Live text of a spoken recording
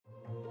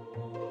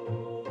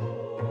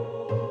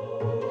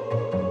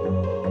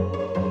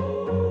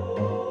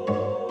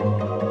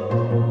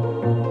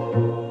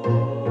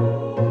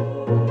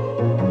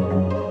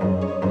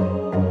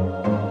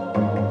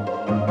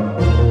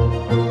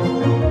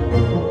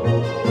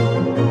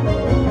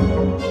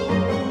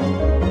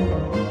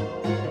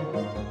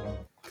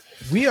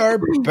we are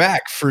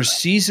back for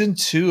season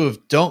 2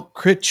 of Don't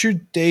Crit Your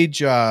Day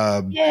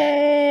Job.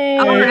 Yay!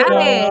 All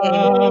right.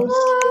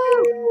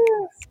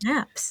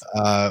 Snaps.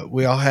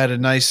 We all had a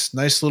nice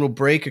little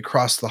break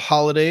across the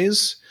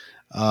holidays,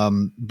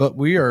 but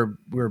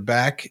we're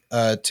back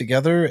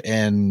together,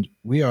 and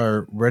we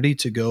are ready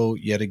to go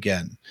yet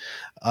again.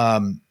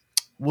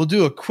 We'll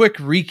do a quick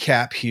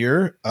recap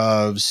here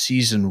of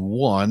season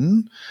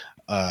 1.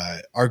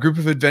 Our group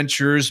of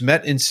adventurers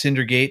met in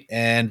Cindergate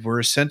and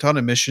were sent on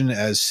a mission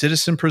as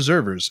citizen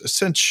preservers,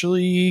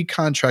 essentially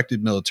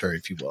contracted military,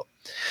 if you will.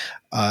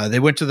 They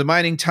went to the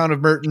mining town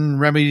of Merton,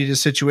 remedied a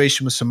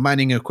situation with some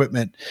mining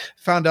equipment,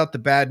 found out the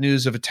bad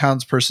news of a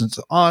townsperson's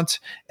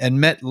aunt,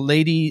 and met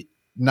Lady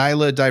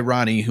Nyla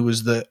Dairani, who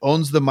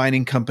owns the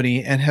mining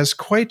company and has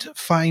quite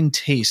fine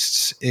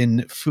tastes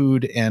in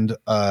food and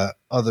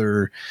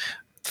other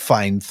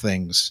fine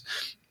things.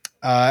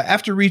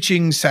 After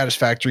reaching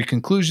satisfactory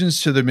conclusions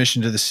to their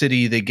mission to the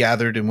city, they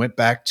gathered and went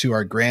back to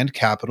our grand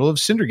capital of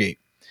Cindergate.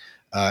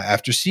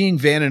 After seeing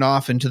Vannon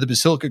off into the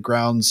Basilica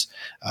grounds,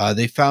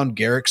 they found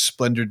Garrick's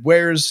splendid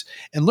wares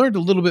and learned a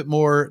little bit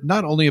more,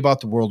 not only about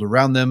the world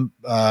around them,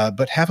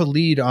 but have a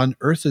lead on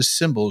Eartha's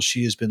symbol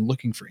she has been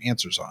looking for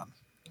answers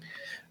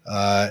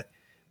on.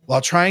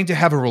 While trying to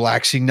have a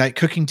relaxing night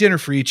cooking dinner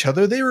for each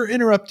other, they were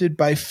interrupted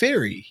by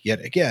Fairy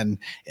yet again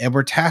and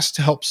were tasked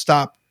to help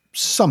stop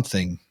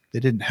something. They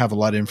didn't have a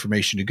lot of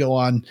information to go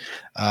on.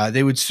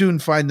 They would soon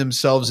find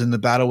themselves in the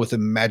battle with a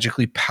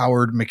magically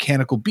powered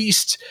mechanical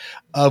beast,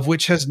 of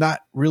which has not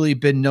really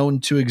been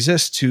known to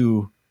exist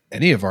to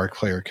any of our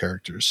player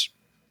characters.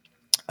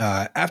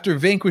 After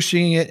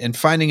vanquishing it and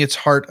finding its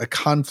heart a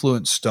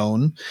confluent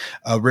stone,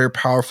 a rare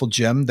powerful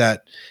gem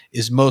that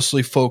is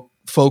mostly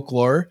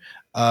folklore,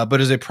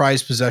 but is a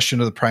prized possession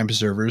of the Prime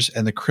Preservers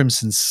and the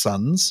Crimson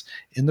Sons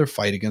in their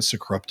fight against the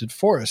corrupted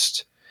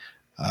forest.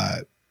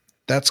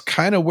 That's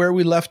kind of where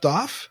we left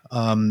off.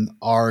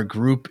 Our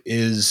group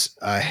is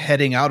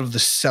heading out of the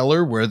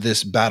cellar where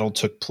this battle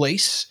took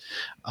place.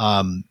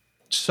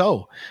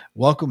 So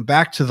welcome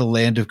back to the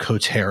land of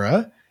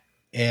Kotera.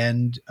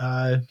 And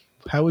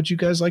how would you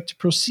guys like to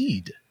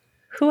proceed?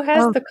 Who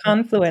has the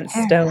Confluence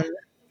Stone?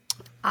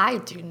 I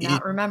do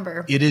not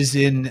remember. It is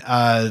in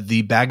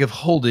the bag of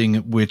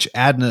holding, which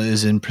Adna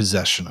is in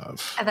possession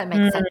of. That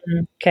makes sense.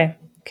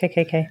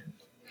 Okay.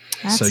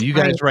 So you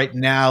guys right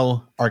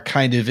now are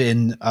kind of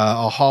in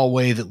a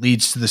hallway that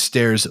leads to the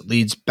stairs that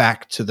leads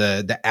back to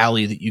the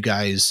alley that you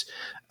guys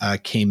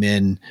came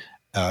in.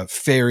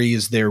 Fairy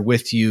is there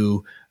with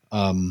you.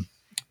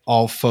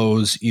 All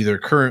foes either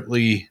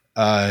currently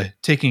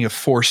taking a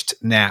forced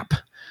nap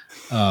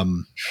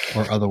or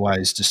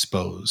otherwise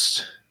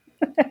disposed.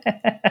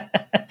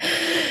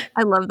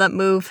 I love that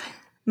move.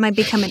 Might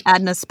become an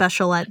Adna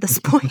special at this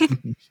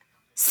point.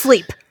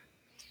 Sleep.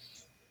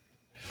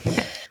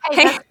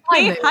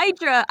 Hey,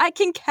 Hydra, I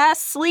can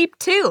cast sleep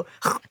too.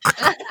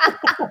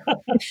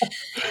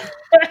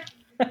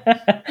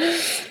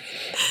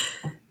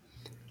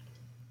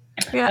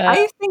 Yeah,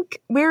 I think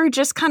we were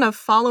just kind of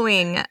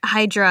following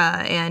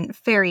Hydra and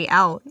Fairy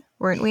out,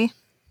 weren't we?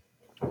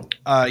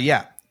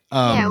 Yeah.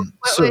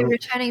 We're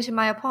returning to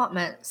my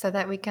apartment so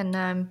that we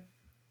can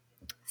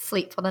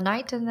sleep for the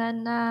night and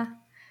then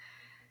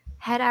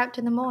head out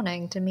in the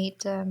morning to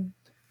meet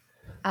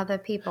other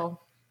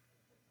people.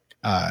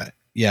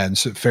 Yeah, and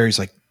so Fairy's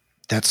like,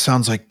 that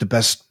sounds like the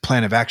best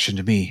plan of action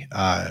to me.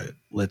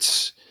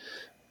 Let's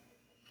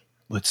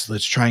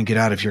try and get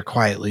out of here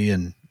quietly,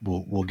 and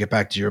we'll get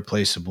back to your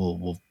place, and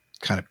we'll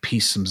kind of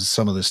piece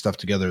some of this stuff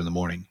together in the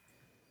morning.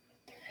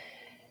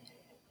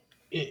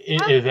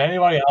 Is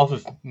anybody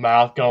else's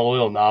mouth going a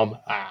little numb?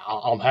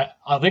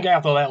 I think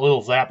after that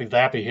little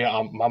zappy here,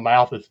 my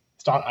mouth is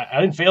starting. I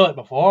didn't feel it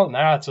before.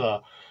 Now it's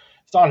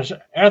starting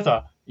to.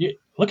 Eartha,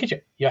 look at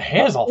your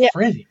hair's all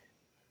frizzy.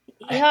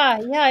 Yeah,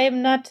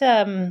 I'm not.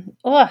 I'm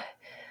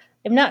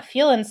not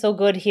feeling so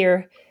good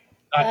here.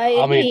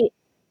 I mean,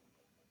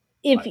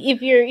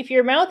 if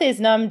your mouth is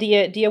numb, do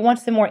you want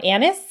some more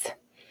anise?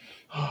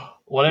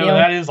 Whatever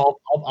that is,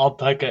 I'll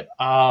take it.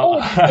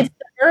 It's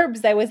the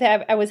herbs I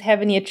was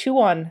having you chew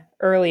on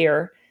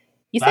earlier.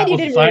 You said you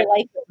didn't really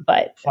like them,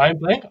 but same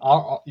thing.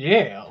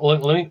 Yeah,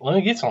 let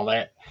me get some of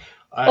that.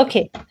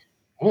 Okay.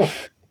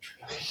 That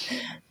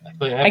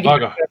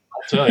bugger,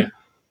 I'll tell you.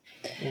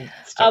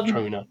 Stop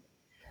chewing up.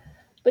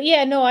 But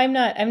yeah, no, I'm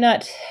not.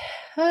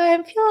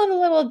 I'm feeling a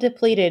little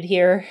depleted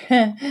here.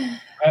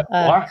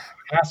 Why?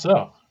 How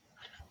so?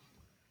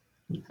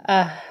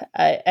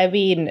 I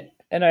mean,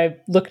 and I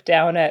look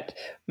down at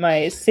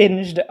my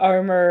singed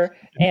armor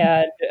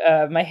and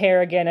my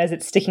hair again as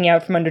it's sticking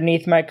out from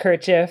underneath my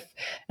kerchief,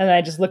 and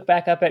I just look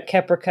back up at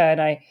Caprica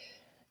and I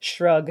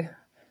shrug.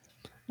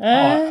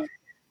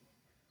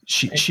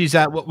 She's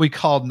at what we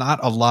call not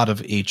a lot of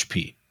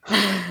HP.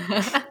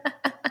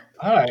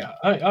 All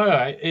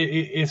right.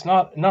 It's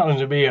not nothing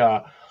to be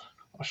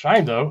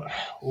ashamed of.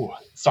 Ooh,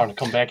 it's starting to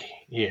come back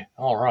here.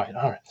 All right.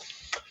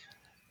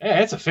 Yeah,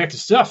 it's effective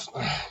stuff.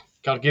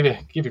 Got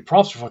to give you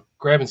props for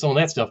grabbing some of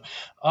that stuff.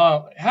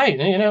 Hey,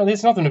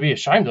 there's nothing to be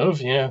ashamed of.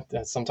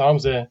 That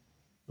sometimes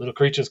little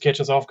creatures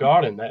catch us off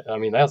guard, and that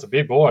was a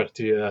big boy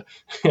to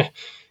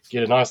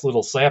get a nice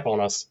little sap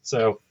on us.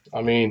 So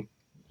I mean,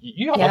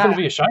 you got nothing to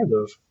be ashamed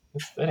of.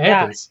 That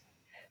happens.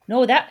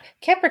 No, that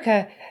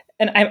Caprica,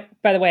 and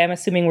by the way, I'm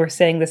assuming we're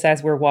saying this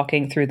as we're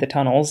walking through the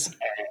tunnels.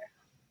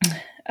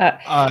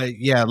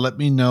 Yeah, let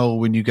me know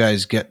when you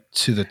guys get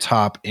to the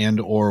top and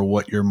or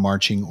what your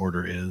marching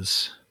order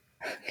is.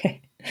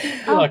 Okay. I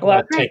feel like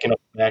we're taking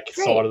up the back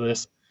side of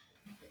this.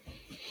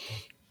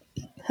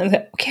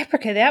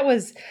 Caprica, that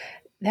was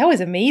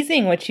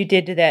amazing what you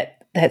did to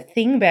that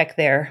thing back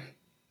there.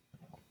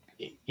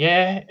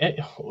 Yeah,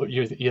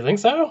 you think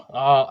so?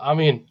 I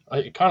mean,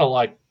 it kind of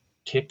like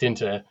kicked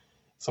into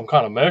some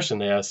kind of motion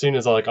there. As soon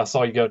as I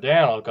saw you go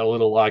down, I got a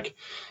little I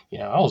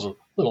was a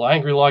little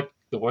angry, like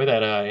the way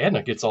that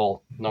Edna gets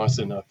all nice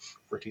and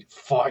ready to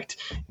fight,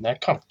 and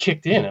that kind of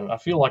kicked in, and I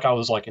feel like I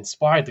was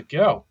inspired to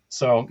go.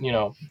 So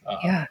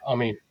I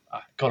mean,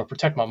 I got to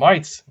protect my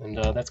mates, and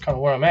that's kind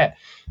of where I'm at.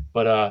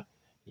 But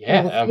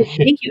yeah, well,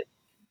 thank you.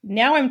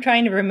 Now I'm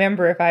trying to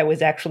remember if I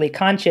was actually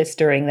conscious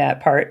during that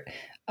part.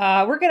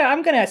 I'm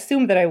gonna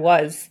assume that I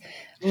was.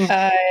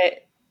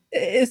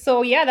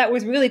 So yeah, that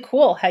was really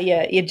cool how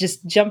you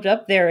just jumped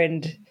up there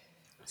and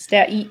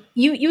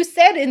you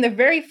said in the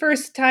very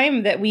first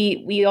time that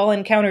we all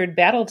encountered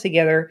battle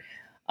together.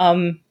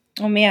 Oh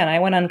man, I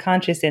went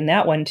unconscious in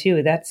that one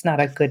too. That's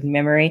not a good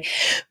memory.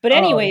 But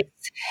anyways,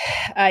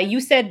 you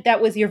said that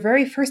was your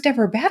very first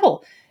ever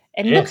battle,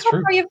 and look how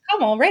far you've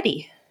come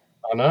already.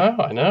 I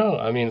know.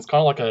 I mean, it's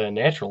kind of like a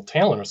natural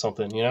talent or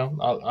something,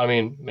 I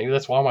mean, maybe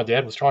that's why my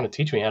dad was trying to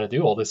teach me how to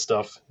do all this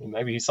stuff.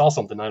 Maybe he saw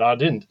something that I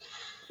didn't.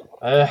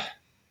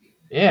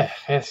 Yeah,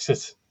 it's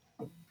just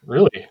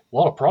really a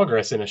lot of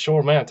progress in a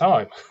short amount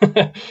of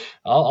time.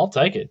 I'll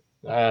take it.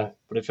 But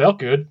it felt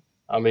good.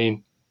 I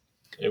mean,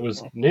 it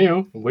was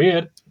new,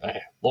 weird,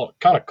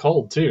 kind of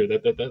cold too.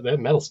 That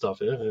metal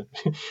stuff, it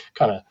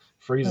kind of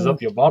freezes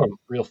up your bottom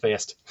real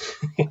fast.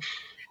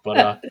 But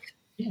yeah.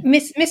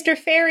 Mr.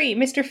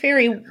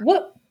 Fairy,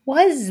 what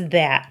was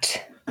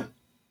that?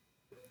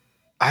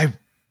 I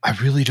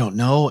really don't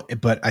know,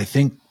 but I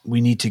think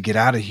we need to get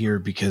out of here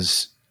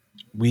because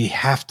we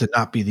have to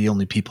not be the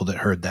only people that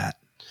heard that.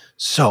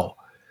 So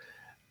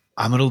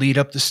I'm going to lead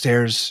up the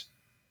stairs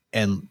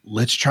and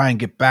let's try and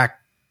get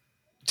back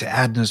to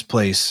Adna's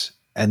place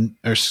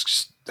or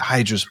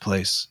Hydra's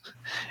place.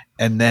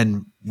 And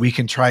then we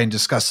can try and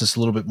discuss this a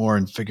little bit more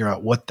and figure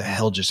out what the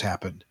hell just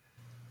happened.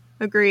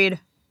 Agreed.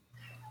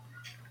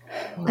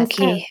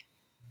 Okay.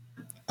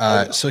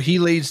 So he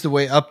leads the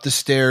way up the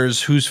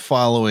stairs. Who's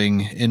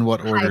following in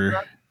what order?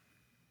 Hydra.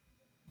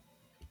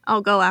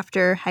 I'll go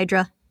after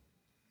Hydra.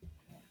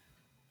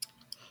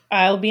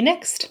 I'll be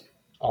next.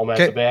 I'm at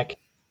the back.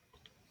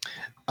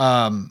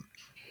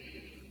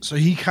 So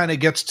he kind of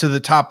gets to the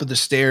top of the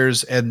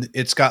stairs and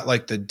it's got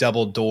the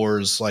double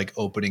doors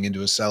opening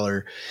into a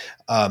cellar.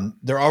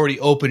 They're already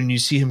open and you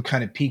see him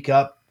kind of peek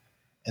up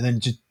and then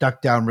just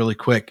duck down really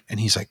quick. And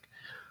he's like,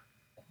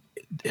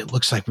 it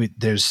looks like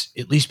there's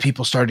at least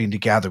people starting to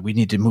gather. We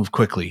need to move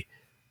quickly.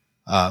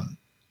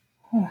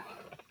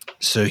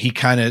 So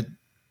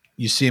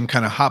you see him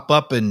kind of hop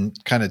up and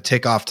kind of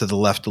take off to the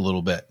left a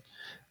little bit.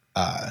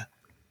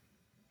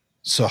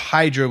 So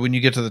Hydra, when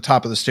you get to the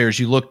top of the stairs,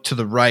 you look to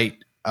the right,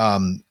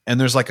 and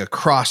there's a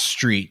cross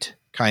street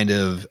kind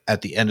of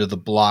at the end of the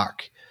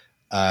block,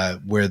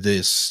 where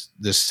this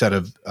set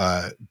of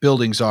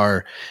buildings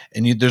are.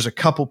 And there's a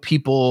couple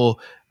people,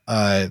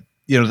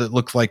 that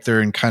look like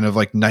they're in kind of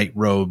night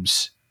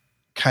robes,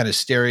 kind of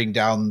staring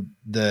down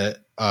the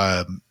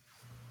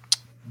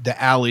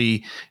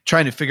alley,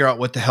 trying to figure out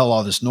what the hell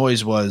all this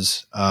noise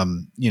was.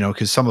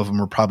 Because some of them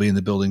were probably in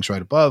the buildings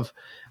right above.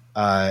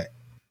 And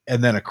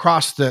then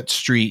across that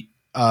street,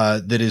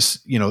 that is,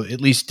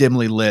 at least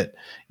dimly lit,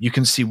 you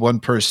can see one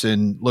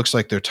person looks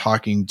like they're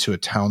talking to a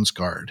town's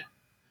guard.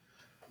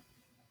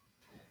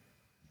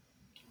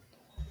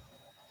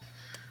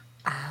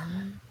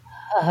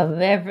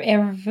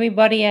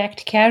 Everybody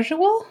act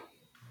casual?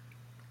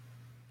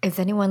 Is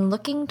anyone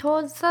looking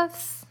towards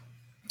us?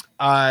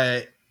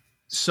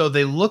 So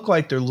they look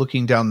like they're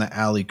looking down the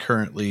alley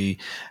currently.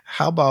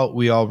 How about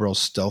we all roll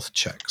stealth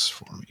checks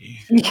for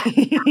me?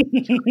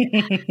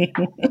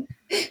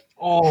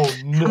 Oh,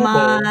 no.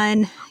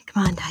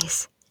 Come on,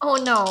 dice. Oh,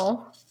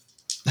 no.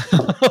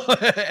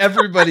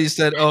 Everybody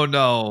said, oh,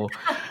 no.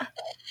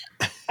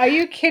 Are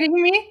you kidding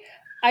me?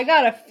 I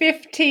got a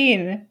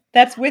 15.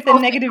 That's with a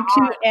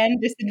 -2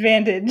 and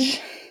disadvantage.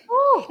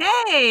 Ooh.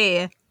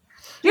 Hey,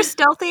 you're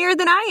stealthier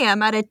than I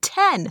am at a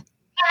 10.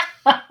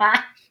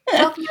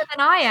 Stealthier than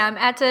I am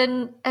at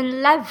an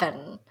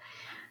 11.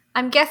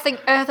 I'm guessing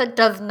Eartha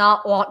does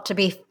not want to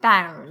be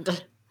found.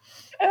 The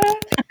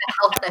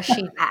health that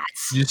she has.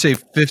 Did you say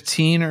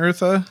 15,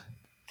 Eartha?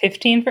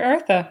 15 for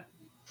Eartha.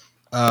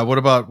 What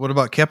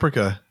about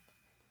Caprica?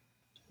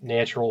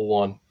 Natural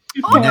 1.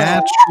 Oh.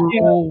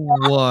 Natural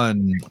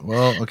 1.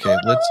 Well, okay,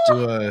 let's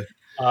do a...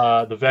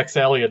 The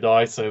Vexalia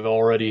dice have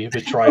already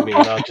betrayed me,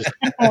 and I just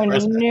Oh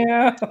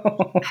no!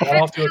 got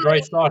off to a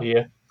great start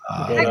here.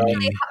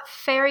 Actually,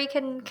 Fairy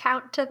can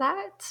count to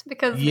that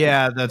because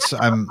that's.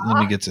 Let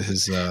me get to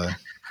his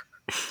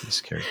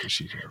character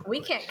sheet here.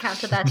 We can't count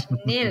to that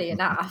nearly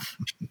enough.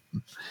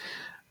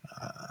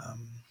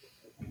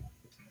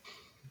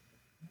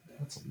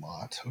 That's a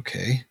lot.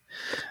 Okay.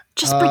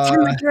 Just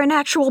pretend like you're an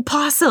actual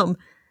possum.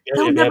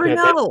 They'll never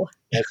know.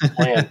 That's the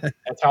plan.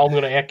 That's how I'm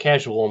going to act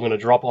casual. I'm going to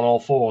drop on all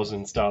fours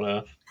and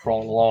start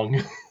crawling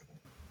along.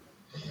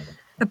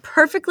 A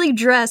perfectly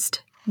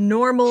dressed,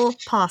 normal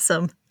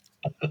possum.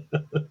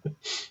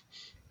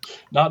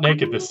 Not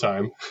naked this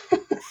time.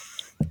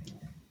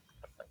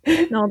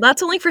 No,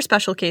 that's only for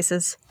special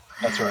cases.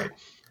 That's right.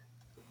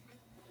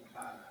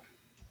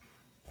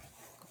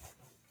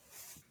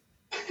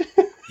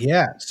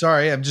 Yeah,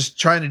 sorry. I'm just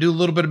trying to do a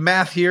little bit of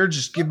math here.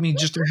 Just give me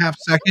just a half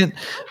second.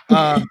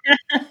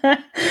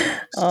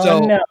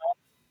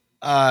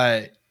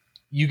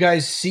 You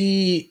guys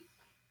see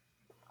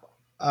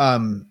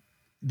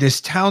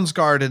this town's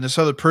guard and this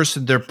other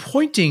person, they're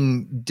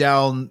pointing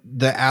down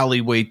the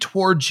alleyway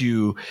towards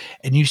you,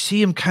 and you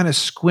see him kind of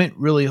squint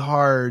really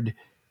hard,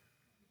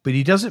 but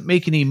he doesn't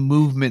make any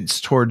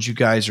movements towards you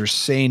guys or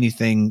say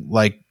anything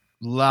like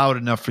loud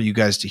enough for you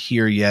guys to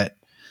hear yet.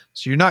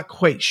 So you're not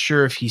quite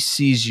sure if he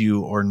sees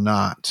you or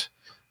not.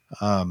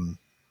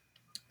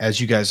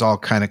 As you guys all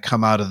kind of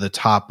come out of the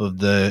top of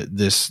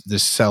this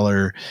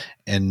cellar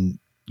and,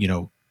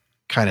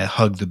 kind of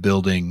hug the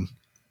building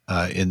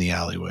in the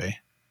alleyway.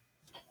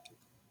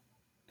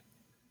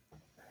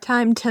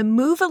 Time to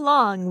move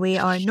along. We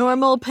are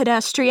normal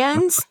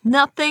pedestrians.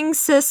 Nothing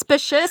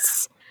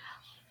suspicious.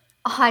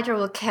 Hydra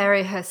will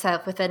carry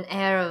herself with an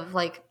air of,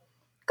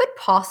 good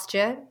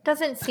posture.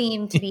 Doesn't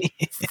seem to be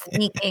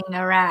sneaking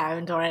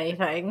around or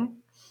anything.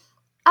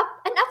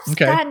 An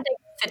upstanding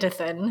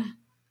citizen.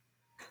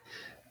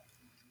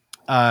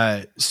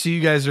 So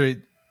you guys are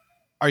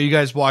you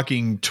guys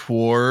walking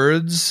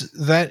towards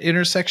that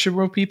intersection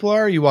where people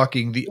are? Or are you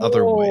walking the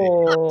other way?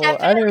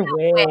 Other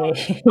way.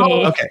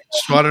 Okay,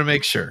 just wanted to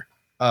make sure.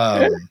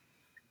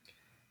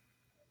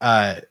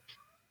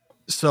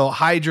 So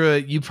Hydra,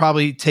 you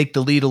probably take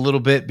the lead a little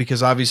bit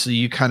because obviously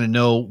you kind of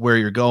know where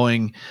you're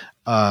going.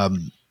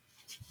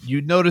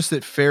 You notice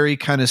that Fairy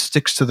kind of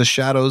sticks to the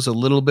shadows a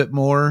little bit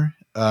more.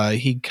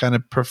 He'd kind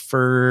of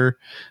prefer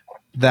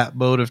that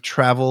mode of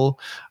travel.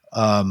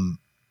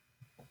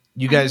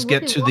 You guys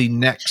get to the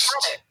next.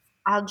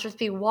 I'll just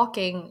be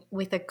walking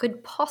with a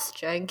good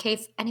posture in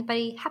case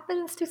anybody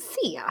happens to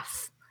see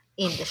us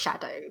in the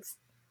shadows.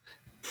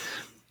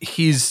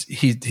 He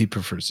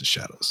prefers the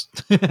shadows.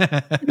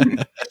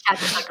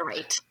 Shadows are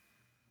great.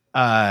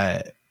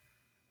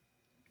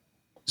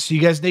 So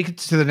you guys make it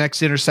to the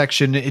next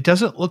intersection. It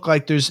doesn't look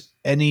like there's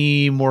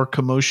any more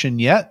commotion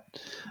yet.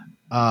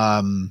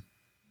 Are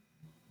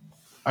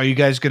you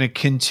guys going to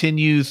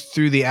continue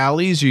through the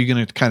alleys, or are you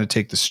going to kind of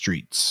take the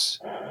streets?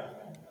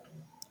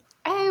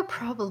 Oh,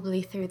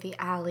 probably through the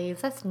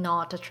alleys. That's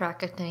not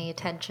attracting any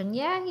attention.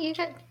 Yeah,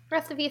 the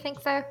rest of you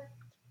think so?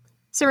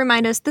 So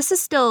remind us, this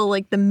is still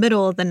the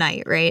middle of the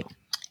night, right?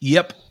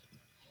 Yep.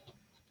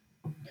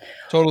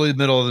 Totally the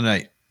middle of the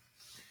night.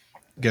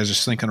 You guys are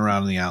slinking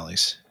around in the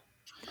alleys.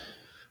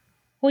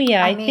 Well,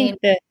 yeah, I think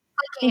the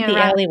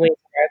alleyways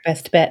are our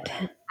best bet.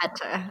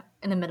 Better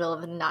in the middle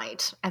of the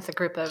night as a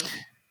group of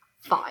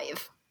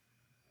 5.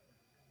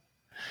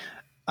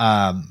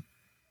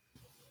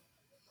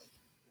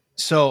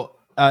 So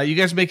you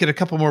guys make it a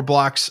couple more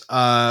blocks.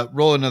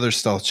 Roll another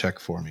stealth check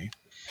for me.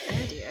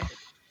 Oh dear.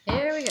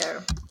 Here we go.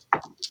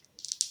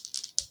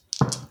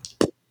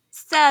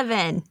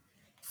 7.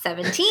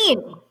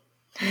 17.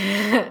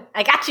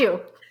 I got you.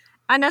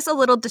 Anna's a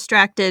little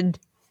distracted.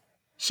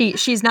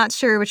 She's not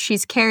sure what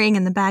she's carrying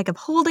in the bag of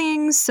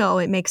holdings, so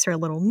it makes her a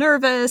little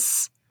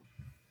nervous.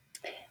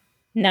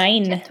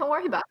 9. Don't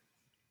worry about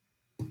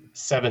it.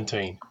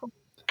 17.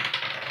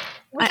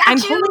 I'm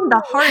holding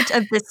the heart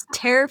of this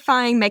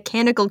terrifying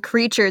mechanical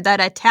creature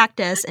that attacked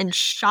us and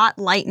shot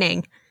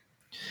lightning.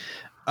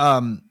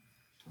 And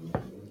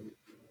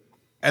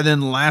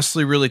then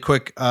lastly, really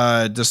quick,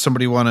 does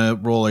somebody want to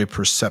roll a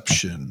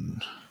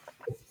perception?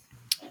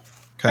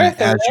 Kind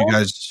of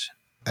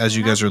as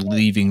you guys are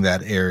leaving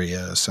that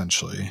area,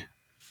 essentially.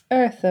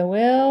 Eartha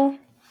will.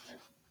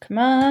 Come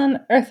on,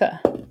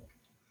 Eartha.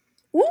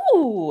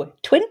 Ooh,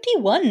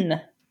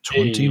 21.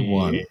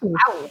 21.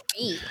 Wow.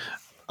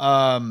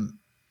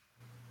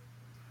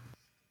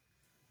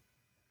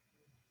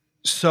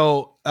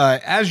 So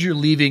as you're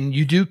leaving,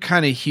 you do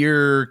kind of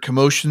hear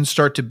commotion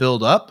start to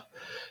build up.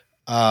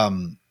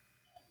 You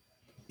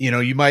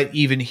might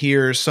even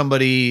hear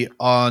somebody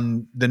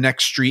on the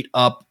next street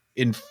up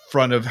in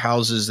front of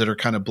houses that are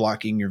kind of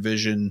blocking your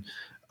vision.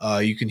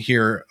 You can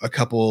hear a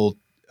couple,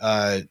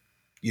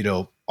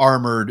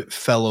 armored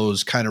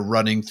fellows kind of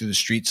running through the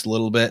streets a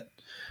little bit.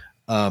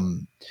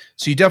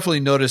 So you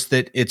definitely notice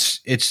that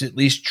it's at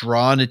least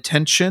drawn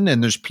attention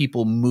and there's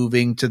people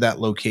moving to that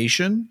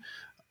location.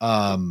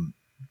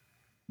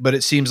 But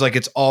it seems like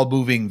it's all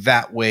moving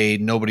that way.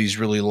 Nobody's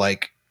really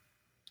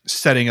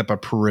setting up a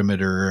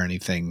perimeter or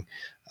anything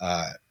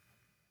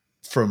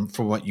from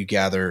what you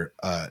gather,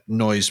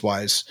 noise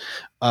wise.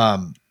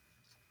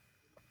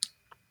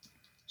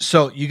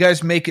 So you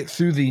guys make it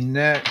through the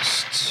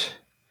next,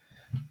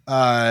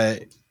 4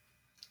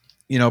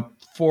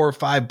 or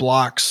 5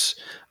 blocks,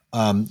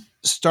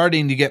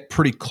 starting to get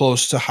pretty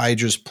close to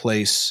Hydra's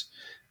place.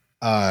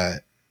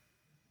 And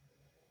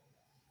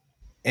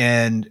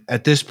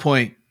at this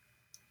point,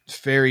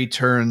 Fairy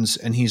turns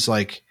and he's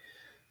like,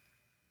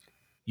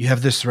 "You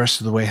have this the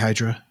rest of the way,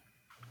 Hydra?"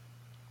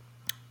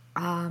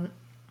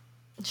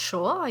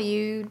 Sure. Are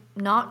you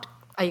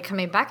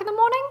coming back in the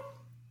morning?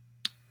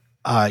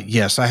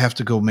 Yes, I have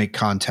to go make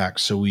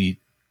contact so we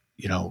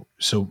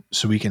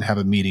can have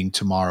a meeting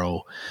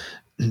tomorrow,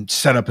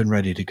 set up and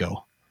ready to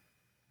go.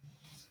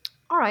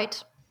 All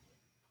right.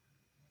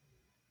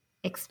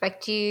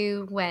 Expect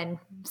you when?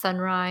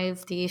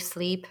 Sunrise? Do you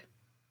sleep?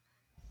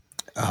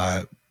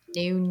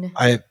 Noon?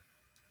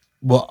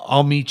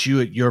 I'll meet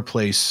you at your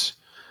place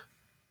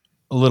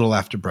a little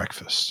after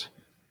breakfast.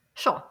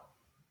 Sure.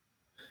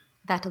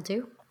 That'll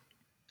do.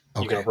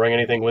 Okay. You gonna bring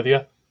anything with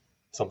you?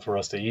 Something for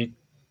us to eat?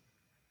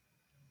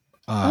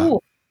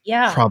 Oh,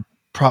 yeah.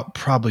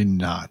 Probably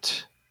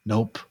not.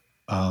 Nope.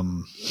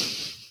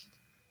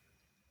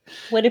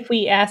 What if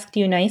we asked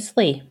you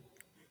nicely?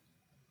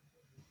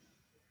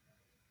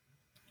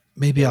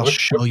 Maybe I'll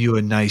show you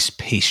a nice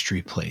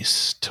pastry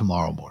place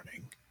tomorrow morning.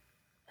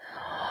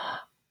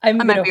 I'm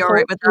gonna be all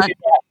right with that,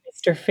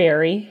 Mr.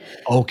 Fairy.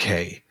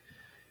 Okay.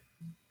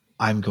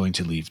 I'm going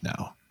to leave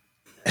now.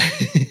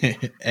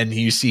 And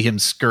you see him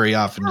scurry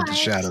off into the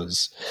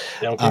shadows.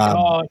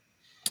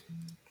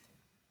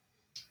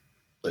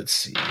 Let's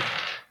see.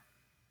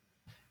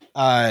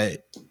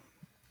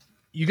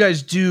 You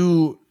guys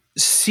do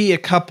see a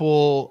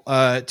couple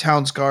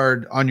Towns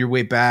Guard on your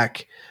way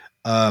back,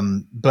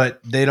 but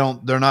they're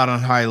not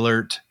on high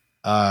alert.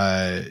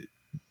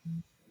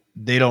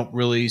 They don't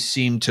really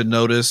seem to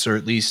notice, or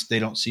at least they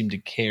don't seem to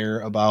care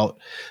about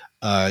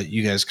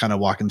you guys kind of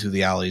walking through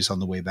the alleys on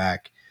the way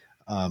back.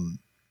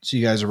 So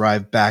you guys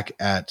arrive back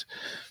at,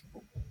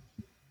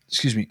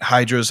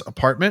 Hydra's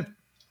apartment,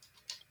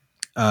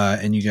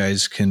 and you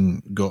guys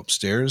can go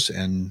upstairs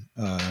and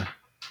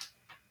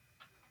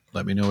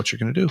let me know what you're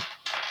going to do.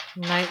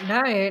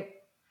 Night.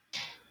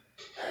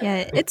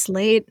 Yeah, it's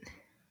late.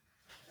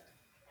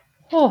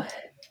 Oh,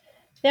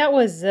 that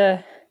was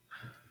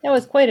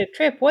quite a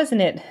trip,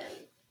 wasn't it?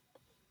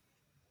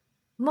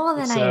 More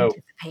than I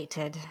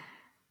anticipated.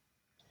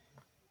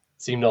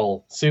 Seemed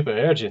all super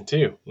urgent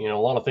too. A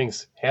lot of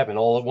things happened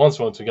all at once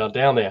we got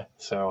down there.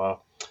 So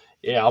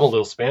I'm a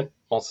little spent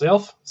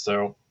myself.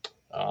 So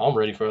I'm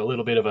ready for a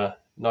little bit of a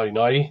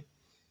nighty-nighty.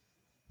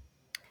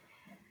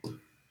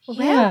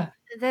 Yeah.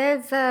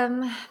 There's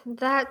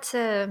that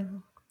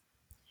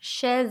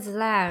chaise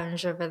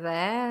lounge over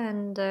there,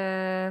 and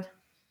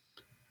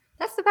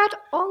that's about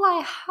all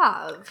I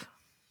have.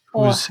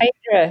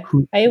 Hydra,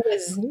 I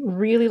was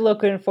really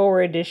looking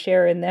forward to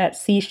sharing that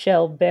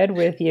seashell bed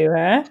with you,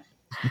 huh?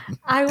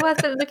 I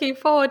wasn't looking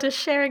forward to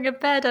sharing a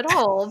bed at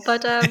all,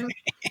 but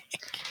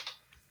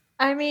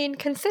I mean,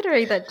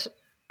 considering that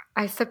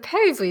I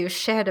suppose we've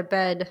shared a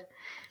bed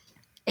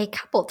a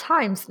couple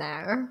times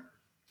now.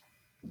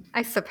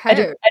 I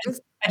suppose.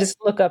 I just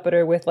look up at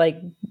her with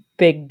like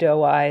big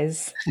doe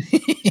eyes.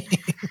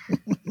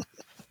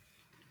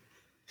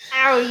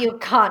 Oh, you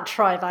can't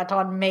try that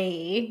on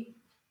me.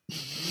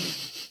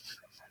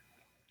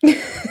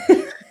 I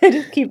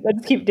just keep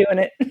doing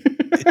it.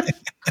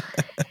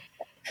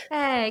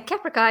 Hey,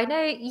 Caprica, I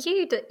know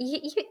you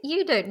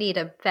don't need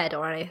a bed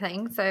or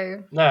anything,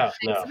 so No,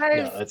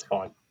 that's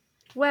fine.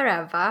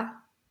 Wherever.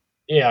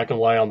 Yeah, I can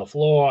lie on the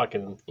floor. I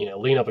can,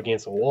 lean up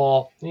against a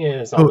wall.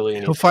 Yeah, it's not really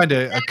anything. He'll find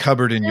a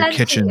cupboard in your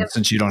kitchen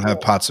since you don't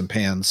have pots and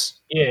pans.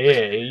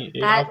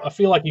 Yeah. I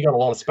feel like you got a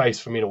lot of space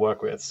for me to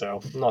work with, so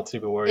I'm not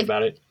super worried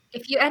about it.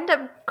 If you end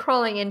up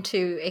crawling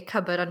into a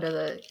cupboard under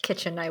the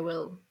kitchen, I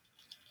will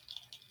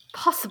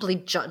possibly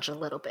judge a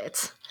little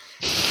bit.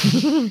 Do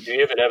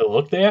you even ever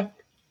look there?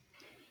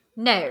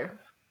 No.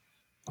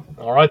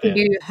 All right then.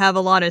 You have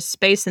a lot of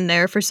space in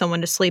there for someone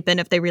to sleep in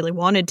if they really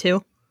wanted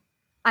to.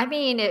 I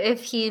mean,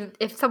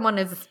 if someone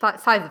is the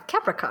size of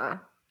Caprica,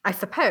 I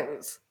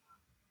suppose.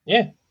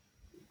 Yeah.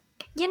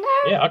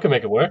 Yeah, I can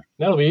make it work.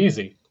 That'll be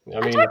easy.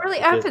 I mean, don't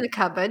really open the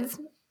cupboards.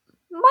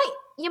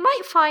 You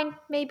might find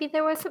maybe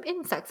there were some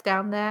insects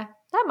down there.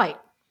 That might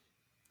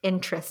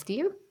interest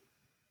you.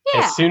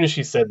 Yeah. As soon as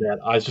she said that,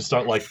 I just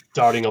start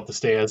darting up the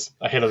stairs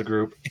ahead of the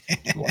group.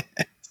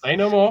 Say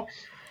no more.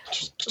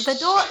 The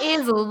door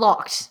is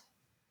locked.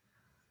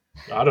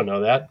 I don't know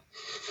that.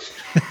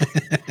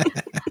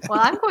 Well,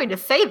 I'm going to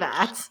say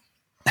that.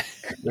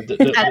 And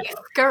you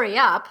scurry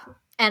up,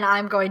 and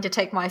I'm going to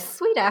take my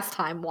sweet-ass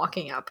time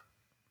walking up.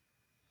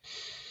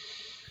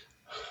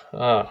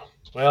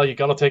 Well, you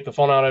gotta take the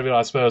fun out of it,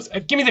 I suppose.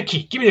 Give me the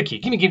key. Give me.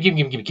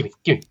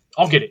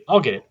 I'll get it. No.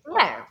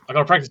 I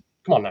gotta practice.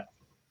 Come on now.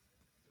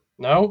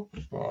 No?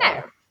 Oh.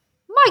 No.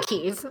 My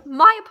keys.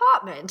 My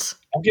apartment.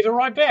 I'll give it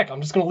right back.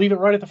 I'm just gonna leave it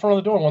right at the front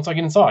of the door once I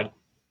get inside. It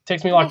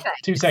takes me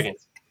 2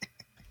 seconds.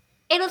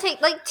 It'll take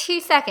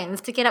 2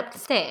 seconds to get up the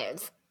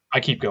stairs. I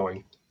keep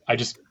going. I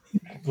just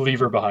leave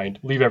her behind,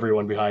 leave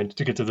everyone behind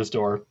to get to this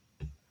door.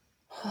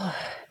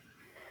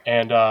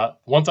 And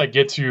once I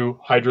get to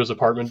Hydra's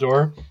apartment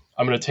door,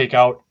 I'm going to take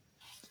out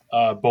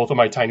both of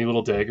my tiny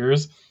little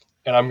daggers,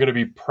 and I'm going to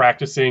be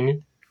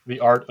practicing the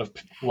art of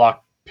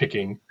lock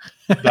picking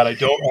that I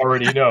don't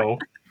already know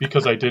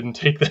because I didn't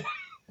take that.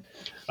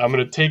 I'm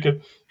going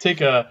to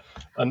take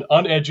an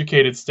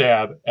uneducated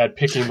stab at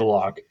picking the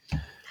lock.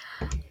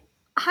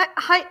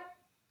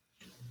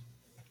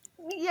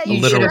 Yeah,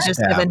 You should have just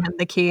given him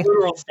the key.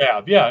 Literal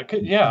stab, yeah.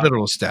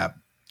 Literal stab.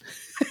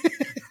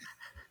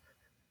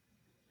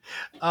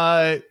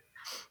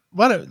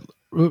 What?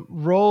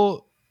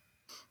 Roll.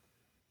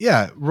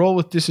 Yeah, roll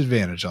with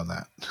disadvantage on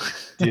that.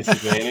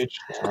 Disadvantage.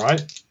 All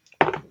right.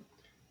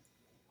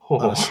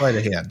 On a sleight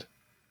of hand.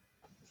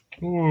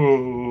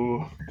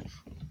 Ooh.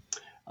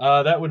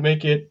 That would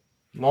make it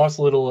nice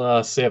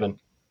little 7.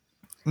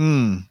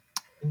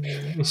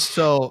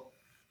 So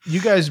you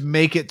guys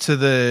make it to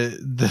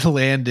the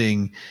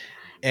landing,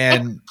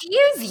 and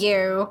excuse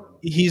you.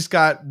 He's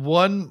got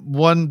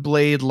one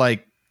blade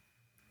like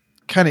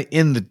kind of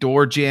in the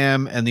door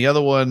jamb, and the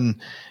other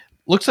one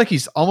looks like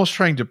he's almost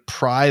trying to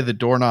pry the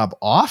doorknob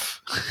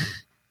off.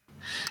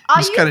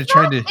 He's kind of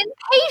trying to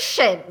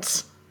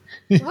impatient.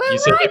 You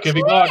said there could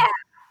be bugs.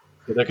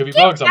 There could be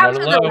bugs. I'm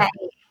running low.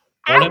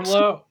 Running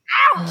low.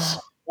 Ouch.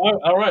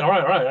 All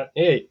right.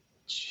 Hey,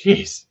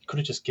 jeez. You could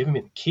have just given me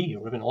the key. It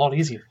would have been a lot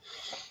easier.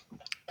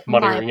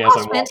 Muttering as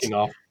I'm walking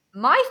off.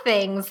 My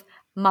things,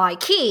 my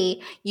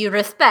key. You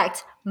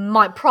respect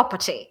my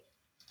property.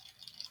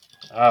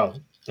 Oh,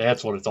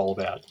 that's what it's all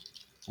about.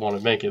 Want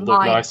to make it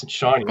look nice and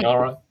shiny, all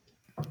right?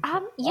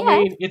 Yeah. I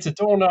mean, it's a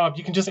doorknob.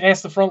 You can just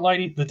ask the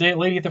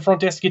lady at the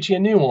front desk to get you a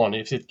new one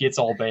if it gets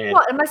all bad.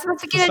 What, am I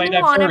supposed to get a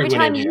new one every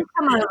time you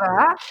come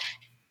over?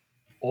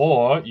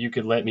 Or you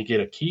could let me get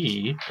a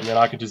key, and then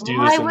I could just do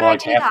Why this in would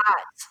like I do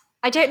that?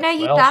 I don't know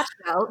you that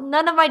well.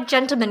 None of my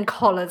gentlemen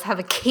callers have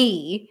a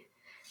key,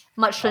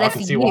 much less you. I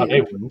can see why they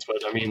wouldn't,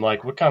 but I mean,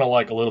 like, we're kind of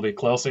like a little bit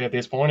closer at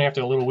this point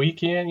after a little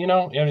weekend, you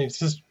know? I mean, it's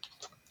just,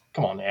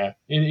 come on now.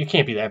 It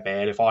can't be that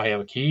bad if I have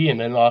a key, and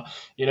then,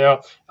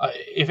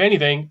 if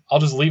anything, I'll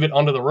just leave it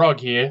under the rug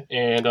here,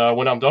 and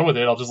when I'm done with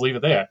it, I'll just leave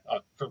it there.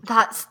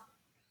 That's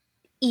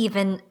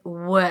even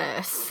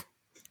worse.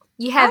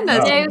 You have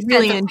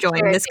really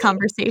enjoying this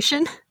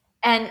conversation.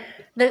 And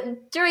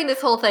during this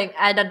whole thing,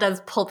 Anna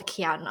does pull the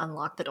key out and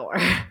unlock the door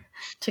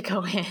to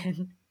go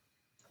in.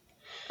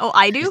 Oh,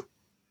 I do?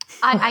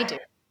 I do.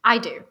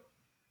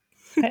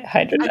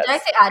 Hydra does. Did I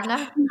say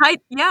Adna?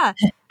 Yeah.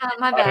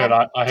 My bad.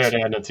 I heard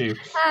Adna too.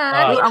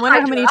 I wonder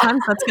how many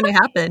times that's going to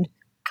happen.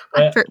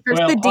 First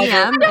the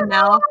DM and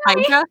now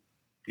Hydra.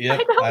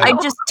 Yep, I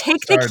just take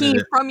the key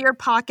from your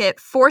pocket,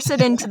 force it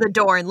into the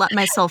door, and let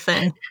myself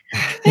in.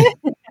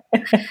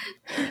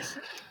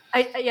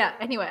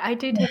 Anyway, I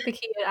do take the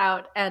key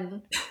out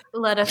and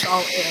let us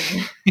all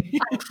in.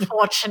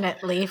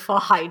 Unfortunately for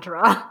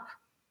Hydra.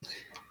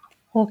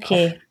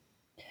 Okay.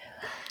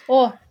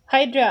 Well,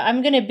 Hydra,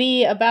 I'm going to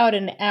be about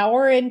an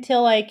hour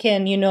until I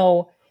can,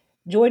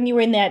 join you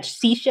in that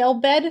seashell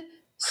bed.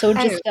 So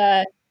just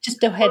a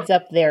heads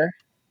up there.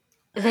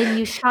 Then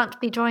you shan't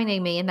be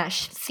joining me in that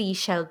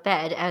seashell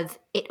bed, as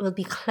it will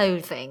be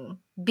closing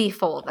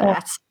before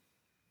that.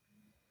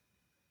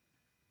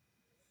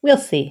 We'll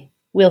see.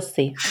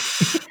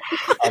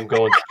 I'm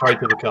going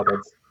straight to the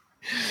cupboards.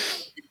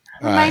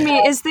 Remind me,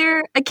 is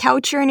there a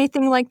couch or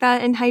anything like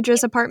that in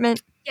Hydra's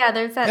apartment? Yeah,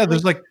 there's that. Yeah,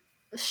 there's like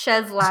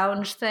chaise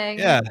lounge thing.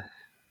 Yeah,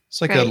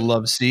 it's like a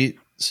love seat,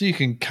 so you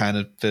can kind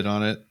of fit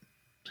on it.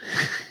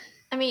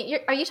 I mean,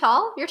 are you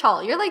tall? You're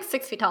tall. You're like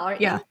 6 feet tall,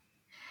 aren't you? Yeah.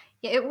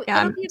 Yeah,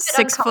 I'm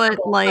 6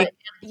 foot, like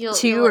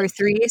 2 or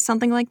 3,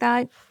 something like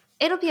that.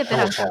 It'll be a bit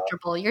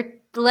uncomfortable. Your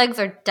legs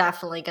are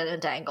definitely gonna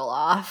dangle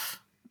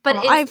off. But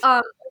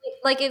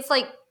it's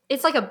like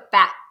a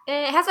back.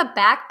 It has a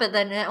back, but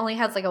then it only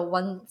has like a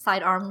one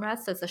side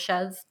armrest. It's a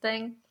chaise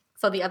thing,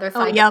 so the other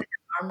side is an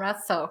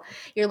armrest. So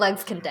your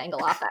legs can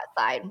dangle off that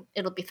side.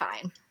 It'll be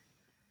fine.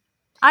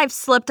 I've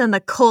slept on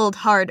the cold,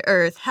 hard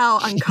earth. How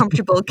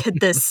uncomfortable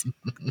could this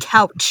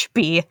couch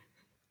be?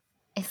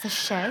 It's a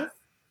chaise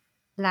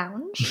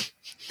lounge.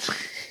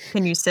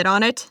 Can you sit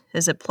on it?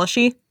 Is it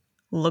plushy?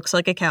 Looks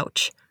like a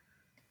couch.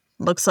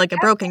 Looks like a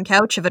broken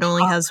couch if it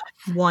only has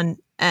one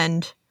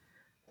end.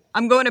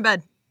 I'm going to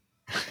bed.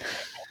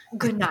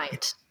 Good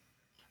night.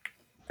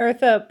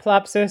 Eartha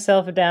plops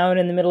herself down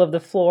in the middle of the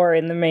floor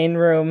in the main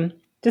room,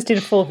 just in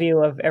full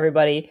view of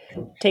everybody.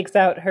 Takes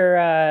out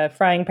her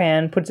frying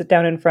pan, puts it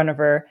down in front of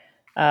her,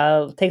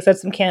 takes out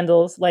some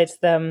candles, lights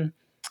them,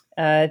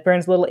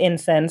 burns a little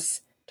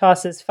incense,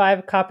 tosses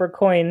 5 copper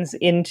coins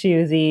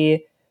into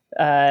the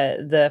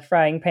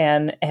frying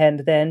pan,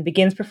 and then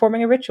begins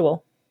performing a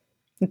ritual.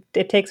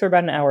 It takes her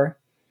about an hour.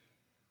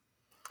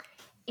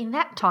 In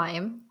that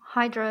time,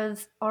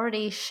 Hydra's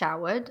already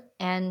showered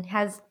and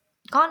has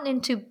gone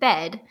into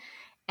bed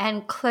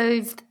and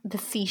closed the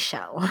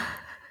seashell.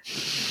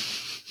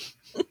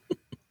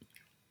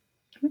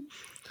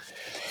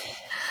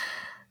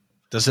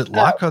 Does it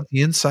lock on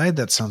the inside?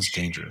 That sounds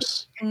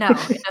dangerous. No,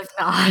 it does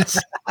not.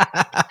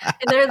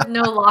 There's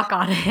no lock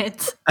on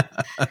it.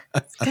 I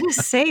was gonna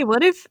say,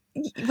 what if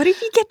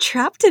you get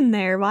trapped in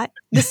there? What?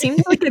 This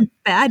seems like a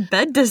bad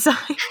bed design.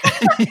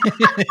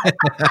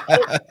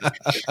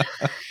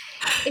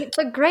 It's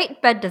a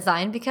great bed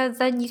design because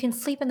then you can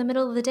sleep in the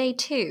middle of the day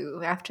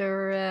too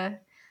after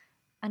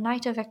a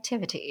night of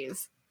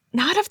activities.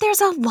 Not if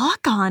there's a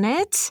lock on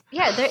it.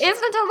 Yeah, there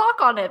isn't a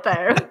lock on it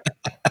though.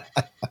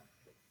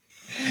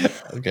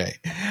 Okay.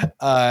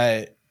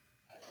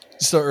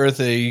 So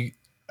Eartha,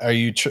 are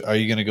you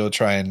going to go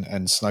try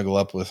and snuggle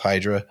up with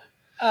Hydra?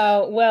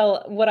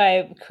 Well, what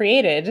I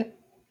created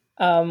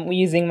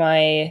using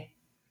my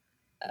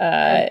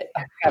I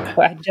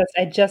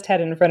just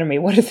had it in front of me.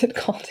 What is it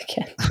called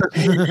again?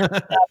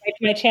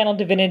 My channel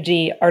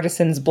divinity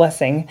Artisan's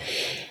Blessing.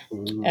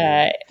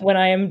 When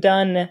I am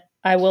done,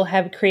 I will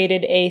have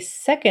created a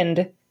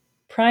second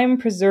Prime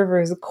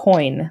Preserver's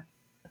coin,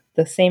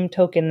 the same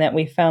token that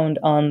we found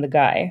on the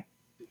guy.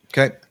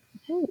 Okay.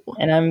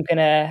 And I'm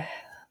gonna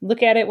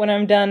look at it when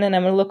I'm done, and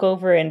I'm gonna look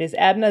over, and is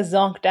Adna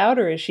zonked out,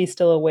 or is she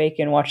still awake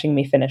and watching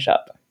me finish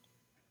up?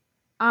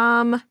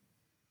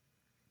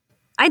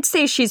 I'd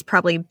say she's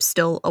probably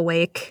still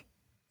awake.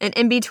 And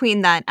in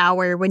between that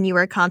hour when you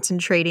were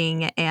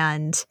concentrating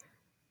and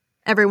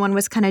everyone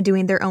was kind of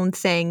doing their own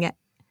thing,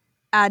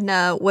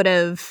 Adna would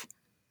have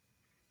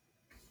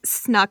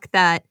snuck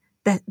the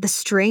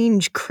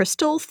strange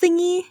crystal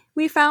thingy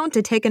we found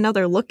to take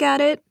another look at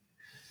it.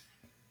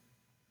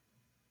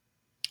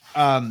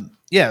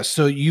 Yeah,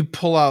 so you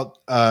pull out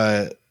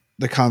the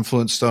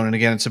Confluence Stone, and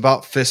again, it's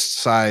about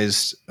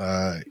fist-sized,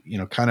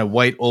 kind of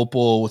white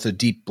opal with a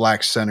deep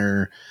black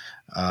center,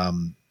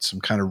 some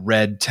kind of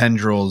red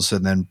tendrils,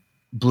 and then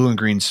blue and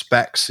green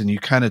specks, and you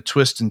kind of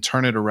twist and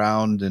turn it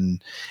around,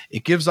 and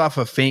it gives off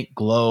a faint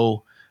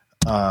glow.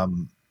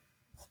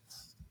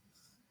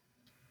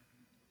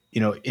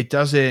 It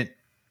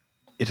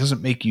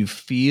doesn't make you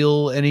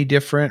feel any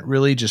different,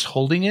 really, just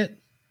holding it.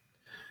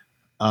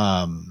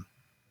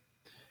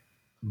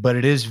 But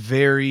it is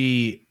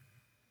very,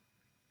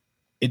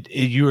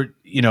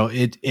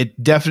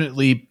 it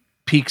definitely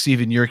piques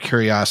even your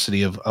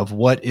curiosity of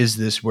what is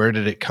this? Where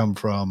did it come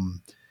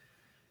from?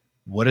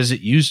 What is it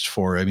used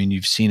for? I mean,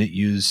 you've seen it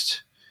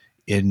used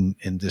in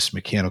this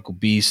mechanical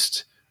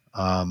beast.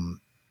 And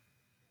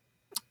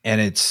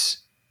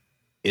it's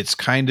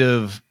kind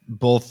of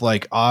both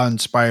like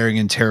awe-inspiring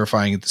and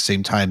terrifying at the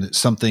same time, that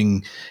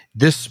something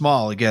this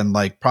small, again,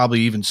 like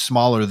probably even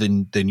smaller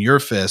than your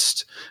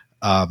fist,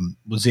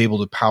 was able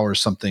to power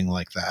something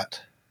like that.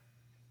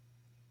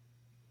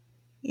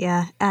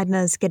 Yeah,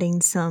 Adna's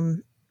getting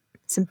some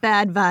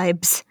bad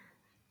vibes.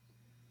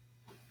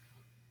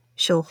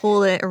 She'll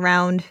hold it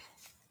around,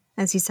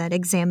 as you said,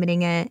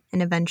 examining it,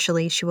 and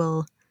eventually she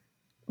will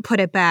put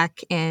it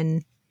back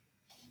and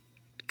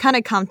kind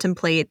of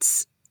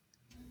contemplates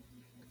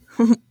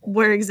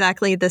where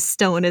exactly this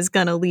stone is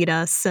going to lead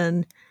us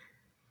and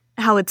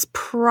how it's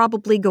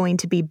probably going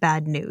to be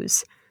bad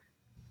news.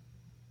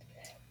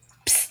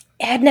 Psst,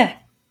 Adna,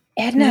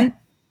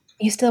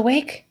 you still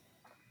awake?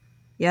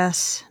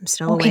 Yes, I'm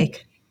still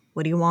awake.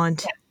 What do you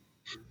want?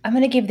 I'm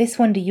going to give this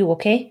one to you,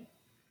 okay?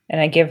 And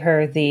I give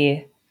her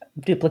the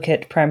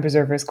duplicate Prime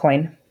Preserver's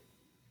coin.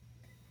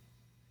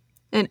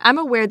 And I'm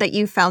aware that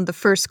you found the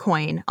first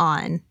coin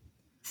on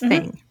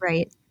Thing,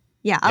 right?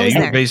 Yeah, I was you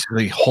there. were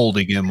basically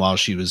holding him while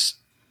she was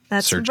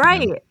searching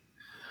right. him.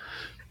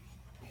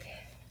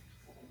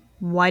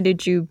 Why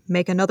did you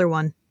make another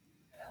one?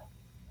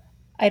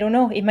 I don't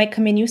know. It might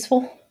come in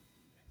useful.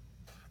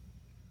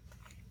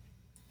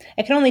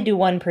 I can only do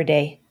one per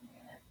day,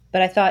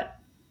 but I thought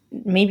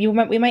maybe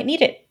we might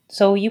need it,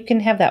 so you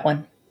can have that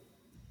one.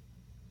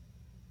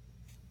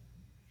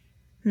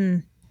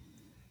 I'm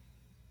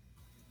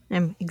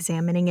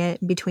examining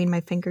it between my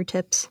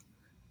fingertips.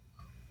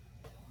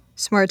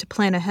 Smart to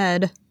plan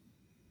ahead.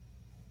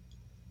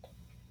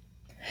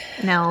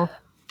 Now,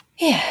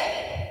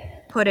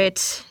 put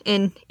it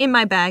in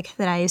my bag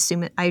that I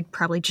assume I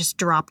probably just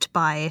dropped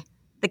by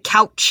the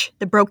couch,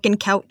 the broken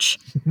couch.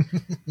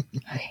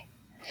 Okay.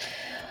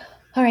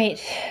 All right.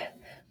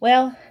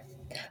 Well,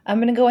 I'm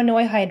going to go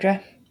annoy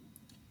Hydra.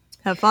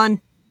 Have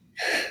fun.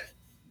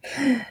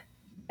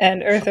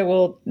 And Eartha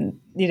will,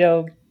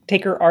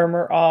 take her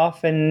armor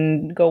off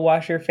and go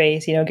wash her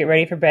face, get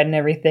ready for bed and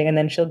everything. And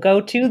then she'll go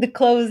to the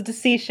closed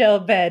seashell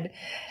bed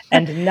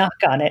and knock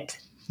on it.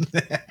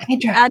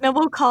 Hydra. Adna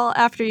will call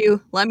after you.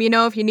 Let me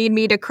know if you need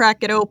me to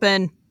crack it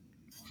open.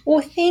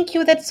 Oh, thank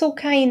you. That's so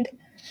kind.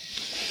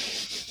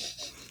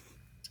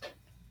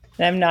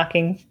 And I'm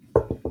knocking.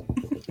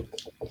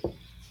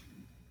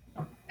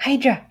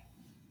 Hydra.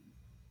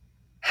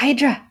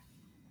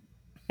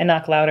 I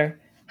knock louder.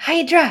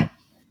 Hydra.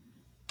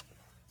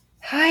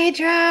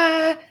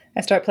 I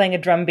start playing a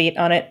drum beat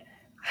on it.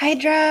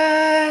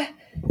 Hydra.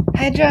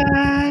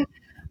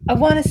 I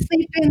want to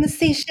sleep in the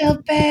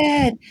seashell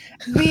bed.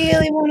 I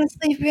really want to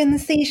sleep in the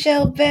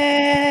seashell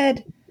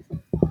bed.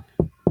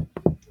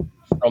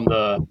 From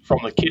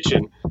the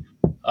kitchen,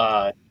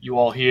 you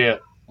all hear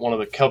one of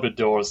the cupboard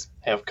doors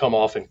have come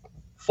off and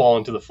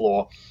fallen to the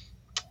floor.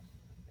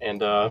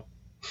 And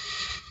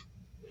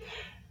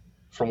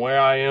from where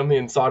I am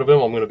inside of him,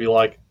 I'm going to be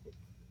like,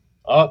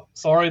 oh,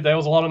 sorry, there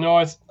was a lot of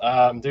noise.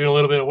 I'm doing a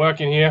little bit of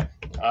work in here.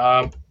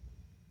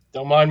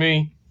 Don't mind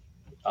me.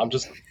 I'm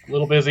just a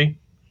little busy.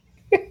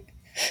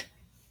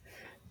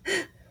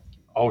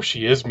 Oh,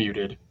 she is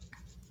muted.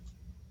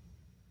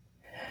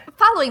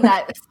 Following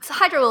that,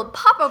 Hydra will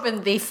pop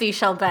open the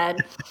seashell bed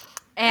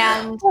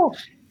and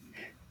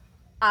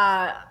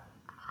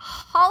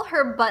haul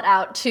her butt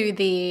out to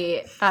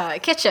the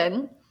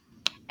kitchen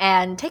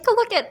and take a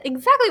look at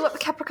exactly what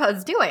Caprica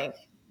is doing.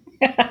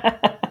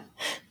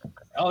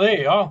 Oh, there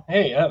you are.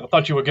 Hey, I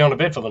thought you were going to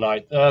bed for the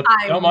night. I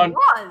don't mind.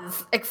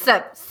 was,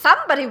 except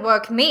somebody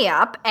woke me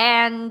up,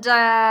 and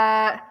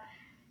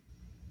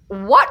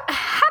what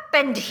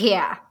happened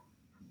here?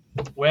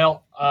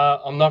 Well,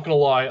 I'm not going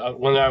to lie.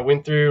 When I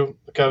went through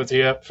the codes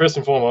here, first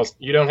and foremost,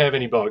 you don't have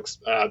any bugs.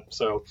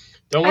 So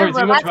don't worry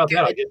too much about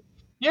that.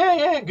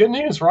 Yeah, good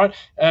news, right?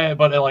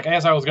 But like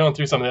as I was going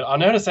through some of it, I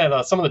noticed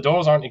that some of the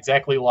doors aren't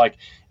exactly like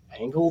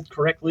angled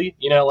correctly.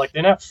 You know, like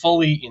they're not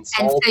fully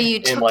installed. And so you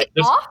took it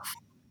off?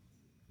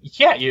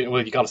 Yeah,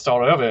 you got to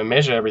start over and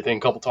measure everything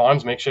a couple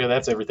times, make sure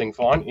that's everything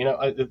fine. You know,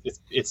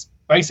 it's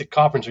basic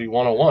carpentry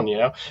 101. You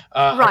know,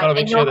 right?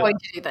 And you're going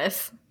to do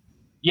this.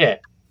 Yeah,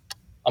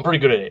 I'm pretty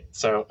good at it.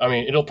 So I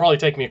mean, it'll probably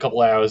take me a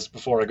couple hours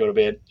before I go to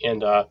bed,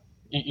 and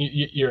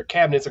your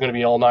cabinets are going to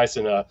be all nice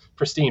and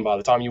pristine by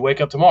the time you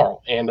wake up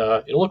tomorrow, and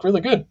it'll look really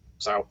good.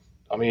 So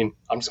I mean,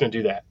 I'm just going to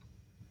do that.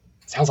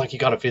 Sounds like you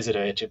got a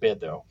visitor at your bed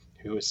though,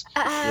 who is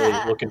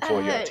really looking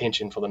for your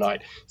attention for the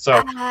night.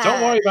 So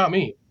don't worry about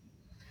me.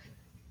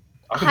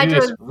 I can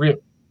do this real.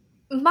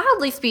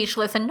 Mildly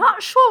speechless and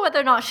not sure whether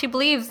or not she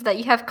believes that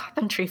you have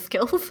carpentry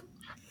skills.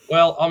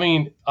 Well, I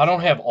mean, I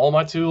don't have all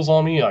my tools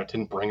on me. I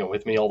didn't bring it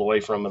with me all the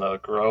way from the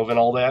Grove and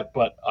all that,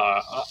 but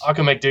I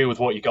can make do with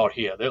what you got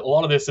here. A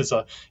lot of this is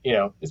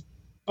it's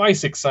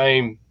basic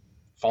same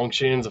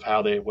functions of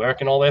how they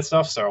work and all that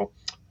stuff. So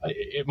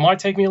it might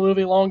take me a little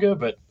bit longer,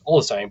 but all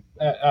the same,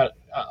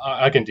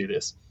 I can do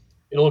this.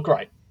 It'll look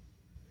great.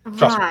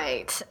 Trust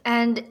me.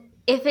 And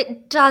if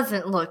it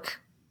doesn't look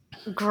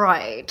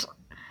great,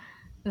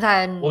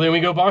 then we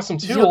go buy some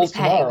tools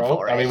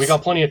tomorrow. I mean, we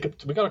got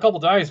a couple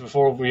days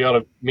before we got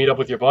to meet up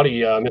with your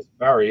buddy, Mr.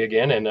 Barry,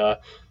 again, and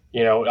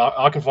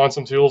I can find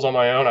some tools on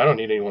my own. I don't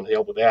need anyone to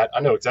help with that. I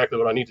know exactly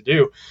what I need to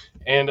do,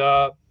 and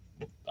I'll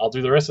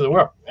do the rest of the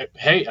work.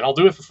 Hey, and I'll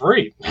do it for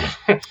free.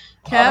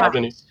 Cap,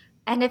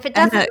 and if it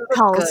doesn't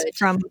look good,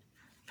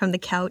 from the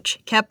couch,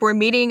 Cap, we're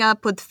meeting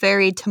up with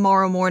Fairy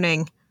tomorrow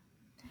morning.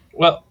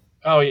 Well,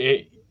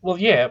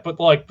 yeah, but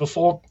like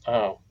before.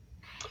 Oh.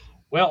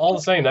 Well, all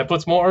the same, that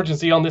puts more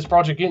urgency on this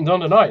project getting done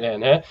tonight,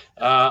 then.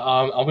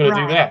 I'm going to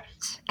do that.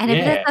 And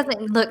if this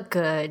doesn't look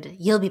good,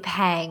 you'll be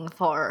paying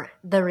for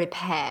the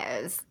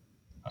repairs.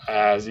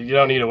 You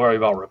don't need to worry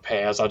about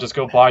repairs. I'll just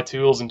go buy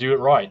tools and do it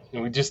right.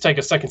 And we just take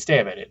a second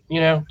stab at it.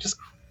 Just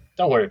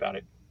don't worry about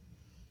it.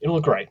 It'll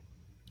look great.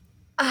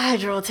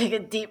 Hydra will take a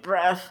deep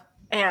breath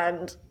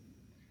and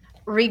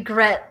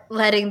regret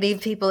letting these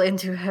people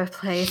into her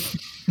place.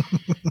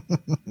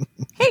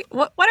 Hey,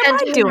 what am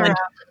I doing?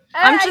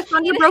 I'm just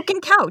on your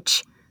broken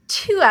couch.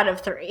 2 out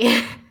of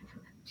 3.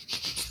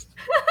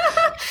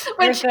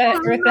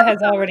 Eartha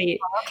has already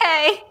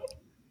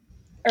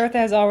Eartha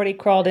has already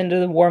crawled into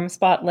the warm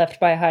spot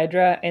left by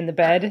Hydra in the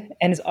bed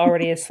and is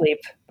already asleep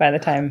by the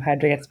time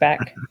Hydra gets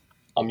back.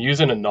 I'm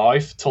using a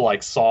knife to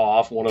like saw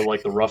off one of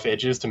like the rough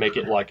edges to make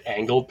it like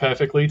angled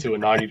perfectly to a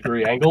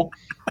 90-degree angle.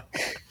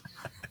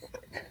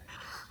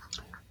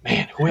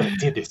 Man, whoever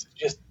did this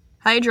just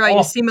Hydra,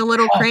 you seem a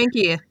little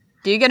cranky.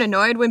 Do you get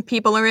annoyed when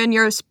people are in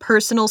your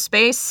personal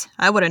space?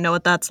 I wouldn't know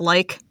what that's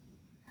like.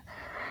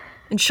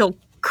 And she'll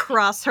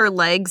cross her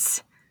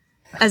legs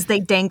as they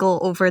dangle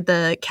over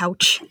the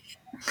couch.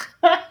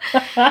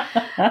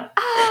 I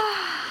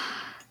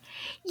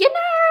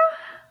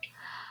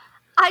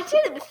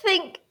didn't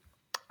think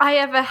I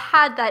ever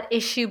had that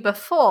issue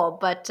before,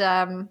 but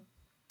now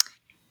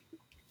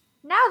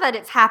that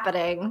it's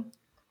happening,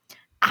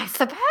 I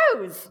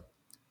suppose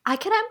I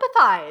can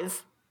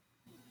empathize.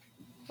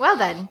 Well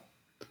then.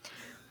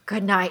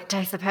 Good night,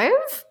 I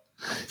suppose.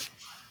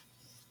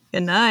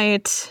 Good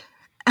night.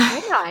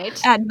 Good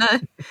night.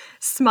 Adna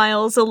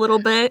smiles a little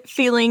bit,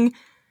 feeling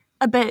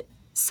a bit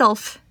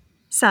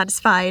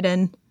self-satisfied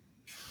and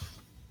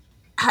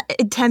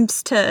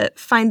attempts to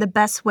find the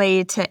best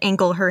way to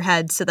angle her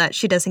head so that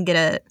she doesn't get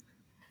a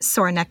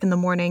sore neck in the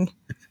morning.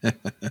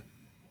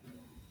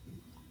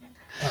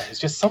 There's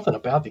just something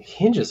about the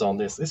hinges on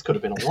this. This could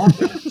have been a lot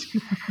better.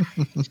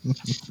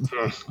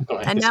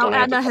 And now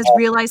Adna has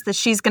realized that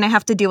she's going to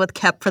have to deal with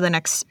Kep for the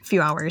next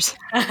few hours.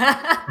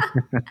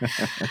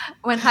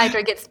 When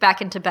Hydra gets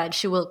back into bed,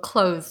 she will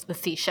close the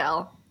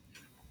seashell.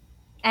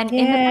 And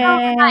in the middle of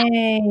the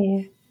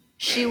night,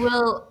 she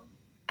will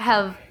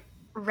have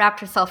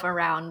wrapped herself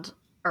around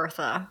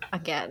Eartha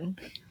again.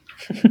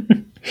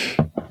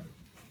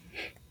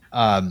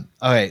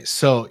 Okay,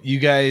 so you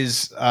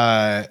guys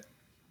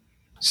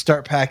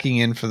start packing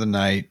in for the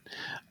night.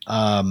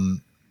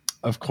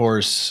 Of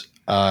course,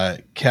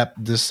 Kep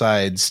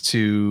decides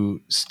to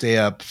stay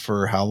up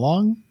for how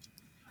long?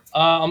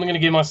 I'm going to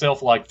give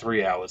myself like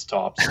 3 hours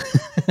tops.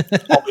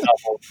 Probably not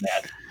more than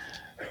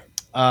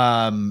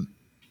that.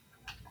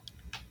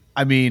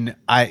 I mean,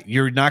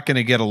 you're not going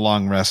to get a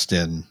long rest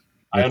in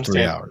with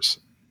 3 hours.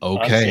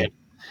 Okay.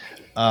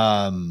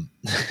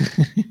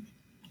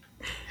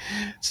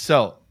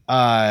 So,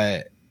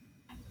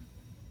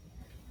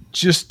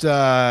 just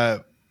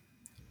I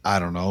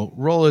don't know,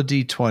 roll a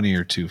d20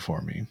 or 2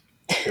 for me.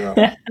 Sure.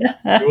 2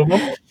 of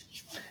them?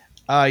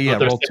 Yeah,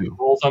 roll 2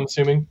 rolls, I'm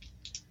assuming.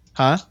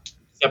 Huh?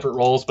 Separate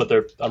rolls, but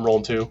I'm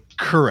rolling 2.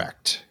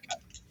 Correct.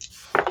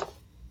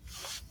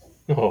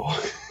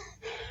 Oh.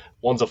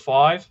 One's a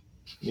 5,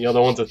 the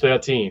other one's a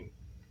 13.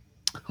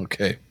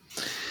 Okay.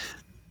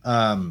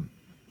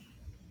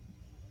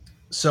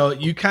 So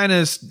you kind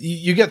of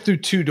you get through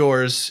 2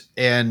 doors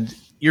and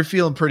you're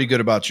feeling pretty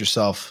good about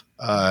yourself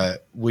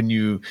when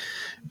you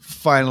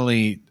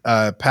finally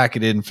pack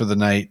it in for the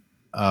night.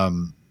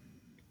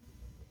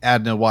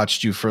 Adna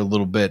watched you for a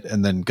little bit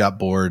and then got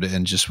bored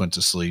and just went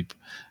to sleep.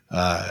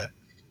 But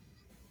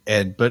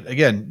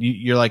again,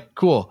 you're like,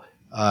 cool.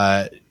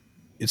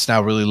 It's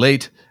now really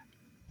late.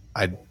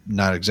 I'm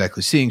not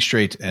exactly seeing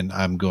straight, and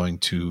I'm going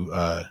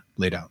to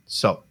lay down.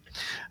 So,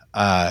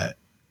 the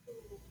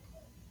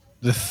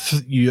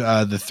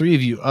 3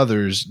 of you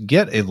others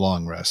get a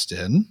long rest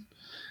in.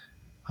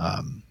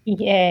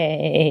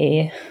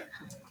 Yay!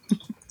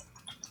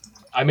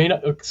 I mean,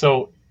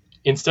 so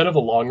instead of a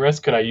long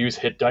rest, can I use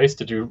hit dice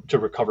to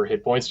recover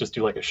hit points? Just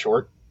do like a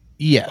short.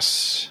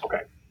 Yes.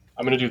 Okay,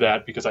 I'm going to do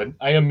that because I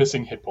am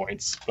missing hit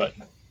points, but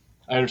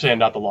I understand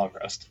not the long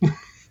rest.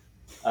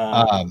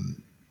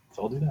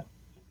 So I'll do that.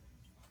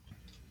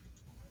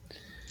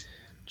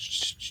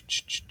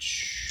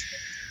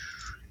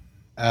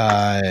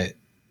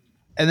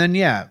 And then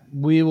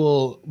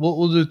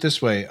we'll do it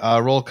this way.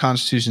 Roll a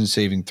Constitution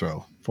saving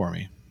throw for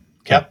me.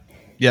 Okay.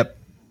 Yep.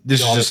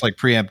 This is just like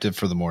preemptive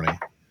for the morning.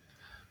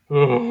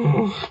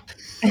 Well,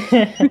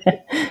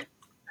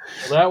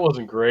 that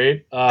wasn't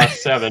great.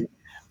 7.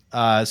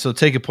 So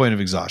take a point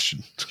of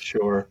exhaustion.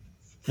 Sure.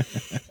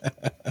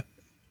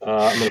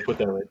 I'm going to put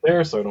that right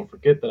there so I don't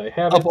forget that I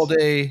have Up all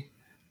day,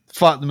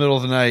 fought in the middle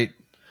of the night,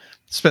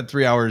 spent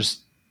 3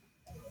 hours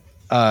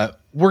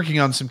working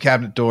on some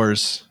cabinet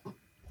doors.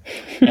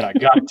 And I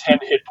got 10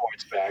 hit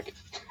points back.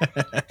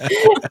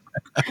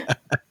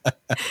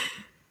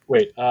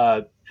 Wait,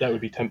 that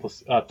would be 10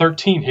 plus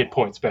 13 hit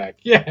points back.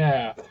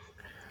 Yeah.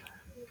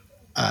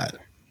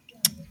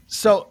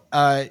 So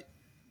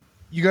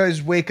you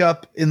guys wake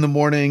up in the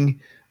morning,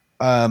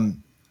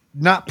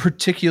 not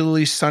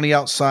particularly sunny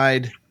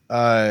outside.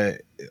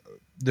 There's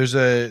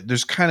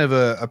kind of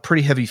a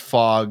pretty heavy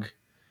fog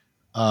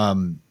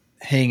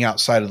hanging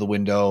outside of the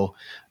window.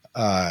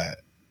 A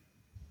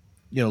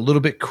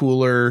little bit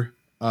cooler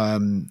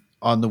on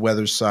the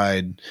weather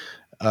side.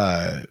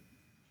 By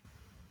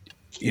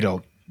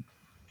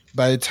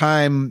the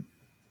time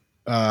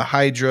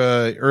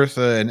Hydra,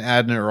 Eartha, and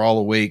Adna are all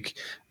awake,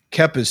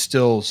 Kep is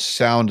still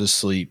sound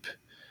asleep.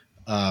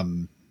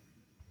 And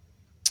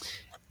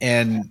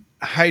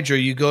Hydra,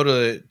 you go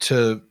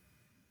to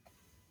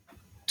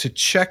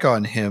check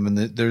on him, and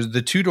there's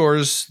the 2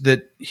 doors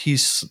that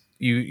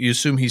you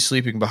assume he's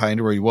sleeping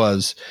behind where he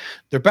was.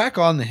 They're back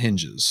on the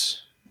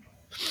hinges.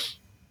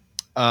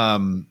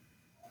 One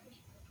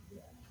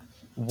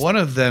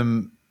of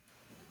them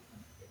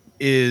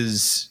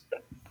is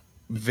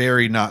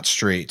very not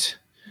straight.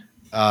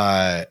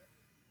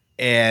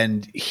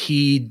 And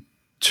he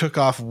took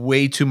off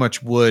way too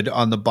much wood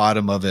on the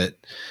bottom of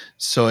it.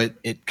 So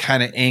it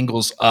kind of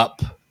angles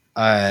up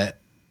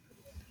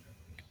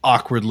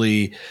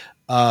awkwardly.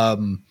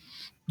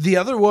 The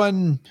other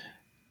one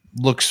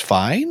looks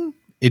fine.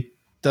 It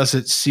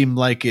doesn't seem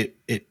like it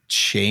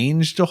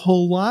changed a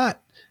whole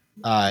lot.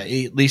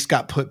 It at least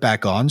got put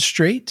back on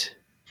straight.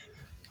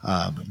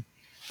 The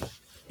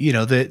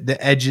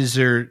edges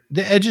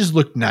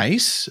look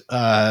nice,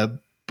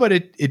 but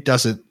it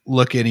doesn't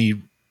look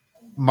any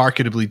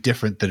marketably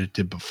different than it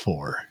did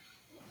before.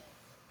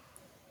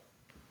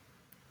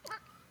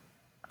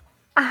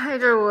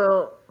 Hydra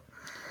will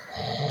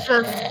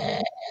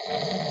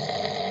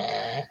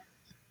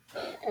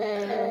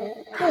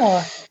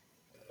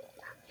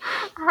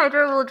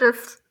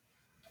just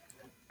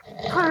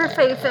put her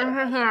face in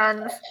her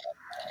hands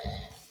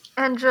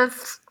and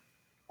just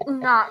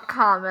not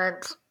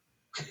comment.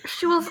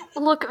 She will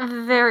look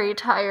very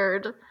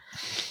tired,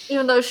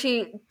 even though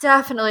she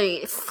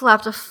definitely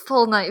slept a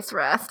full night's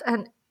rest,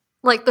 and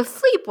the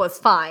sleep was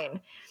fine.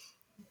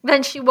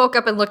 Then she woke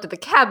up and looked at the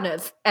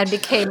cabinets and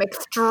became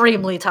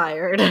extremely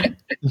tired.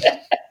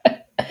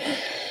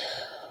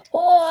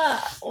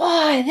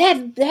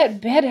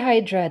 That bed,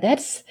 Hydra.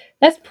 That's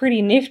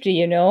pretty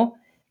nifty,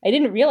 I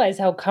didn't realize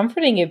how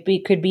comforting it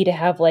could be to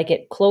have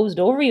it closed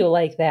over you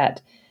like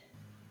that.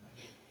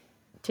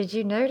 Did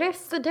you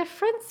notice the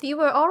difference? You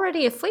were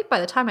already asleep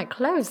by the time I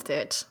closed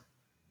it.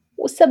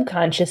 Well,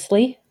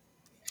 subconsciously.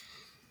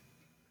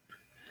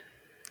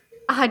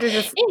 Hydra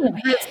just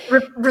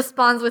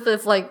responds with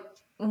this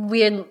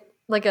weird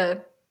like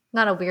a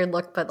not a weird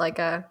look, but like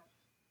a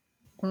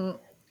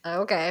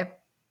okay.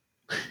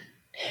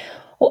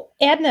 Well,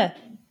 Adna,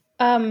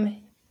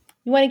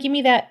 you want to give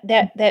me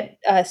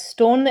that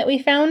stone that we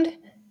found?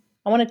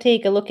 I want to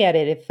take a look at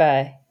it.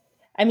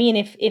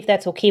 If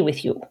that's okay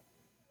with you.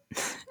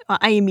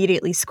 I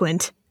immediately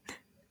squint.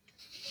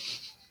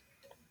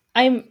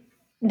 I'm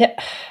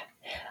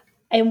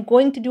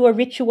going to do a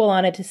ritual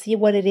on it to see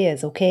what it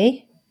is.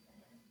 Okay?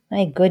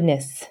 My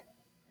goodness.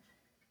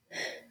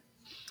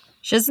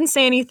 She doesn't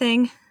say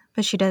anything,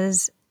 but she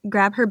does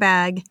grab her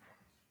bag,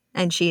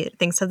 and she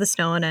thinks of the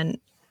stone and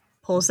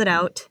pulls it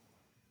out.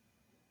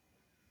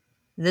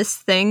 This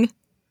thing,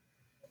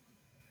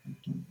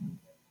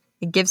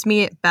 it gives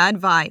me bad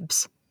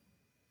vibes.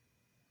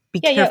 Be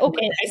careful.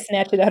 Okay. I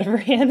snatch it out of her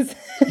hands.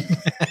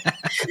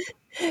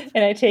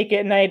 And I take it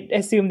and I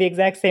assume the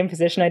exact same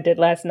position I did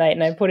last night,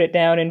 and I put it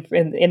down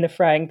in the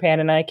frying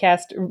pan, and I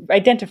cast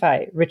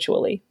Identify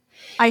ritually.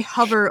 I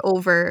hover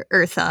over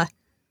Eartha,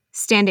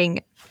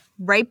 standing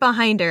right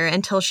behind her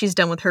until she's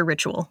done with her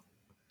ritual.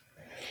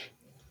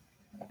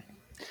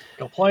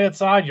 Go play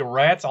outside, you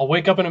rats. I'll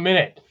wake up in a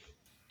minute.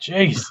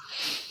 Jeez.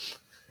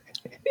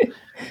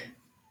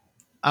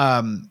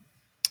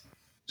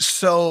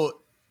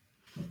 So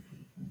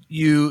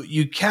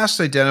you cast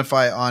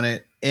Identify on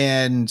it,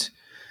 and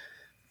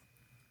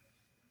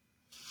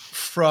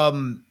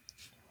from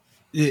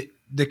the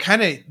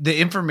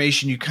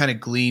information you kind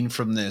of glean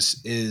from this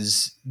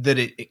is that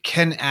it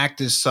can act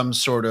as some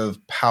sort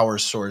of power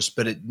source,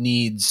 but it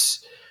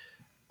needs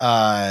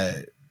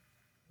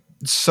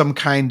some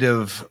kind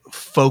of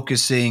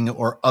focusing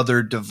or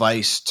other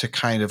device to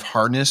kind of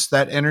harness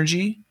that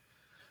energy.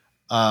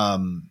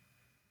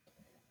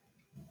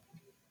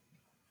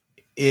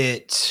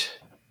 It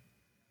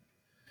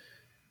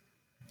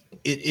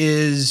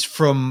is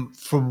from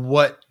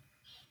what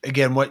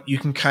you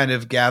can kind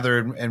of gather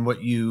and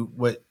what you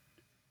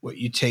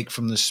take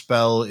from the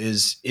spell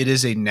is it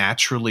is a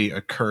naturally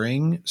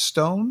occurring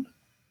stone.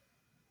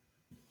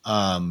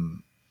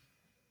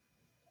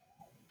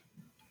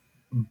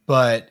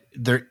 But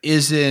there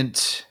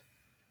isn't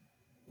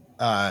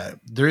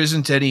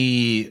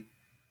any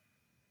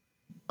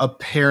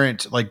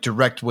apparent like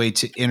direct way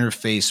to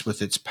interface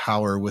with its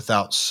power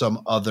without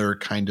some other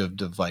kind of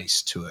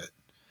device to it,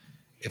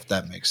 if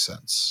that makes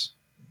sense.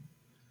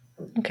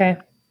 Okay.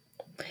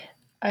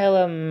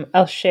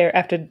 I'll share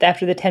after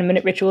the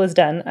 10-minute ritual is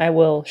done. I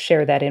will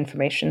share that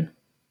information.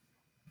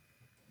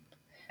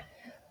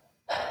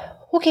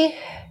 Okay.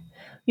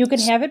 You can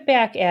have it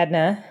back,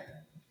 Adna.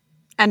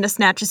 Adna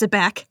snatches it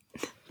back.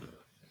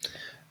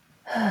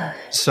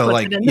 So puts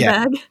like it in the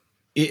bag.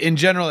 In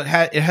general, it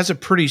has a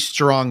pretty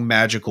strong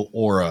magical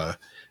aura,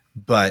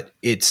 but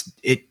it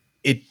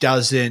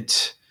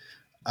doesn't.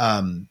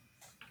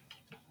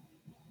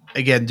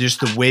 Again,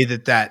 just the way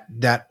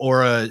that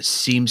aura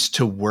seems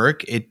to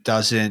work, it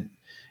doesn't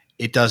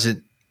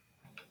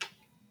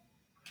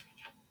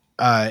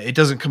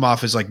come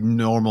off as like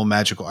normal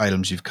magical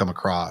items you've come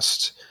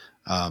across.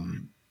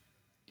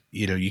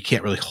 You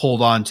can't really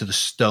hold on to the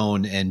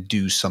stone and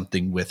do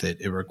something with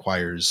it. It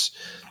requires,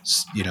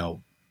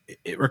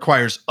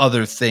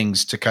 other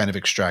things to kind of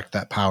extract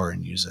that power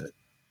and use it.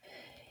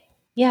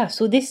 Yeah,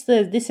 so this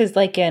is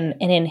like an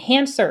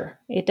enhancer.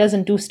 It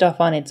doesn't do stuff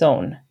on its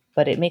own,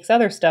 but it makes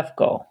other stuff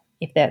go.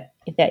 If that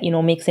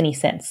makes any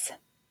sense.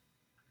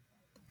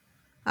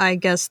 I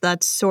guess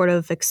that sort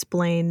of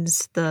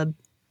explains the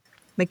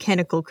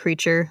mechanical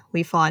creature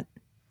we fought.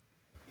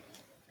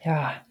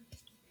 Yeah.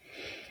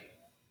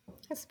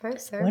 I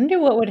suppose so. I wonder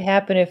what would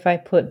happen if I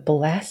put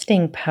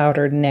blasting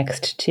powder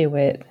next to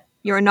it.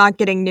 You're not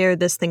getting near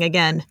this thing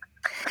again.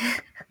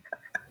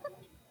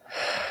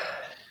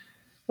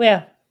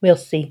 Well, we'll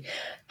see.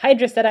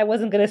 Hydra said I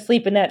wasn't going to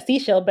sleep in that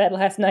seashell bed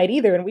last night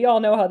either, and we all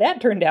know how that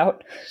turned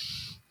out.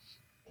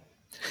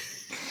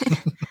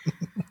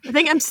 I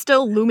think I'm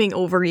still looming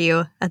over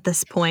you at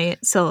this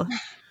point, so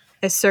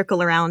I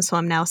circle around, so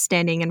I'm now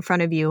standing in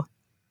front of you.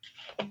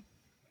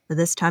 But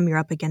this time you're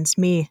up against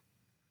me,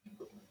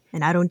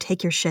 and I don't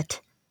take your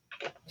shit.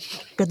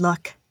 Good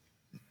luck.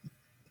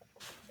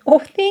 Oh,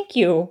 thank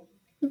you.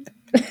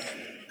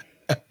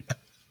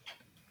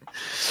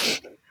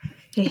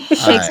 She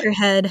shakes her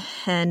head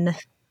and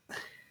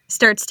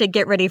starts to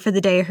get ready for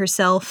the day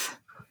herself.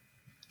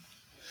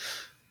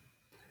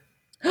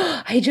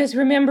 I just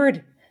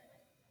remembered.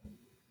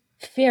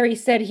 Fairy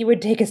said he would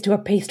take us to a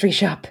pastry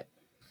shop.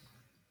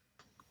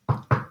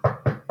 Runs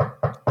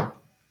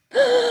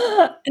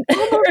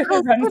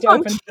to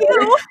open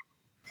the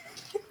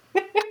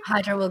door.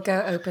 Hydra will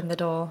go open the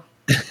door.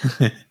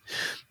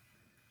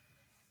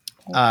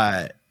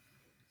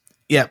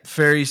 Yeah,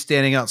 Fairy's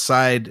standing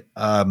outside,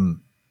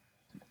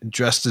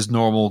 dressed as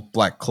normal,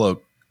 black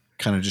cloak,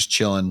 kind of just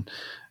chilling.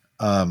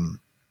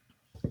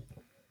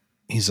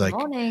 He's like,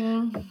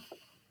 Morning.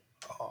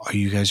 Are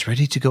you guys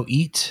ready to go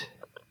eat?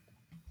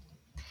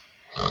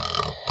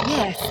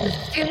 Yes, the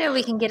sooner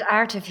we can get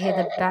out of here,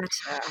 the better.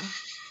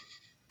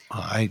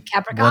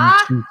 Capricorn? 1,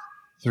 2,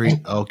 3.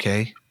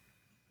 Okay.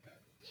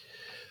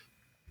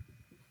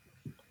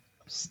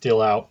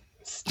 Still out.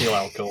 Steal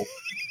alcohol.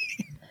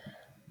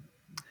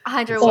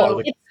 Hydra Well,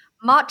 will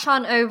march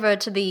on over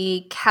to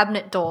the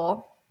cabinet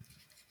door,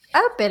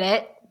 open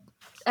it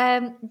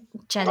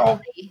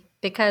gently,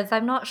 because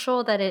I'm not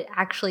sure that it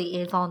actually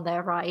is on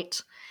there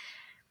right.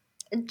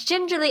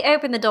 Gingerly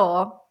open the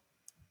door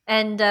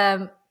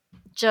and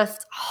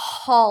just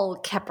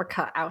haul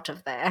Caprica out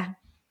of there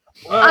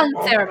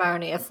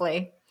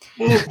unceremoniously.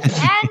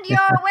 And you're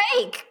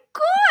awake.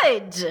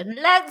 Good.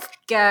 Let's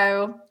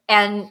go.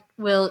 And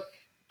we'll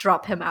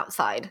drop him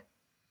outside.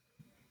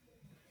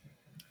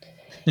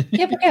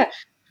 Caprica,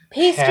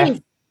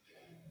 pastries.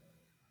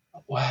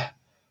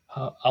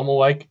 I'm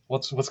awake.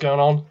 What's going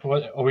on?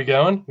 What are we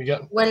going?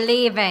 We're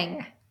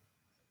leaving.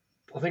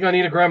 I think I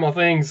need to grab my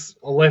things.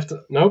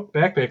 Nope,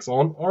 backpack's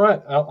on. All right,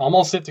 I'm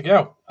all set to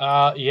go.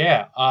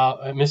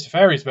 Mr.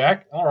 Ferry's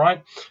back. All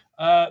right.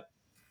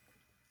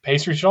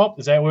 Pastry shop,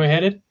 is that where we're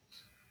headed?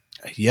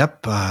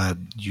 Yep.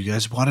 You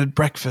guys wanted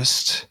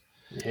breakfast.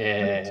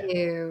 Yeah. Thank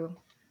you.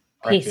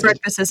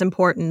 Breakfast is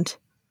important.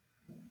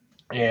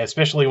 Yeah,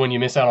 especially when you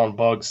miss out on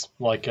bugs,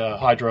 like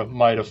Hydra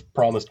might have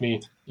promised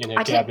me in her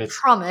I didn't cabinets.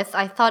 promise.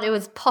 I thought it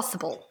was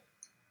possible,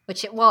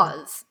 which it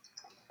was.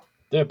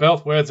 They're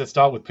both words that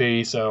start with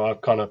P, so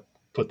I've kind of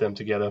put them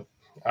together.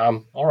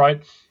 All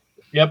right.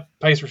 Yep,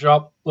 pastry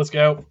shop. Let's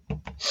go.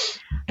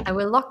 I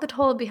will lock the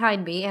door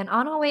behind me, and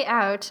on our way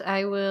out,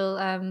 I will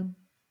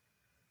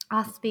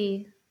ask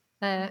the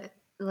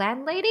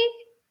landlady.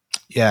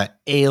 Yeah,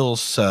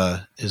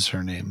 Ailsa is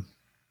her name.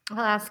 I'll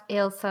ask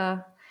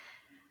Ailsa.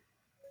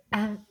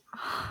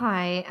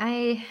 Hi,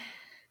 I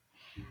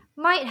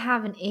might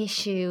have an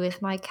issue with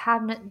my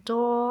cabinet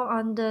door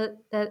on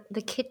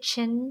the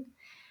kitchen.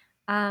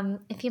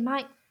 If you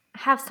might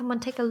have someone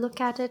take a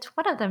look at it.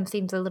 One of them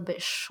seems a little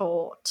bit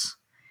short.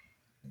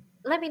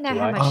 Let me know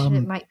how much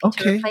it might be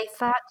to replace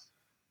that.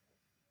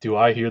 Do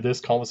I hear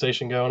this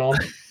conversation going on?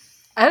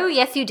 Oh,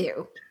 yes, you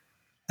do.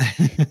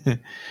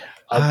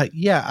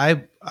 Yeah,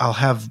 I'll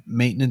have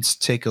maintenance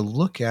take a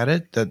look at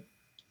it.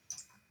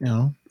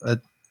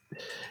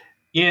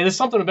 Yeah, there's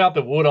something about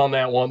the wood on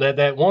that one.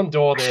 That one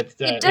door that.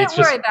 Don't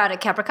worry about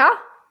it, Caprica.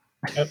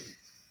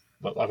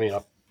 But I mean,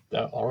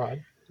 all right.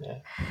 Yeah,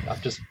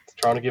 I'm just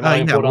trying to get my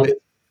input on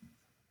it.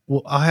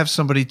 Well, I'll have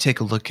somebody take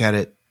a look at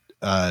it.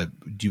 Do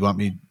you want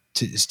me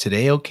to? Is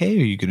today okay?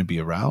 Are you going to be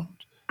around?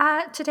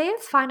 Today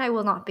is fine. I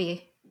will not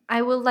be.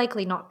 I will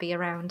likely not be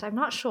around. I'm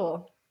not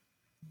sure.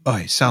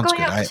 Okay, sounds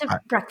going good. out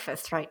to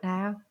breakfast right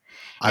now.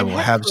 I will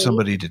have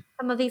somebody to.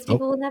 Some of these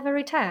people will never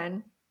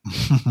return.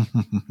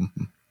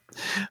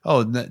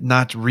 Oh,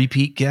 not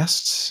repeat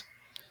guests?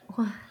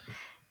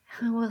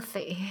 We'll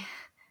see.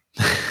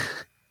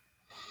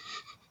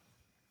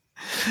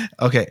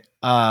 Okay.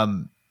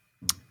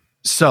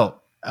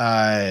 So,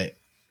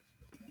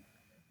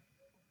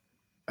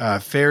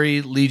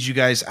 Ferry leads you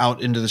guys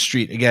out into the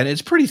street. Again,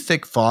 it's pretty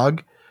thick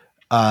fog.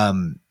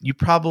 You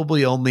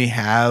probably only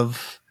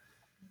have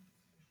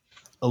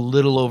a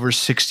little over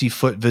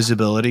 60-foot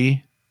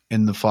visibility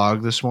in the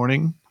fog this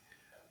morning.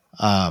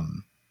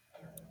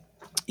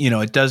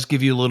 It does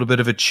give you a little bit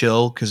of a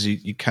chill because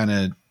you kind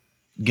of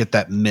get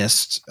that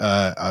mist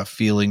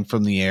feeling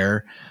from the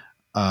air.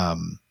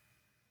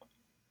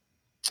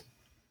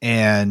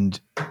 And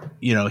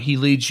he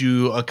leads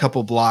you a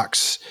couple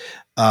blocks.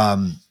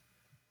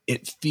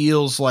 It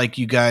feels like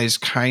you guys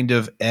kind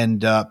of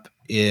end up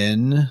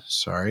in,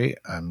 sorry,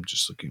 I'm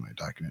just looking at my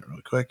document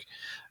really quick.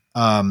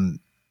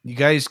 You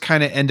guys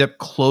kind of end up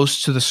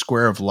close to the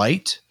Square of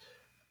Light,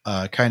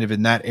 kind of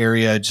in that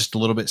area, just a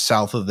little bit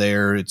south of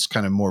there. It's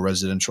kind of more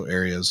residential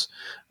areas.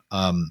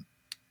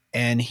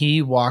 And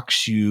he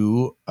walks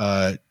you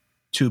to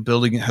a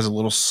building that has a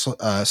little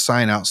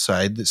sign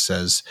outside that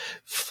says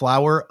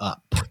Flower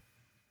Up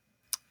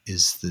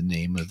is the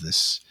name of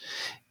this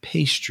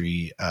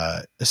pastry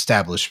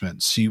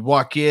establishment. So you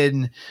walk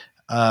in,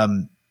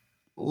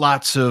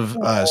 lots of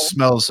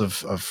smells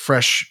of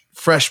fresh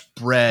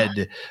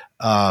bread,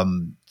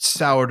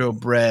 sourdough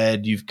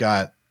bread. You've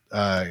got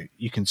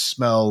you can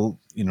smell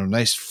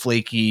nice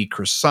flaky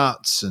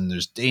croissants, and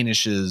there's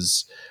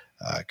danishes,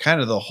 kind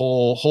of the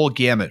whole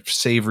gamut,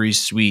 savory,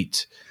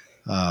 sweet.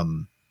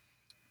 Some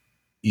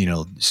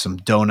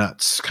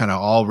donuts, kind of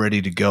all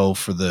ready to go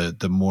for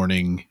the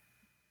morning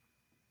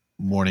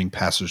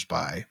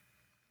passersby.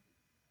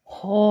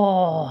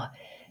 Oh,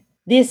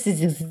 this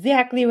is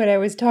exactly what I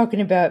was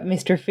talking about,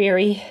 Mr.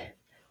 Ferry.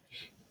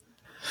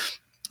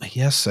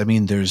 Yes, I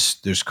mean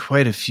there's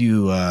quite a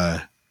few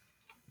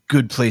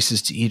good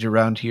places to eat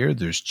around here.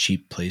 There's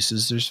cheap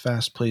places, there's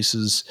fast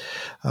places.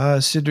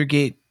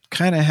 Cindergate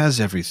kind of has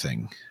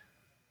everything.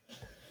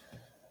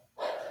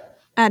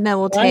 Adna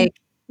will take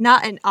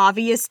not an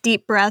obvious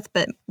deep breath,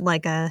 but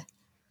like a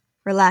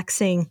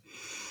relaxing.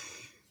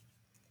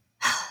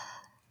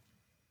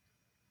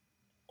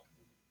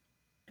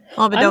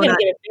 I'm going to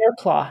get a bear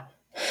claw.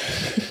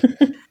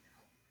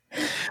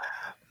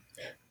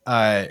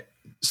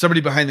 Somebody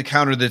behind the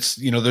counter that's,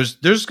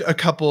 there's a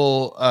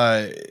couple,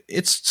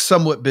 it's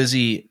somewhat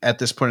busy at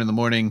this point in the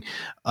morning.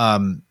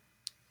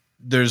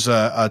 there's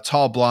a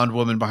tall blonde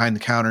woman behind the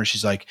counter.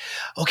 She's like,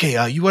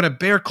 okay, you want a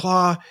bear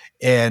claw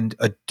and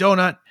a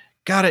donut?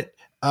 Got it.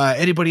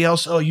 Anybody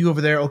else? Oh, you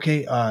over there.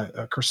 Okay.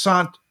 A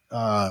croissant.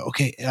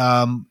 Okay.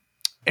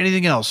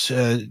 Anything else?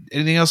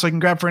 Anything else I can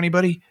grab for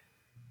anybody?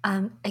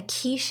 A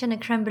quiche and a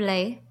creme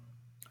brulee.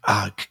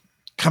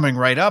 Coming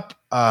right up.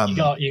 You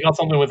got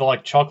something with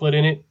like chocolate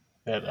in it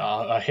that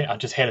I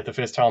just had it the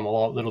first time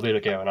a little bit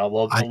ago, and I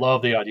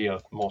love the idea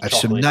of more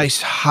chocolate. Some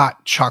nice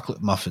hot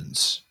chocolate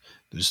muffins.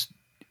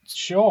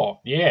 Sure.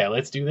 Yeah,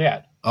 let's do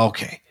that.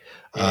 Okay.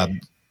 Yeah.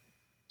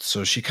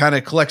 So she kind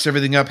of collects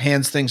everything up,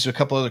 hands things to a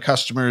couple other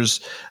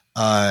customers,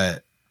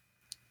 kind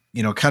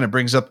of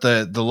brings up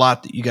the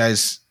lot that you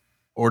guys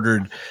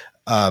ordered.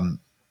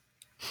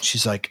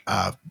 She's like,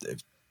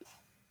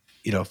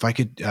 if I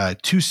could,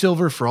 2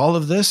 silver for all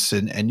of this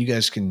and you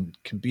guys can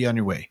be on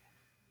your way.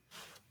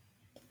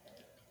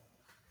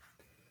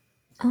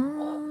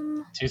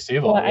 2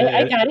 silver. Well,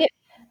 I got it.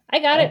 I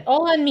got it.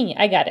 All on me.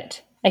 I got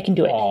it. I can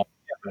do it. Oh,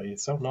 yeah,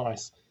 it's so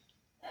nice.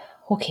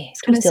 Okay. I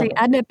was going to say,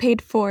 Adna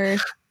paid for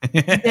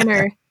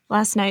dinner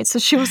last night, so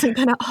she wasn't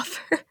going to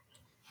offer.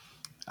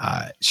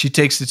 She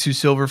takes the 2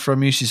 silver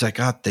from you. She's like,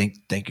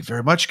 thank you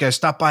very much. You guys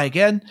stop by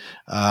again.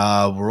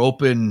 We're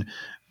open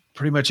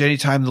pretty much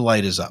anytime the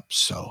light is up.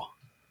 So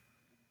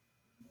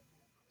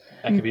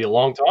that could be a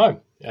long time.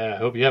 I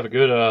hope you have a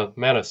good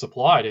amount of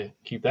supply to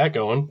keep that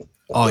going.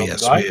 Oh,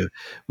 yes.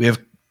 We have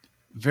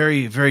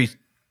very, very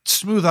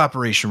smooth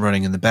operation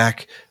running in the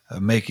back,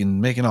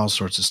 making all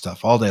sorts of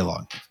stuff all day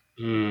long.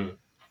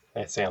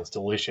 That sounds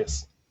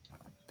delicious.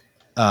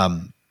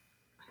 Hands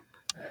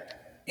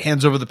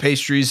over the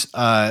pastries.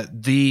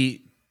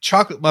 The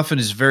chocolate muffin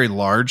is very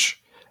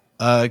large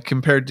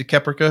compared to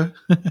Keprika.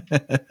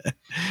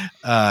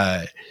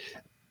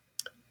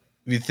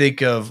 You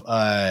think of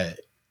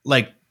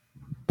like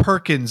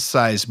Perkins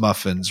size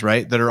muffins,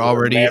 right? That are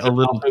already a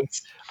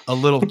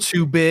little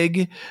too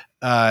big,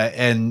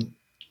 and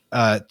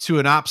to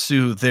an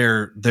Apsu,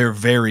 they're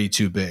very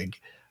too big.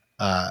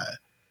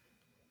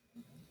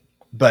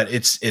 But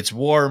it's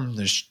warm.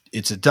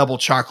 It's a double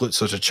chocolate,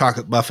 so it's a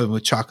chocolate muffin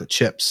with chocolate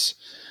chips.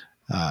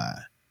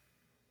 Kind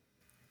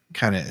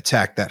of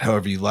attack that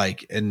however you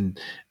like. And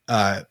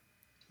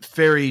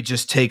Fairy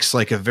just takes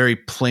like a very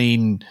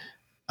plain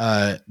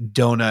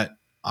donut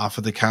off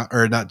of the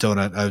counter, or not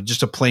donut,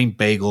 just a plain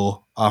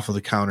bagel off of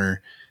the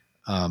counter.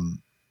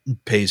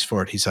 Pays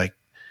for it. He's like,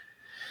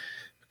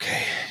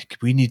 okay,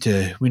 we need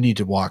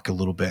to walk a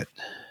little bit.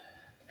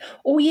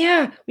 Oh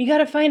yeah, we got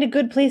to find a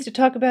good place to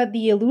talk about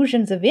the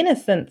illusions of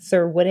innocence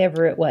or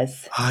whatever it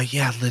was.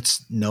 Yeah,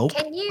 nope.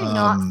 Can you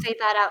not say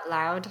that out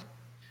loud?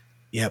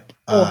 Yep.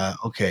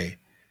 Okay.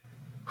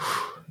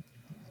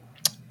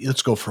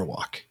 Let's go for a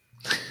walk.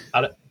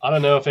 I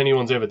don't know if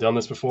anyone's ever done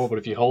this before, but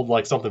if you hold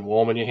like something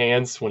warm in your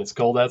hands when it's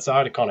cold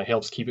outside, it kind of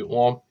helps keep it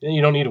warm. And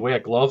you don't need to wear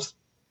gloves.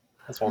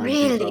 That's why I'm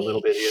going to do for a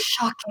little bit here.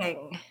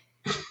 Shocking.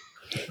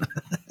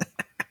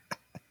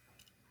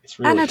 It's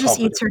really Anna just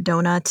eats her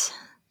donut.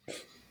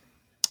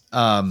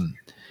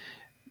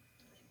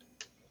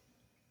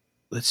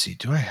 Let's see.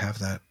 Do I have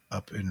that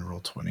up in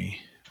Roll20?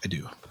 I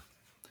do.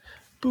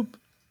 Boop.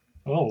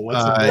 Oh,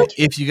 what's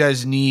if you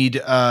guys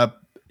need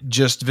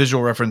just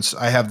visual reference,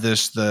 I have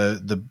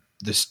the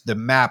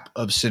map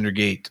of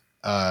Cindergate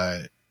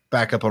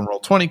back up on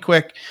Roll20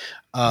 quick.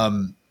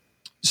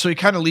 So he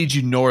kind of leads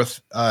you north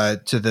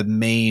to the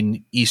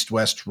main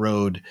east-west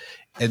road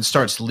and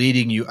starts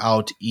leading you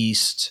out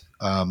east,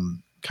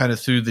 kind of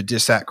through the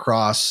Dissat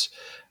Cross,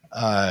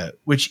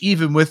 which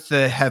even with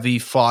the heavy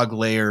fog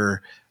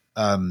layer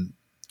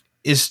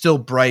is still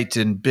bright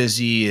and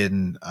busy.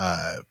 And,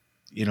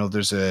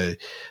 there's a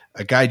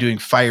guy doing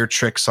fire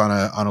tricks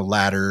on a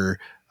ladder,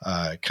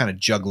 kind of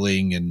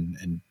juggling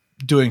and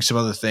doing some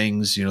other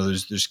things.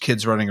 There's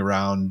kids running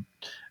around.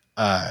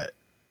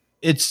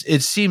 It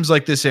seems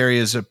like this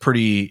area is a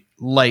pretty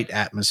light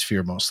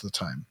atmosphere most of the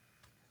time.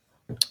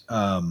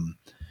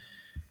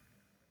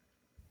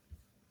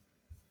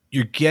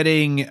 You're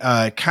getting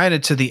kind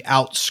of to the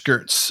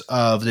outskirts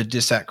of the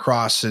Dissat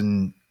Cross,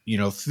 and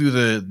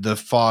through the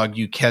fog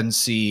you can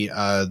see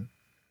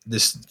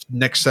this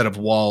next set of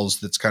walls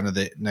that's kind of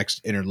the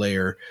next inner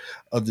layer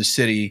of the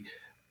city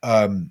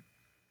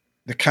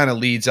that kind of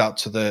leads out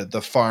to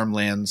the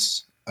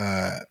farmlands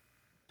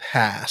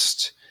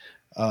past.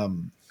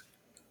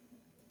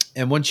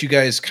 And once you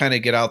guys kind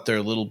of get out there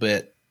a little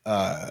bit,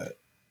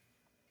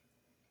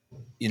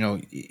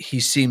 he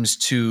seems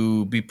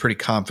to be pretty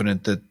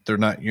confident that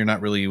you're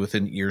not really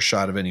within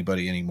earshot of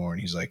anybody anymore.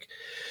 And he's like,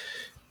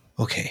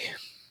 okay,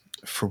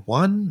 for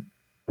one,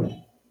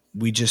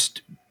 we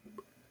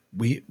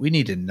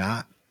need to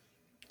not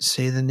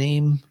say the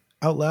name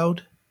out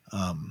loud.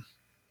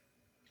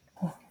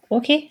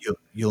 Okay.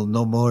 You'll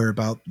know more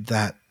about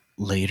that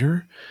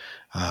later.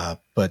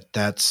 But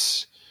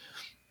that's,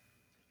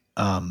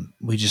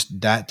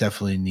 that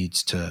definitely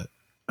needs to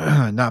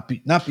not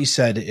be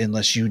said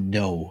unless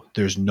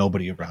there's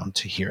nobody around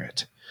to hear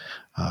it.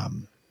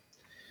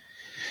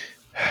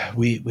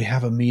 We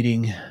have a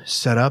meeting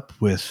set up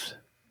with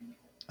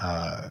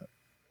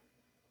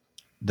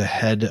the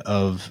head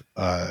of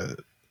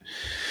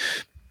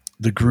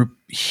the group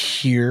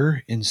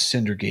here in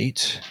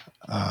Cindergate.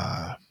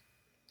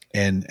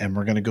 And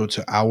we're going to go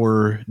to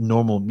our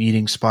normal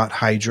meeting spot,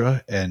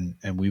 Hydra, and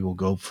we will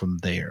go from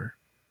there.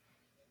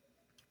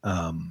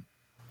 Sounds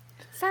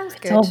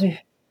It's all good.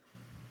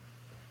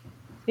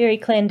 very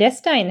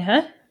clandestine,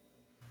 huh?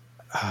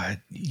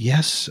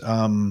 Yes.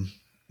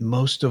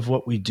 Most of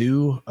what we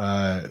do,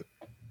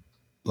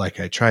 like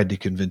I tried to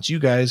convince you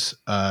guys,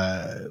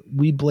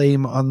 we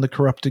blame on the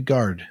corrupted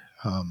guard.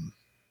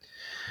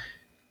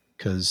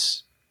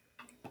 Because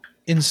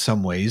in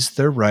some ways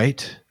they're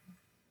right,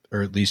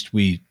 or at least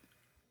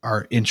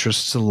our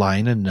interests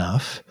align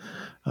enough,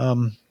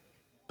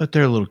 but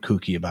they're a little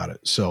kooky about it.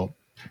 So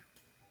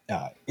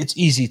it's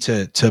easy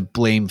to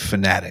blame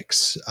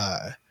fanatics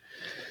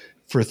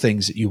for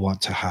things that you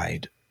want to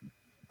hide.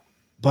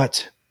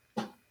 But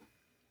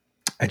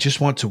I just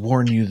want to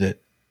warn you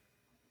that,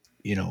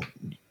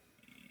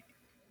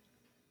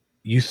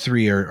 you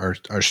three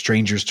are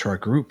strangers to our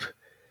group.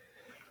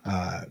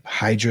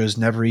 Hydra has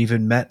never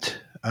even met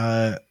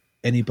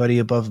anybody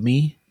above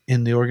me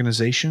in the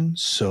organization.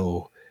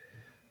 So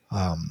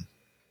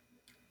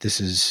this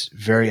is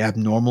very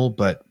abnormal,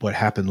 but what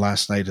happened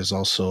last night is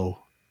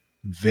also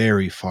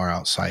very far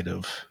outside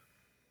of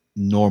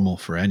normal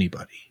for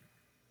anybody.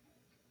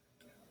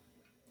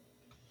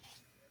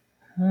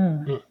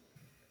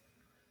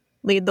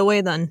 Lead the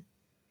way then.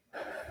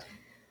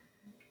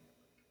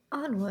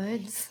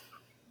 Onwards.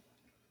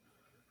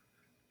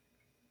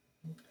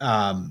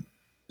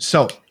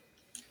 So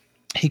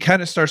he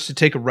kind of starts to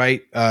take a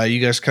right. You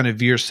guys kind of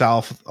veer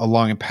south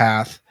along a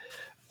path.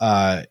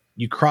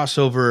 You cross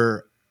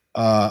over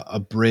a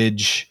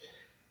bridge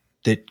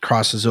that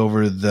crosses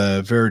over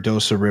the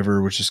Veradosa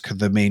River, which is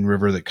the main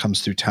river that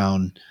comes through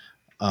town.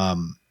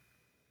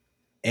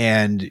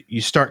 And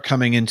you start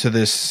coming into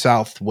this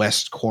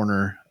southwest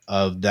corner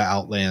of the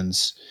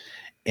Outlands,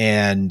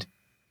 and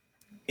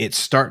it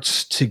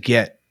starts to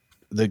get,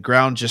 the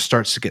ground just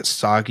starts to get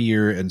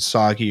soggier and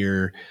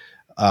soggier.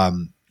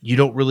 You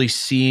don't really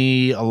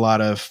see a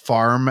lot of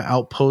farm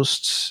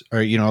outposts or,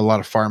 a lot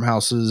of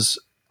farmhouses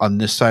on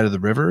this side of the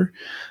river.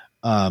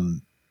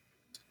 And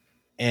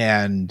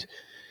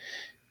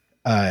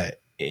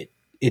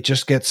it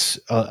just gets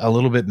a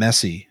little bit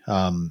messy.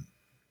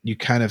 You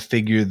kind of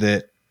figure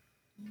that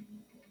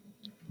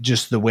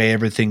just the way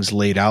everything's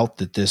laid out,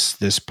 that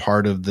this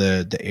part of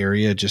the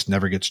area just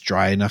never gets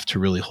dry enough to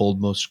really hold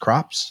most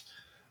crops.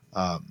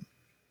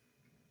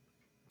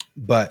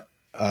 But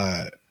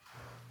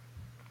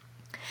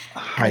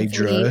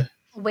Hydra,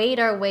 wade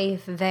our way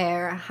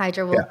there.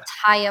 Hydra will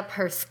tie up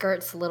her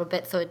skirts a little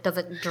bit so it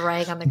doesn't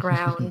drag on the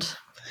ground.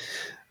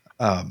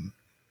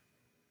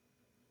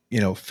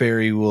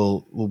 Fairy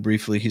will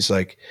briefly, he's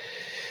like,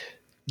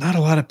 not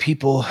a lot of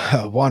people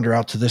wander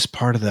out to this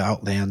part of the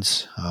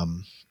Outlands,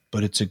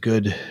 but it's a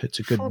good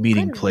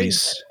meeting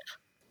place.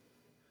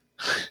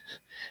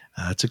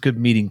 It's a good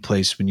meeting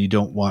place when you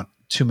don't want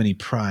too many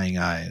prying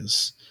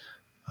eyes.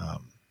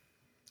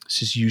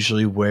 This is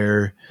usually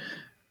where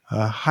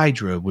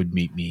Hydra would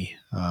meet me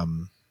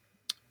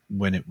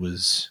when it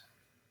was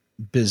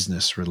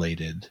business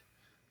related.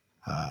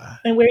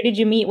 And where did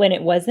you meet when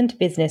it wasn't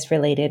business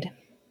related?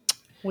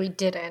 We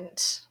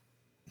didn't.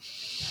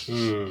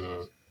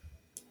 Not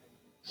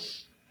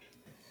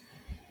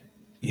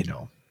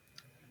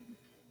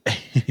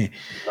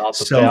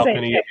the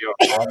balcony of your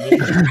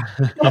apartment.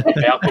 Not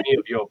the balcony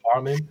of your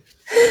apartment.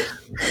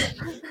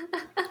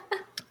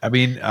 I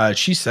mean,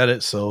 she said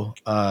it, so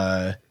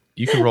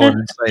you can roll an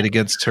insight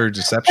against her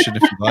deception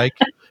if you like.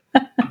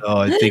 Oh,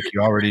 I think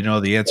you already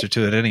know the answer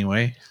to it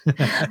anyway.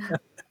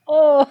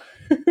 Oh.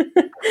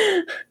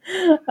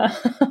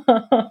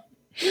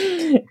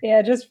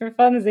 Yeah, just for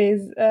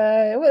funsies.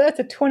 Well, that's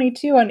a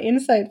 22 on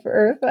insight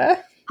for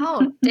Eartha.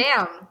 Oh,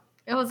 damn.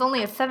 It was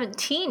only a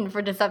 17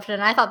 for deception,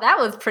 and I thought that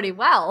was pretty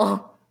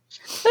well.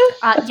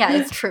 Yeah,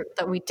 it's true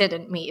that we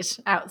didn't meet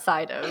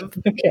outside of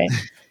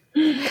business.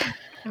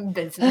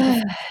 It's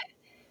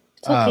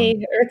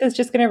okay. Eartha's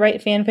just going to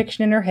write fan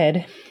fiction in her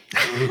head.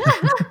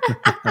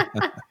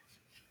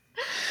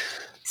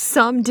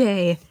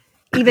 Someday,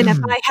 even if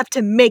I have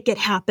to make it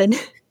happen.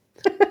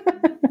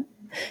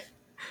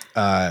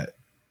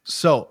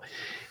 So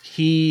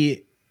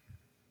he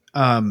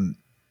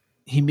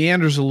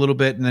meanders a little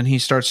bit, and then he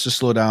starts to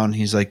slow down.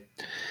 He's like,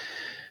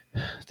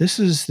 this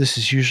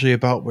is usually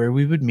about where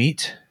we would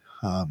meet.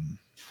 Does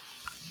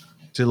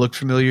it look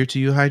familiar to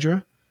you,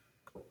 Hydra?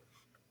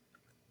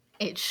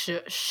 It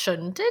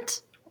shouldn't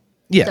it?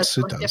 Yes,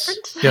 it does.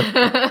 Different?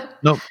 Yep.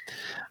 Nope.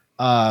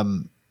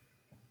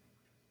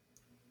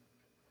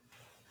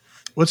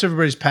 What's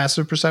everybody's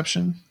passive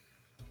perception?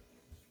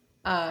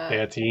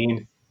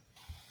 13.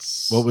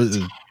 What was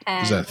it?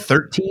 Was that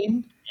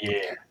 13?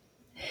 Yeah.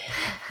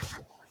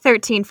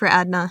 13 for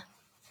Adna.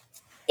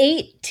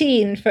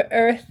 18 for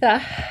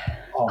Eartha.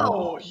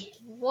 Oh,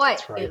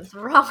 what is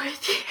wrong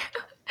with you?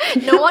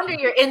 No wonder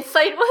your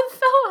insight was so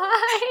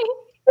high.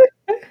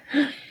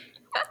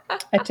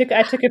 I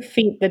took a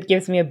feat that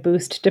gives me a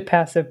boost to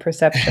passive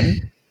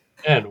perception.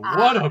 And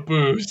what a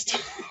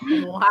boost!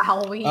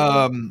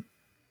 Wow.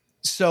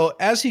 So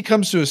as he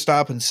comes to a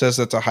stop and says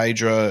that's a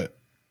Hydra,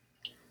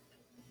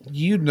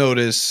 you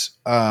notice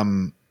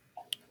Eartha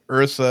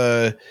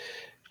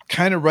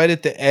kind of right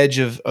at the edge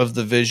of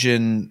the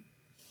vision,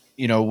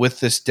 with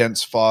this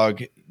dense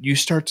fog. You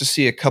start to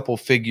see a couple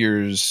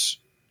figures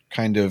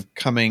kind of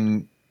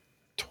coming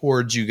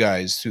towards you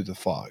guys through the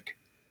fog.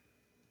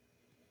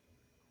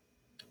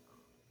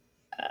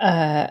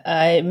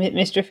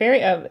 Mr. Fairy,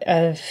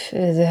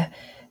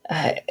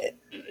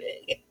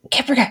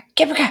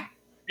 Caprica.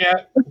 Yeah.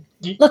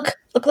 Look.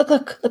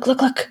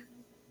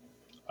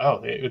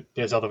 Oh,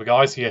 there's other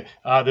guys here.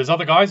 There's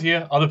other guys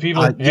here. Other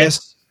people.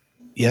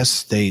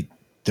 Yes,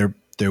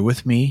 they're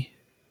with me.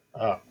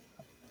 Oh.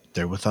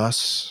 They're with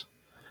us.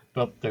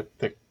 But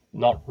they're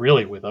not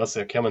really with us.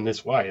 They're coming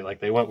this way. Like,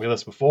 they weren't with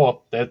us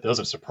before. Those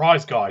are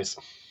surprise guys.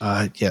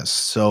 Yes.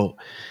 So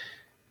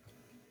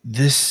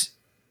this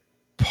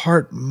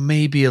part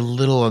may be a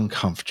little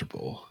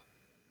uncomfortable.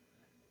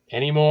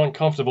 Any more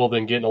uncomfortable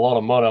than getting a lot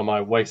of mud on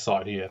my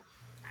wayside here?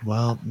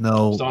 Well,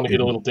 no. I'm starting to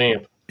get a little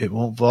damp. It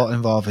won't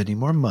involve any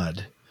more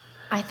mud.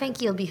 I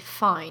think you'll be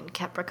fine,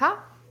 Caprica.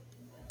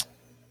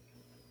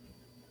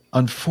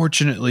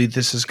 Unfortunately,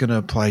 this is going to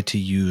apply to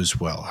you as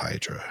well,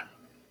 Hydra.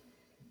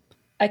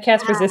 I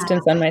cast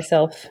resistance on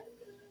myself.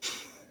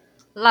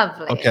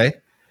 Lovely. Okay.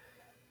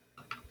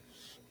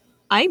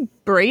 I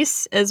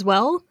brace as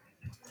well.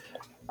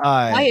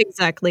 Why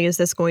exactly is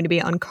this going to be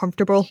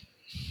uncomfortable?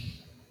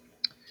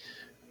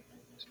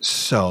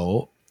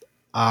 So,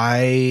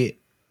 I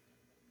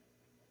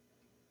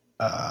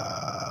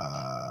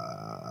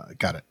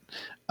got it.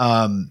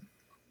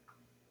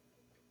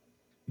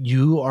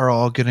 You are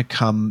all going to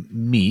come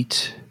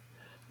meet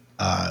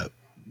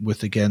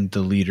with, again,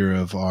 the leader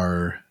of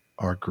our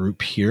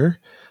group here.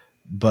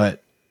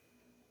 But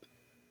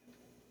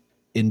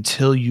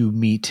until you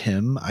meet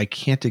him, I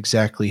can't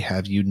exactly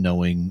have you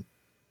knowing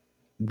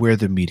where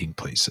the meeting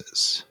place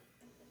is.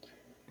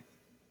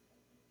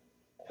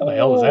 How the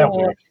hell does that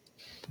work?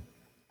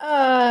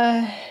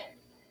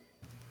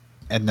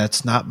 And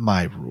that's not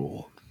my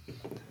rule.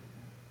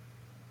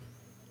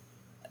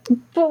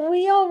 But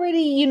we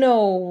already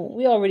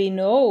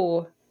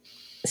know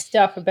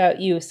stuff about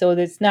you, so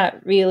it's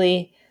not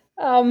really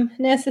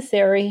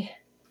necessary.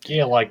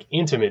 Yeah, like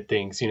intimate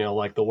things,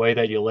 like the way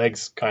that your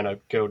legs kind of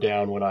go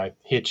down when I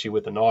hit you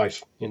with a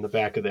knife in the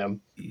back of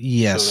them.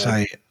 Yes,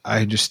 so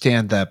I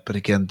understand that, but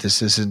again,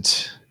 this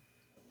isn't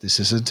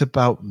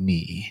about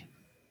me.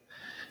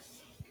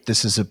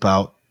 This is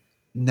about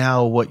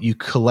now what you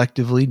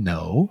collectively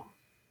know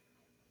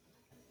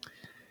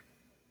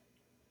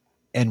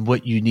and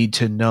what you need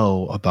to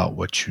know about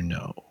what you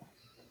know.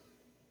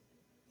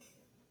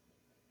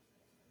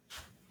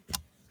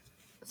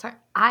 Sorry,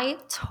 I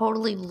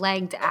totally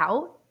legged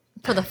out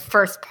for the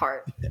first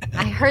part.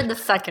 I heard the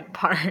second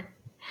part.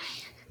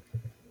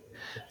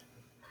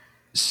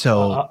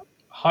 So,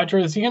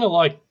 Hydra, is he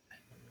gonna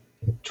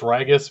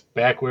drag us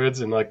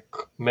backwards and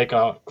make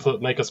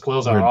us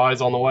close our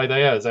eyes on the way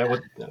there? Is that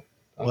what?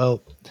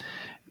 Well,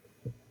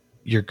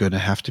 you're gonna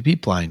have to be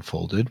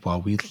blindfolded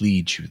while we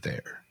lead you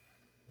there.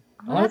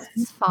 Well,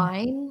 that's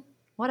fine.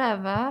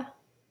 Whatever.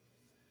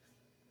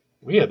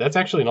 Yeah, that's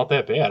actually not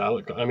that bad.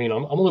 I mean,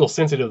 I'm a little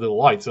sensitive to the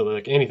light, so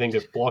anything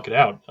to block it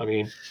out. I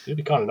mean, it'd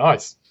be kind of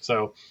nice.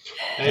 So,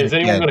 is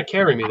anyone going to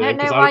carry me? I don't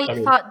know why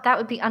you thought that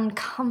would be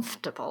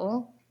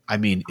uncomfortable. I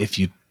mean, if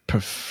you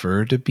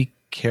prefer to be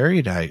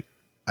carried, I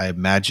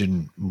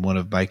imagine one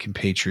of my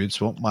compatriots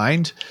won't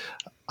mind.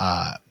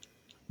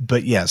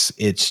 But yes,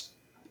 it's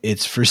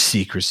for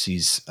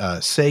secrecy's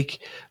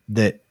sake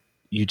that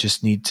you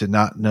just need to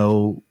not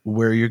know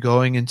where you're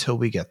going until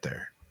we get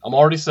there. I'm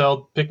already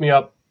sold. Pick me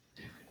up.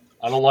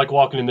 I don't like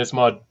walking in this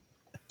mud.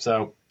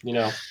 So,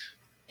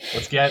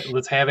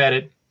 let's have at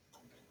it.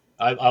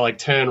 I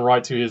turn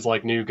right to his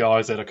new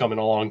guys that are coming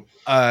along.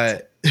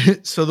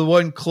 So the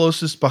one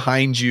closest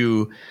behind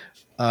you,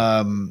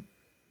 kind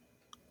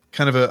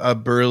of a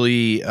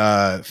burly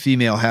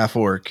female half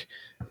orc,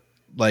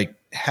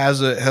 has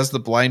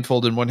the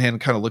blindfold in one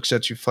hand, kind of looks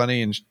at you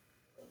funny and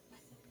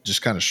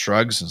just kind of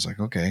shrugs and is like,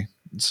 okay.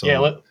 So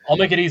yeah, I'll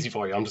make it easy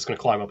for you. I'm just going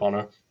to climb up on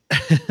her.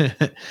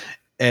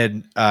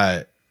 And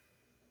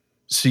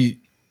she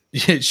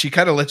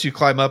kind of lets you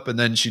climb up, and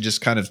then she just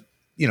kind of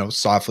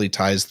softly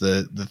ties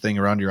the thing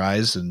around your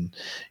eyes, and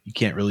you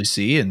can't really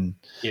see. And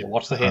yeah,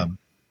 watch the hand.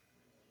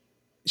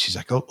 She's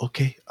like, oh,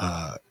 okay,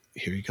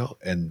 here you go.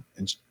 And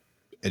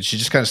she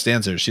just kind of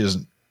stands there. She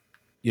doesn't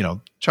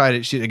try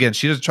to. She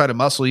doesn't try to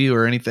muscle you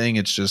or anything.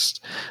 It's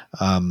just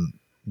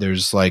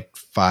there's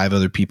 5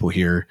 other people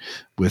here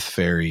with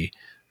Fairy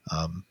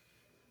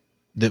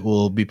that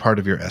will be part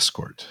of your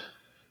escort.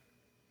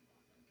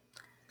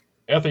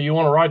 Eartha, you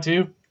want to ride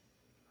too?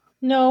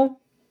 No.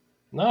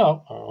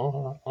 No?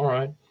 Oh, all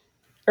right.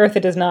 Eartha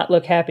does not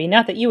look happy.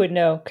 Not that you would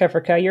know,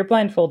 Kefrika. You're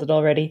blindfolded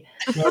already.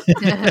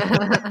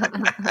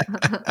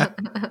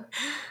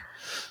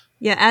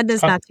 Yeah,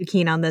 Adna's not too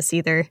keen on this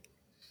either.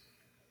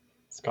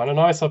 It's kind of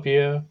nice up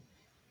here.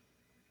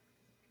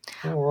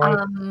 All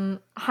right.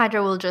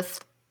 Hydra will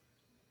just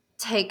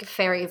take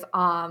Fairy's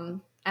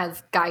arm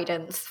as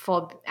guidance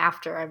for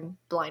after I'm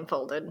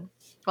blindfolded.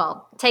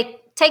 Well,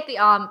 take the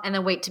arm and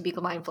then wait to be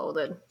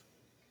blindfolded.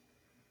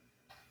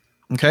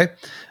 Okay.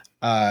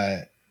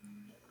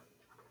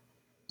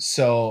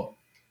 So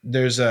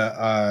there's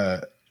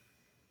a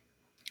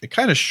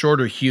kind of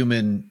shorter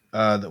human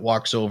that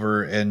walks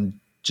over and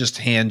just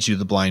hands you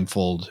the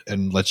blindfold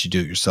and lets you do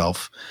it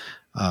yourself.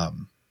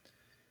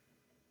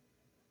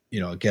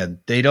 Again,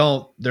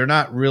 they're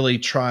not really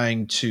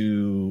trying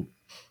to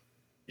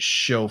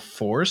show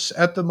force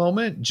at the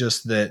moment,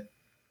 just that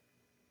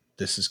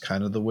this is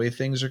kind of the way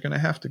things are going to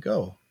have to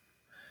go.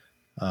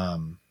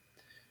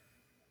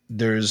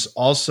 There's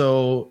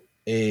also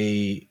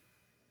a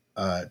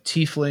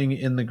tiefling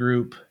in the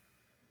group,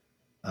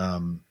 a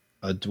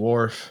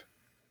dwarf,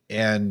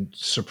 and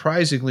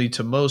surprisingly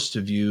to most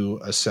of you,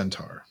 a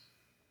centaur.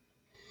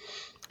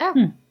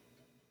 Oh.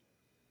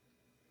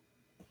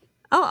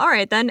 Oh, all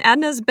right then.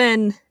 Adna's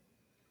been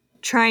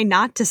trying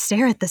not to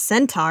stare at the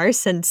centaur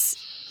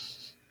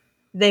since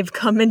they've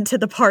come into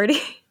the party.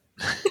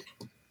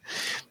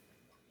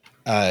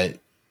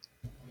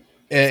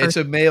 It's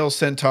a male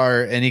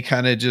centaur, and he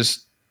kind of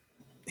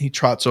he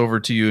trots over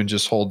to you and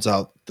just holds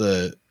out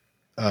the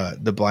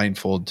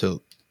blindfold,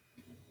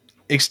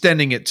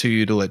 extending it to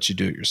you to let you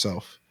do it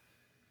yourself.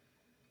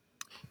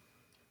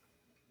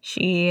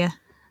 She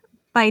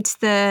bites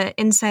the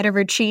inside of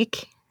her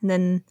cheek and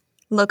then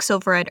looks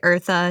over at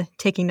Eartha,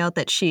 taking note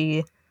that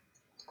she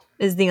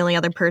is the only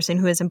other person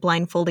who isn't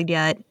blindfolded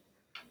yet.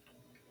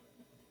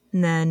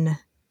 And then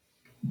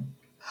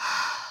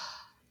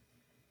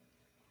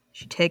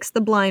she takes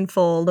the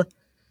blindfold,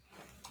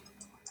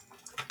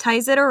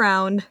 ties it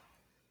around,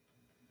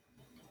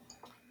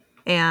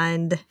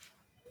 and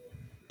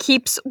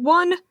keeps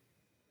one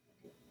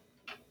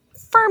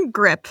firm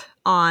grip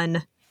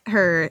on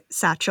her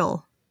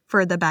satchel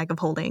for the bag of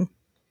holding.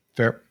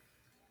 Fair.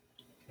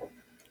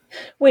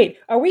 Wait,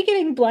 are we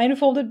getting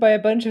blindfolded by a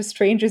bunch of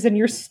strangers and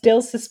you're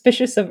still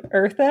suspicious of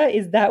Eartha?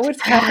 Is that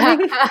what's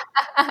happening?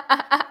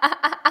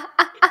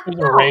 There's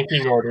a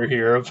ranking order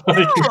here.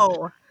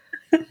 No.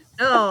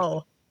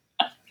 No.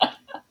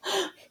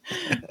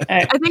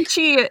 I think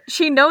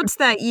she notes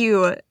that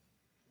you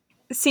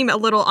seem a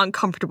little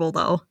uncomfortable,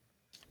 though.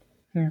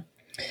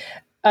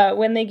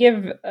 When they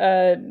give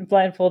a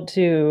blindfold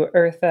to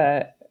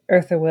Eartha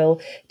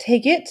will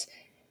take it,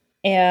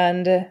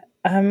 and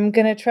I'm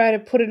going to try to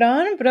put it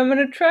on, but I'm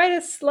going to try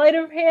to sleight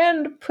of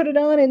hand put it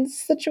on in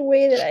such a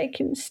way that I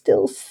can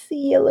still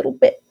see a little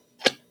bit.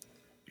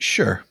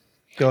 Sure.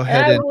 Go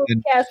ahead. I will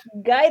cast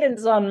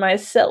guidance on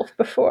myself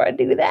before I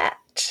do that.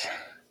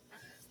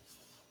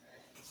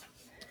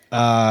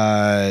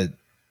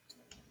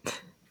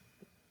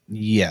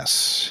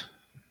 Yes.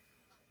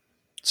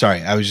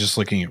 Sorry, I was just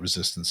looking at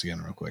resistance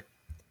again real quick.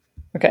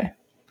 Okay.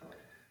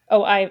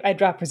 Oh, I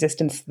drop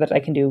resistance so that I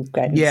can do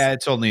guidance. Yeah,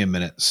 it's only a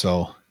minute,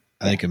 so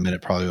I think a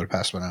minute probably would have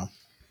passed by now.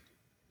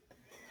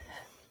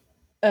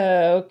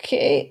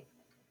 Okay.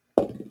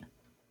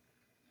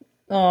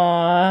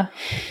 Aww.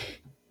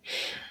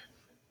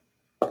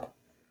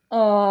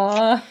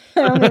 I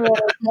only rolled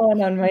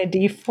 1 on my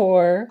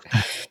D4.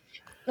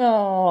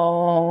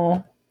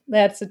 Oh,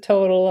 that's a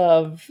total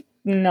of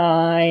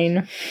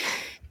 9.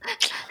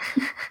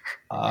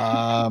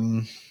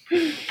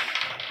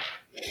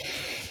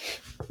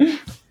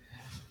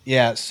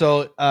 Yeah,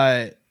 so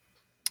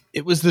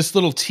it was this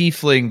little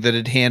tiefling that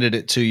had handed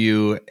it to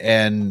you,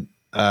 and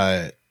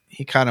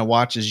he kind of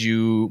watches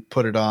you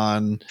put it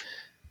on,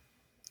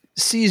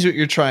 sees what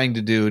you're trying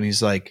to do, and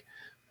he's like,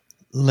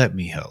 "Let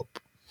me help."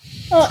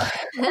 Oh,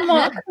 come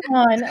on.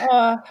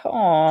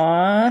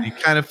 Aww. He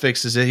kind of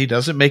fixes it. He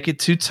doesn't make it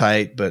too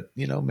tight, but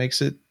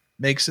makes it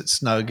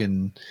snug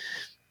and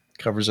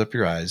covers up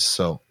your eyes.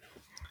 So,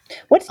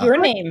 what's your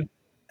name?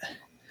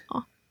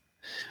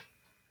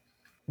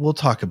 We'll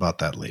talk about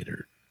that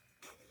later.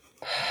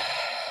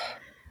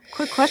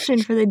 Quick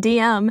question for the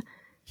DM.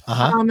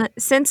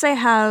 Since I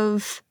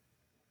have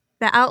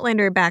the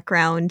Outlander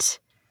background,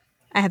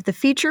 I have the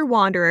feature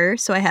Wanderer,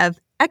 so I have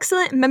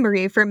excellent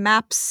memory for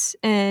maps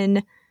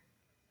and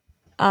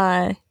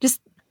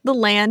just the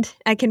land.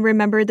 I can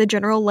remember the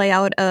general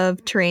layout of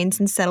terrains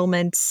and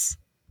settlements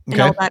and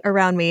all that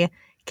around me.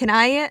 Can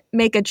I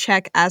make a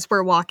check as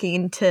we're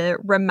walking to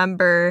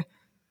remember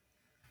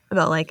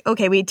about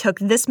okay, we took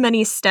this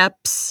many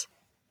steps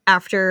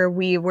after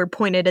we were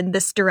pointed in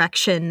this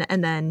direction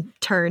and then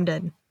turned,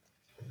 and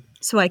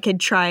so I could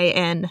try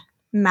and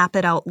map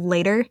it out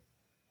later?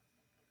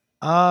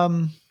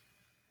 Yeah,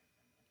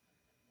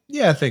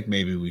 I think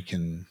maybe we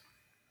can.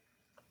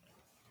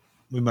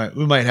 We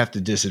might have to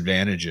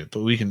disadvantage it,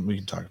 but we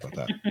can talk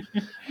about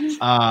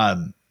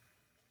that.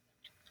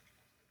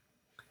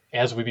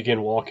 As we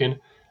begin walking,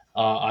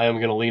 I am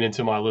going to lean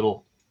into my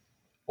little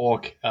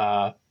orc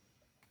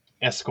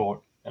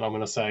escort, and I'm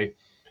going to say,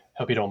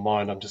 hope you don't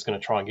mind, I'm just going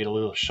to try and get a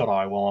little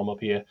shut-eye while I'm up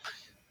here.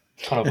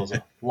 Kind of was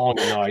a long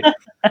night.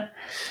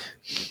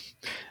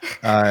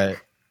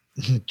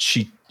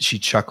 She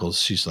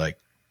chuckles. She's like,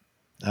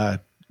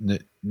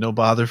 No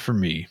bother for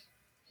me.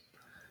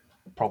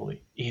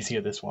 Probably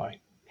easier this way.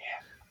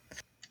 Yeah.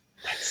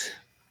 Thanks.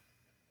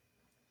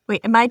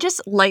 Wait, am I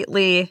just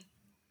lightly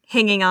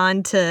hanging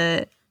on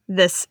to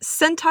this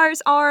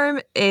centaur's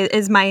arm?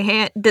 Is my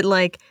hand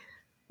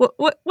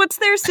what's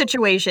their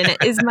situation?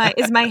 Is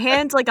my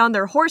hand like on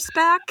their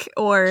horseback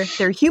or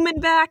their human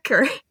back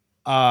or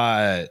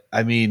I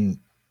mean,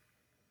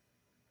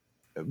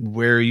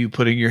 where are you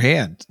putting your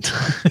hand?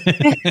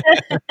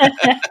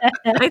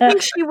 I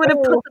think she would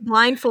have put the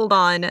blindfold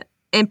on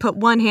and put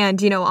one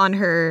hand,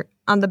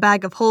 on the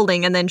bag of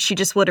holding, and then she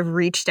just would have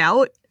reached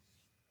out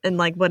and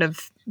like would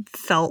have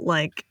felt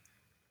like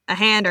a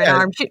hand or an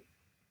arm.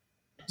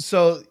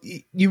 So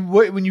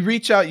when you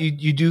reach out,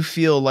 you do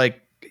feel like,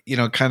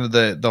 kind of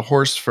the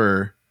horse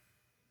fur,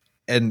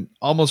 and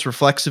almost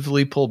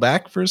reflexively pull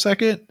back for a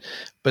second.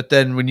 But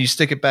then when you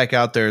stick it back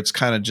out there, it's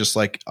kind of just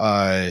like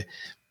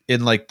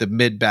in like the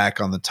mid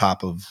back on the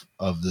top of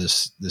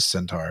this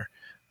centaur,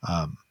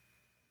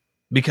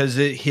 because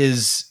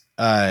his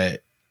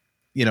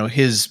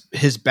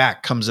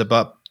back comes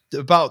up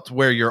about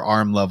where your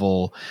arm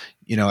level,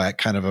 at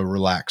kind of a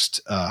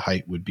relaxed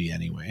height would be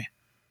anyway.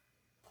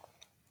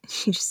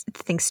 She just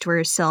thinks to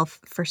herself,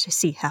 first I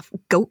see half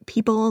goat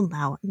people,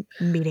 now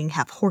meeting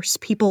half horse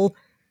people.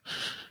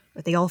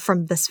 Are they all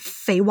from this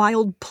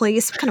Feywild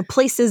place? What kind of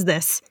place is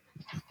this?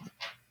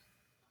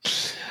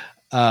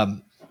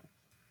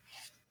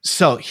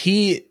 So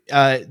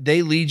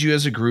they lead you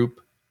as a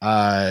group.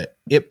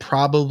 It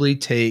probably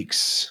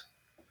takes,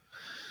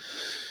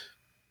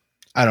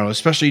 I don't know,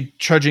 especially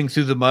trudging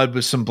through the mud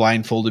with some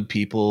blindfolded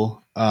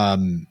people.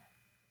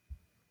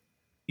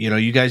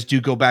 You guys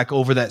do go back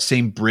over that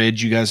same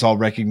bridge. You guys all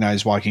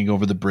recognize walking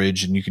over the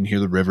bridge, and you can hear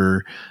the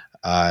river.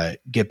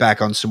 Get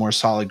back on some more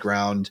solid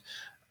ground.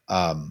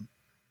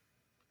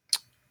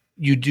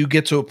 You do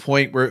get to a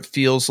point where it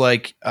feels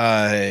like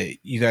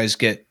you guys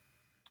get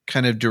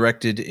kind of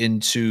directed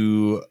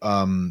into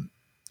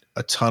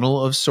a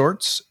tunnel of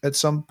sorts at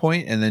some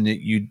point, and then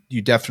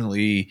you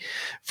definitely,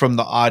 from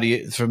the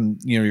audio, from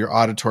your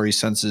auditory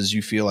senses,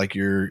 you feel like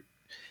you're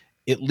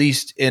at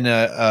least in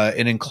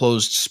an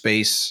enclosed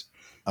space.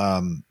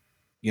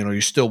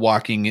 You're still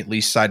walking at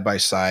least side by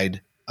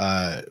side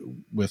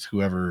with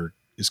whoever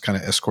is kind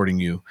of escorting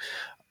you.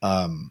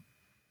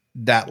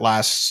 That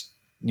lasts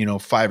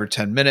 5 or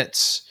 10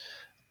 minutes.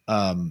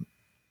 And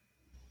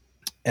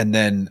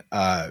then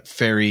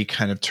Ferry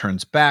kind of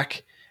turns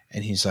back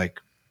and he's like,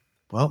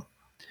 well,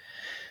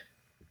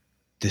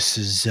 this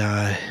is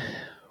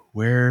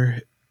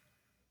where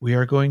we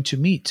are going to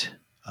meet.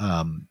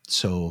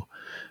 So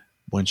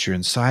once you're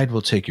inside,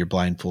 we'll take your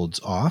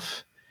blindfolds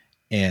off,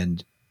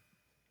 and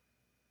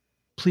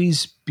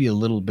please be a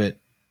little bit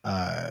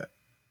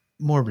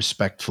more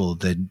respectful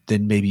than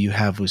maybe you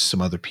have with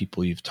some other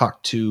people you've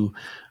talked to.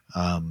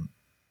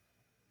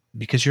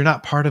 Because you're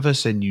not part of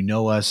us and you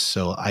know us,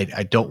 so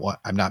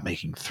I'm not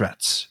making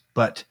threats,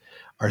 but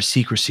our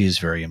secrecy is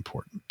very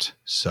important.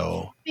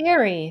 So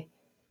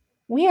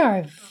we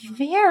are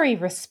very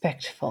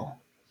respectful.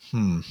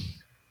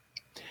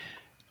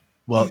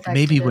 Well,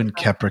 maybe when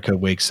Caprica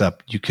wakes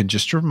up, you can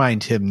just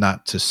remind him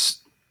not to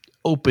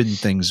open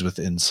things with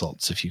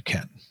insults if you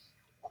can.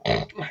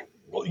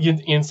 Well,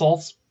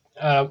 insults?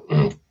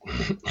 I'm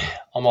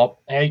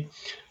up. Hey,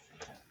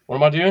 what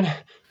am I doing?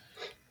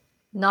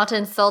 Not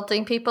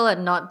insulting people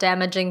and not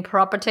damaging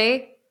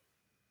property.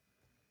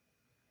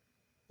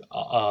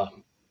 All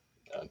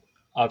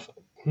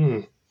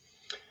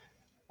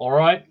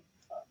right.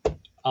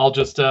 I'll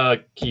just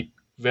keep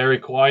very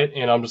quiet,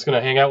 and I'm just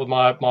gonna hang out with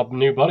my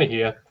new buddy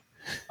here.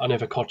 I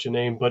never caught your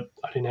name, but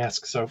I didn't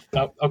ask. So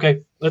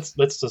okay, let's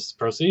just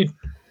proceed.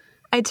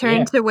 I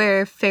turned to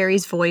where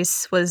Fairy's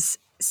voice was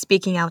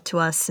speaking out to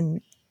us,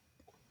 and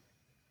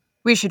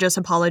we should just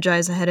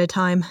apologize ahead of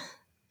time.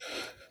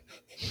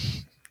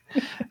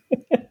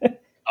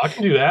 I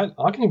can do that.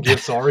 I can give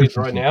sorries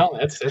right now.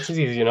 That's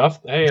easy enough.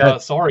 Hey,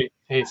 sorry.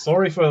 Hey,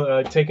 sorry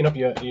for taking up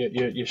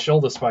your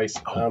shoulder space.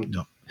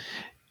 No.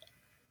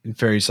 And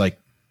Fairy's like,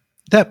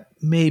 that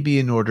may be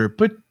in order,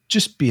 but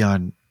just be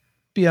on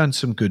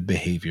some good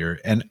behavior,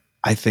 and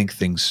I think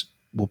things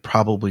will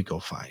probably go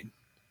fine.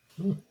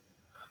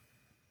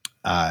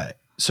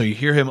 So you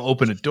hear him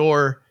open a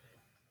door,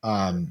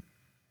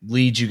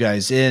 lead you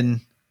guys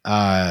in,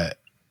 and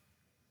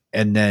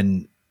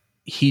then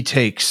he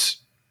takes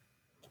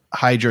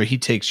Hydra. He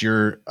takes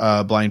your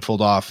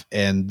blindfold off,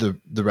 and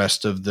the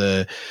rest of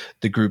the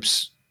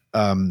groups,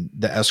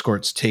 the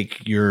escorts,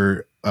 take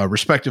your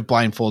respective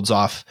blindfolds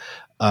off.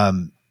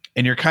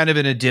 And you're kind of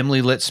in a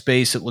dimly lit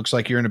space. It looks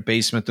like you're in a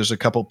basement. There's a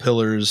couple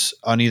pillars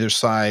on either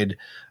side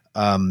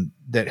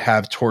that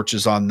have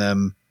torches on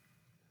them.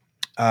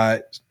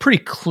 It's pretty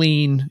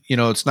clean.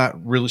 It's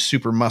not really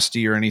super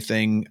musty or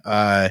anything.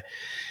 And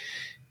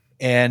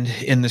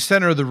in the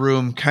center of the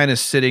room, kind of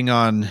sitting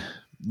on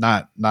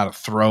not a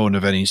throne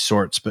of any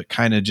sorts, but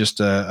kind of just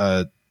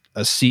a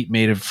seat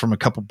made from a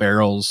couple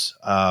barrels,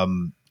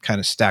 kind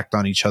of stacked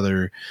on each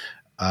other.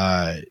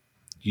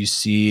 You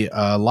see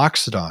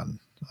Loxodon,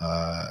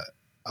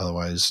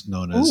 otherwise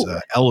known as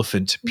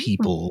elephant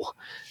people.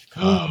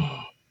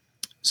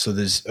 So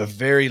there's a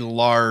very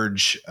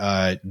large,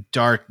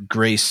 dark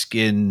gray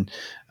skin,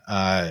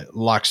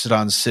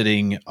 Loxodon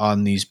sitting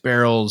on these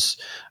barrels,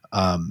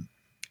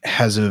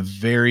 has a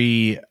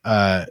very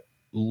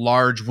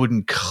large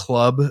wooden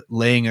club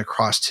laying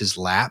across his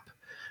lap.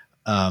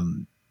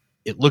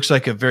 It looks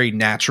like a very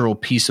natural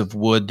piece of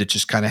wood that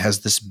just kind of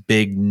has this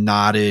big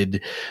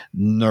knotted,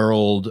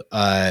 knurled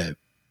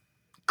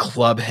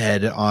club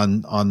head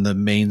on the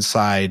main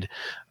side.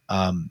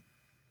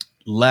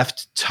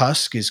 Left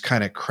tusk is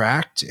kind of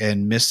cracked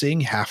and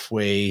missing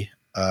halfway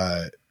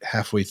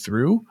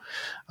through.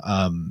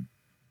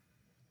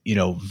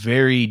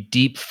 Very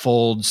deep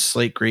folds,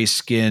 slate gray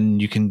skin.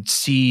 You can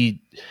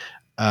see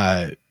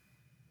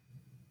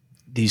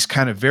these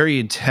kind of very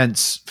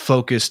intense,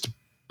 focused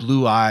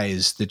blue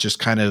eyes that just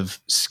kind of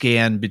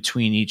scan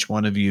between each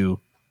one of you.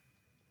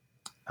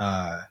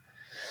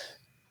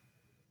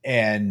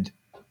 And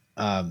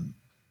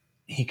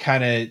he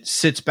kind of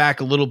sits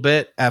back a little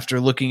bit after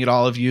looking at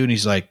all of you, and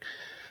he's like,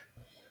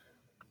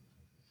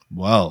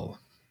 well,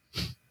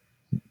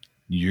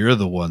 you're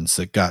the ones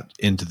that got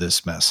into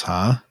this mess,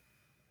 huh?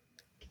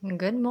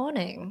 Good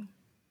morning.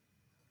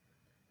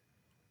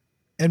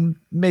 And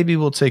maybe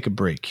we'll take a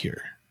break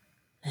here.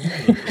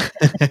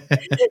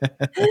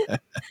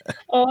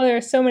 Oh, there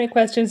are so many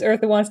questions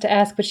Eartha wants to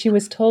ask, but she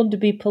was told to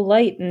be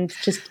polite, and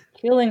it's just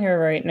killing her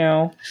right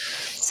now.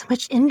 So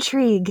much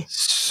intrigue.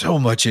 So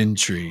much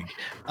intrigue.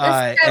 This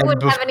guy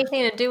wouldn't have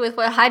anything to do with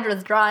what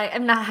Hydra's drawing.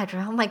 I'm not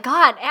Hydra. Oh my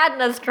God,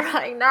 Adna's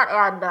drawing, not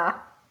Adna.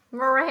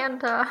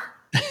 Miranda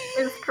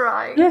is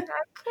drawing. I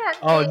can't.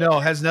 Oh no,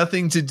 has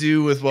nothing to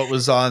do with what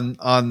was on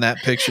that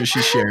picture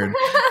she shared.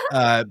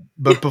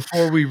 But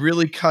before we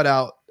really cut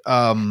out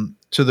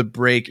to the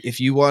break, if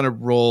you want to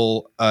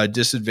roll a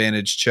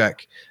disadvantage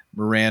check,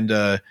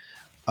 Miranda,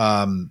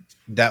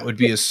 that would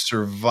be a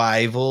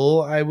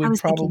survival. I would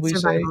probably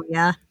say,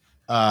 yeah.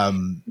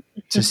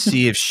 To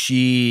see if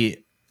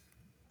she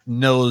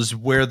knows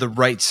where the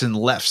rights and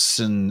lefts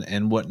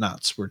and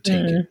whatnots were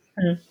taken.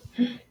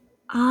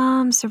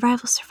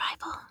 Survival.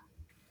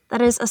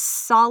 That is a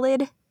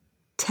solid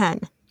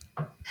 10.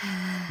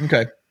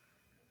 Okay.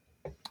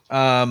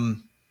 I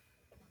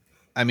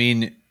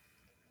mean,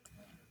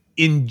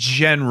 in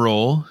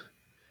general,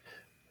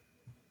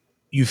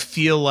 you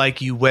feel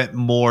like you went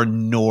more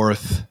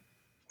north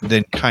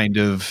than kind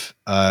of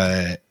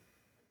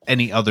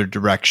any other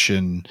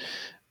direction,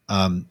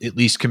 at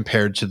least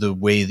compared to the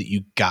way that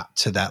you got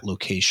to that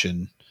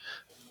location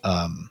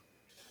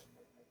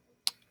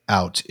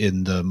out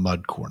in the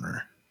mud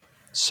corner.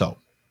 So.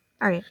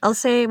 All right. I'll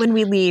say when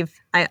we leave,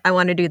 I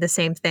want to do the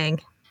same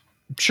thing.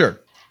 Sure.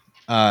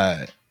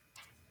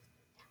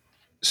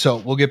 So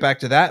we'll get back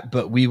to that,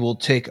 but we will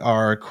take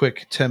our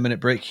quick 10-minute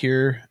break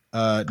here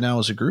now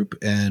as a group,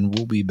 and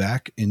we'll be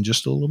back in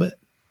just a little bit.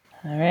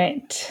 All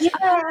right. Yeah.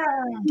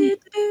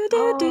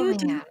 Oh,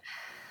 yeah.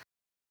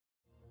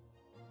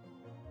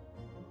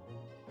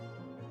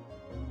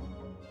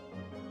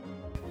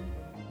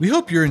 We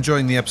hope you're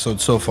enjoying the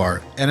episode so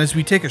far, and as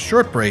we take a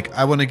short break,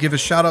 I want to give a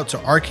shout out to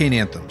Arcane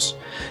Anthems.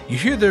 You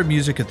hear their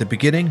music at the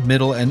beginning,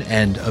 middle, and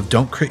end of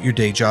Don't Crit Your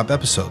Day Job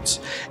episodes,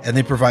 and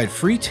they provide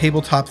free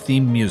tabletop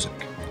themed music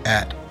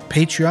at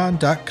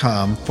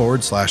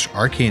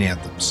patreon.com/Arcane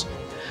Anthems.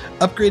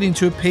 Upgrading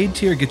to a paid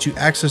tier gets you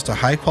access to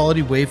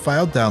high-quality WAV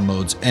file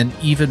downloads and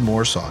even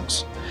more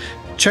songs.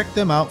 Check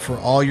them out for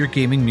all your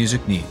gaming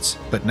music needs.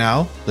 But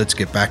now, let's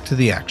get back to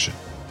the action.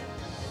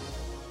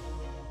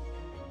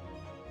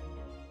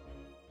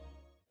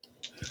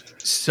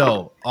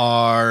 So,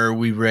 are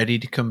we ready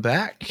to come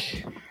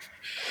back?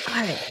 All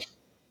right.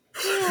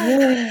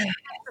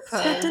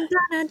 Go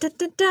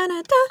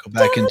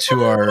back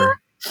into our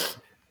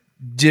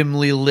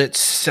dimly lit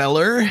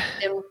cellar.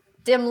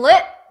 Dim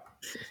lit.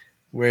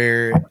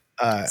 Where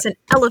it's an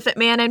elephant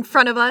man in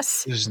front of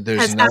us. There's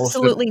has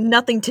absolutely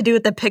nothing to do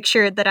with the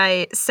picture that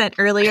I sent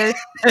earlier.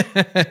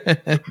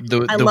 I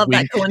love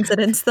that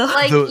coincidence, though.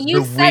 Like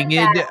you said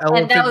winged that, elephant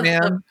and that was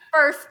man. the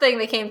first thing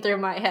that came through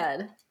my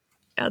head.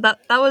 Yeah, that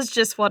was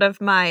just one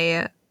of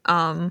my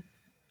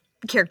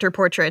character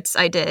portraits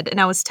I did, and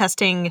I was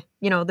testing,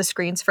 the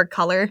screens for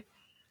color.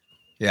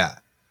 Yeah.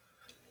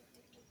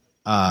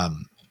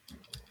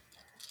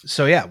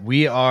 So yeah,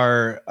 we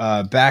are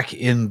back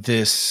in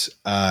this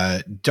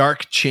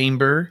dark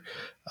chamber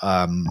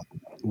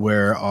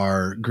where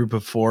our group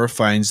of 4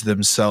 finds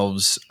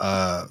themselves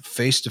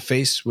face to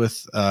face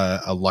with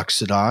a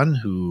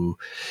Loxodon who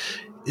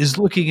is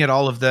looking at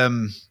all of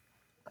them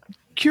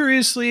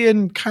curiously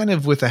and kind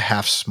of with a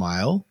half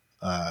smile.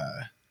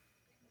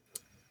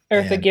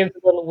 Eartha gives a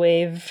little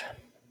wave.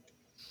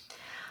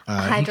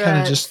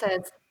 Hydra just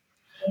says,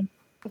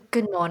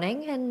 "Good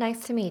morning and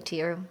nice to meet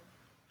you,"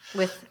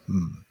 with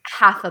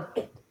half a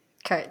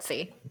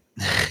curtsy.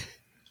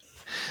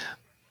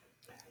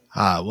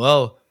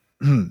 Well,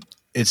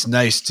 it's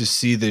nice to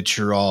see that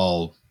you're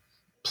all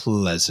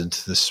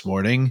pleasant this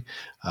morning.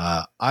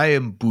 I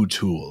am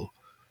Butul.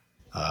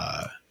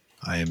 I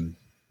am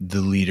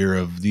the leader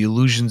of the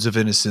Illusions of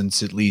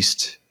Innocence, at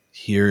least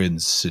here in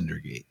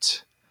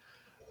Cindergate.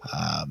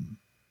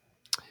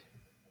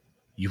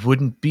 You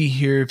wouldn't be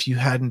here if you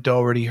hadn't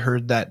already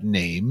heard that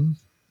name.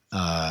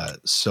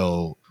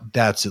 So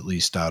that's at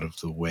least out of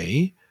the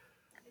way.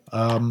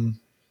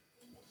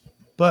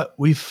 But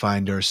we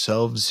find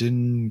ourselves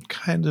in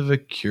kind of a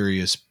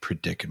curious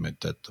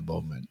predicament at the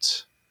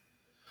moment.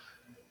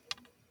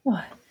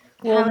 Well,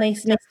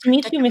 nice to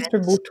meet you,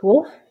 Mr.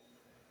 Bootle.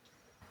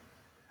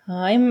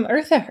 I'm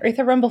Eartha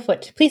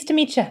Rumblefoot. Pleased to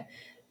meet you.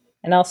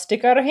 And I'll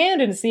stick out a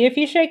hand and see if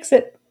he shakes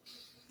it.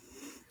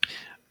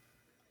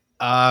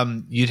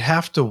 You'd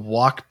have to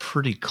walk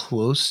pretty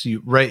close.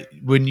 Right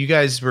when you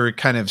guys were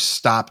kind of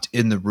stopped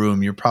in the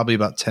room, you're probably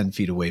about 10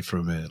 feet away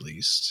from him at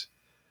least.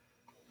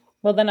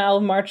 Well, then I'll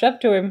march up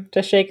to him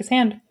to shake his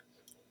hand.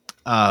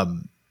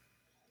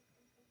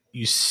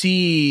 You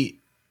see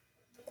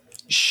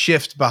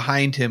shift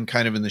behind him,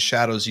 kind of in the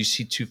shadows. You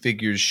see two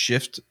figures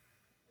shift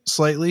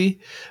slightly,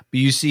 but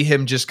you see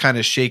him just kind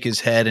of shake his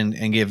head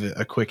and give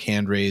a quick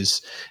hand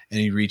raise, and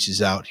he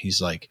reaches out.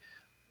 He's like,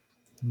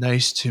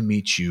 "Nice to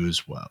meet you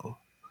as well."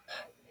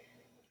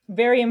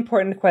 Very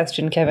important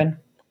question, Kevin.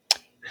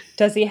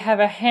 Does he have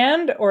a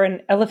hand or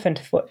an elephant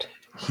foot?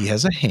 He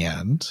has a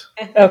hand.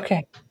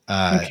 Okay.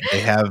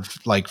 They have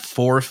like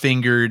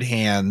 4-fingered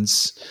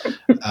hands.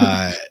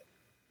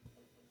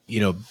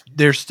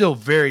 They're still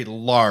very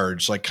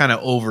large, like kind of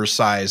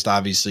oversized,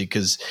 obviously,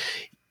 because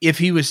if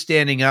he was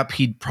standing up,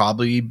 he'd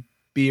probably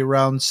be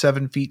around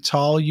 7 feet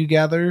tall, you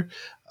gather.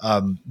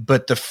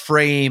 But the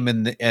frame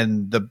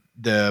and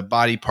the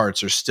body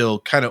parts are still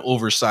kind of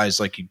oversized,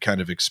 like you'd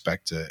kind of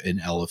expect an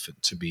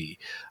elephant to be.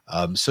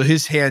 So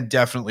his hand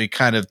definitely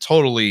kind of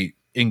totally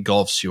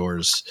engulfs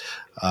yours.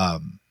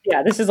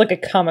 Yeah, this is like a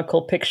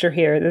comical picture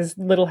here. This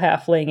little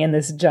halfling and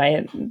this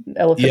giant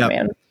elephant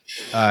man.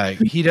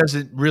 He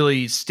doesn't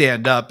really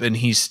stand up, and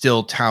he's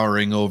still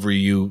towering over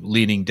you,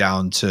 leaning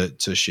down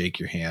to shake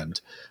your hand.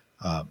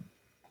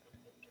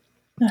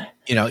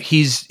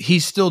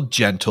 He's still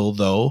gentle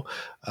though.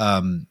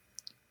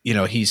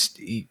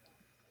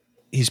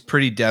 He's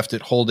pretty deft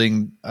at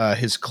holding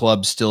his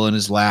club still in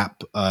his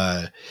lap.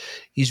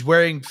 He's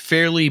wearing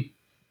fairly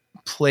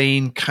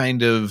plain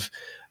kind of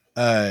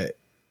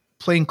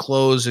plain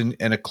clothes and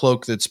a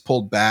cloak that's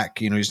pulled back.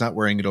 He's not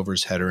wearing it over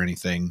his head or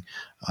anything.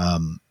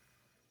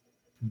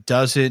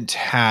 Doesn't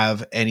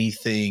have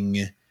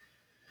anything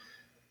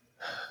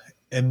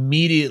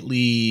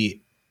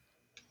immediately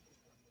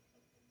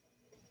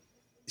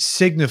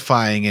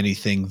signifying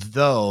anything,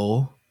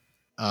 though.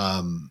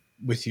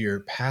 With your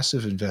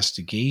passive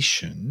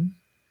investigation,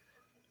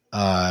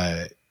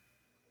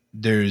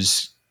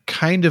 there's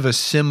kind of a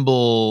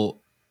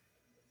symbol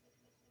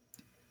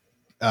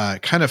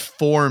kind of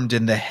formed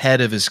in the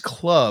head of his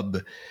club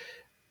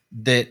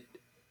that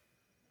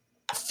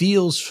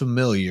feels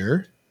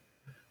familiar.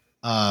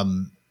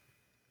 And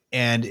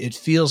it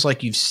feels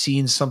like you've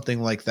seen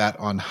something like that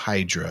on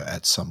Hydra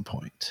at some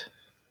point.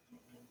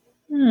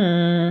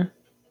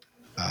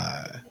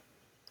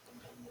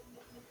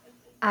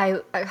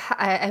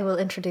 I will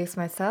introduce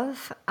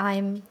myself.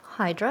 I'm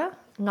Hydra.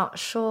 Not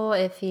sure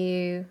if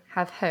you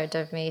have heard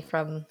of me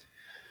from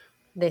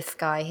this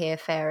guy here,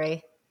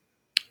 Fairy.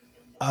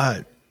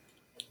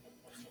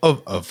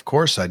 Of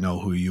course I know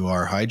who you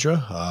are,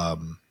 Hydra.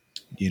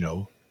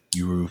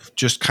 You've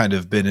just kind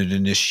of been in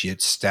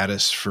initiate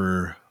status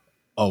for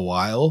a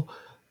while,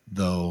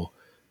 though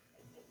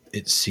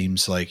it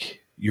seems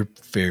like you're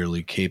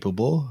fairly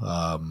capable.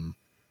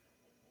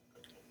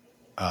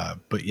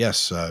 But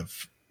yes,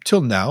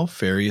 till now,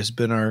 Fairy has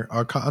been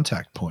our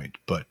contact point,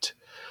 but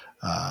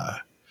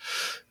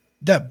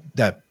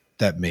that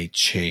may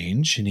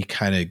change. And he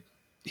kind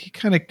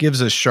of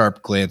gives a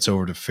sharp glance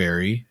over to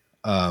Fairy.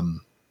 But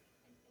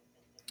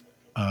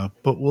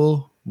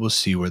we'll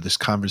see where this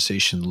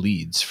conversation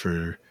leads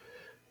for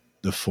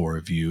the four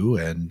of you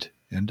and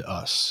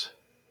us.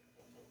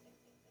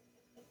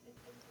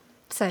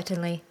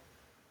 Certainly.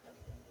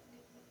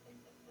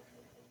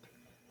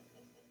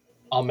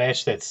 I'll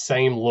match that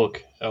same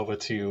look over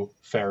to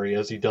Fairy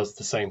as he does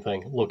the same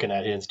thing, looking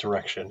at his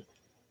direction.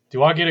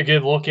 Do I get a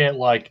good look at,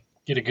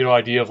 get a good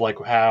idea of,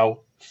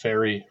 how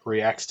Fairy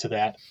reacts to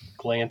that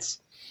glance?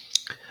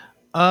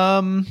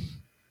 Roll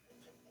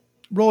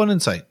an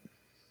insight.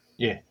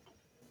 Yeah.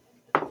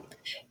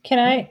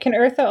 Can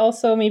Eartha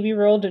also maybe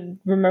roll to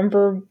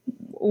remember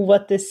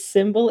what this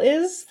symbol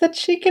is that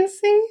she can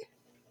see?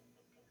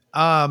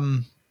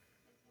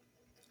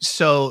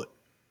 So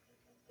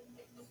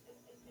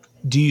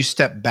do you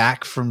step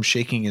back from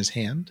shaking his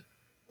hand?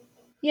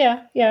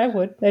 Yeah, I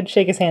would. I'd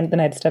shake his hand, then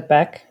I'd step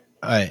back.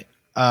 All right.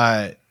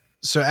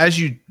 So as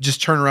you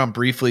just turn around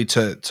briefly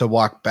to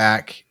walk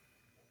back,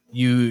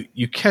 you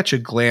catch a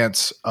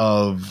glance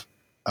of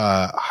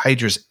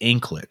Hydra's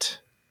anklet.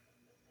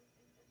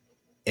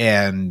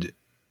 And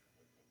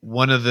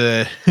one of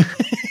the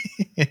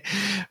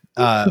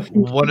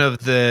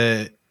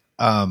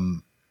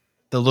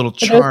little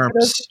charms. For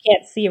those who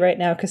can't see right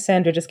now,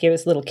 Cassandra just gave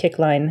us a little kick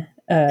line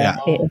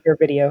in your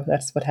video.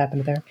 That's what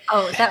happened there.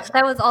 Oh, that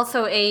was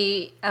also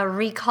a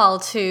recall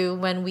to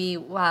when we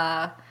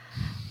were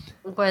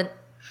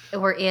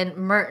in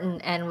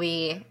Merton and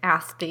we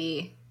asked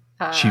the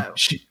she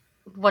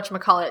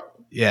whatchamacallit.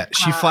 Yeah,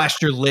 she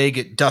flashed her leg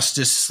at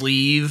Dustus'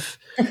 sleeve.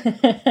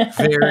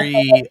 Very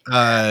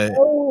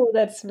oh,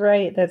 that's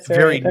right. That's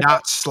very right.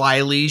 not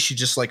slyly. She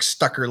just like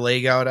stuck her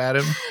leg out at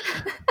him.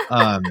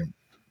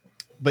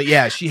 But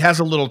yeah, she has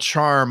a little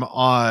charm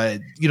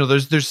on,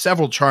 there's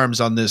several charms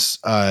on this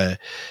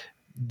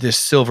this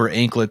silver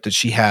anklet that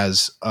she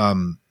has.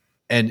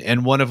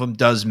 And one of them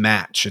does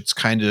match. It's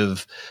kind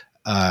of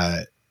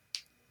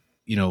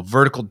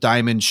vertical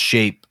diamond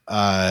shape,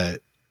 and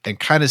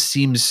kind of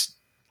seems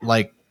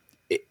like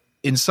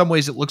in some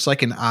ways it looks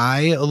like an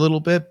eye a little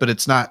bit, but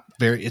it's not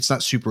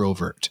super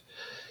overt.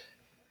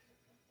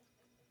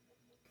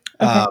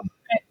 Okay.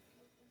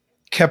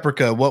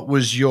 Keprika, what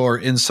was your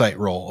insight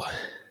roll?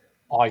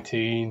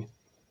 18.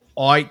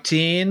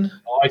 18.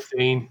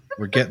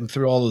 We're getting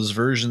through all those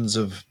versions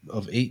of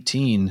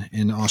 18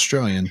 in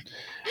Australian.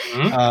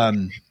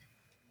 Mm-hmm.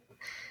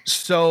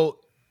 So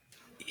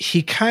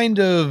he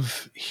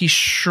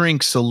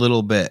shrinks a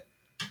little bit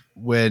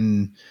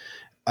when,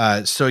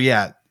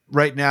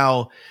 right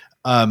now,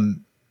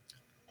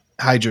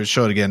 Hydra,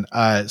 show it again.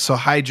 So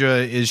Hydra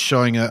is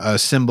showing a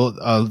symbol,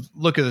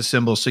 look at the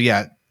symbol. So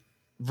yeah,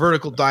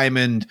 vertical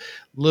diamond,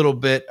 little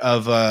bit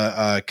of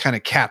a kind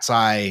of cat's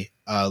eye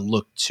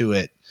look to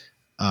it.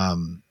 But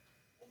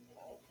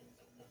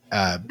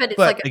it's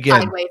like a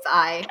sideways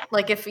eye.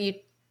 Like if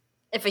a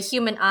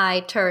human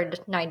eye turned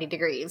 90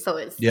 degrees. So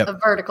it's a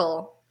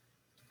vertical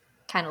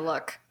kind of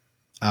look.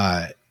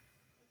 But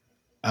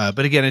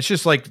again, it's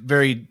just like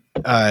very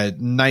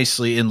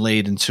nicely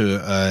inlaid into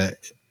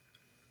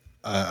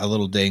a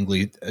little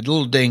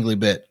dangly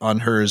bit on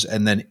hers,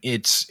 and then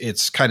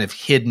it's kind of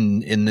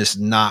hidden in this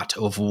knot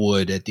of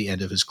wood at the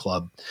end of his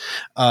club.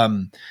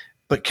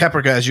 But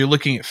Keprika, as you're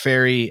looking at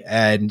Fairy,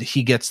 and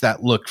he gets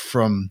that look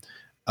from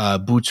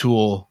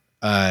Butul,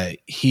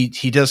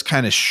 he does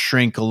kind of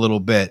shrink a little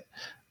bit.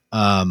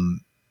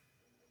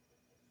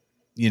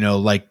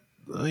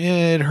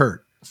 It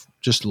hurt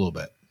just a little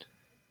bit.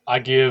 I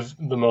give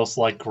the most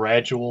like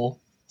gradual,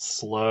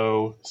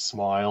 slow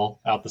smile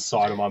out the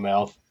side of my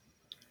mouth.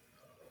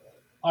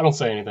 I don't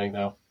say anything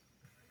though.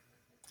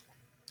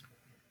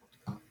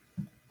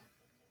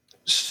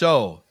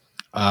 So,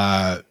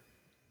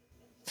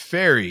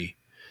 Fairy,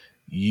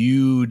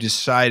 you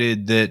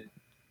decided that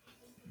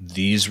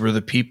these were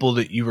the people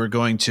that you were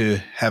going to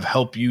have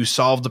help you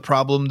solve the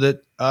problem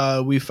that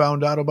we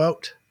found out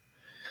about?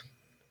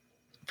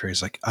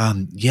 Fairy's like,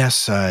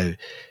 yes, I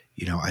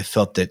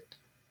felt that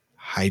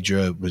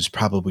Hydra was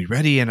probably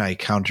ready, and I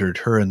countered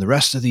her and the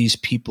rest of these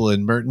people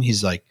in Merton.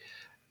 He's like,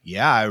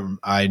 yeah,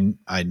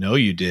 I know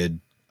you did.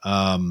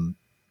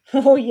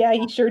 Oh yeah,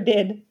 he sure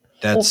did.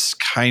 That's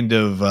kind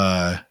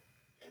of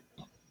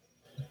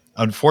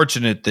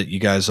unfortunate that you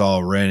guys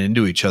all ran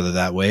into each other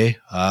that way.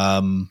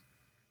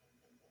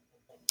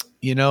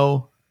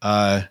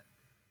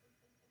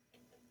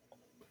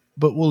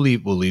 But we'll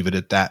leave it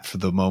at that for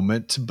the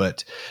moment.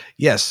 But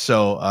yes,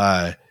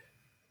 so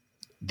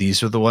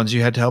these are the ones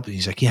you had to help. And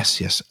he's like,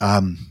 yes.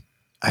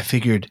 I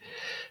figured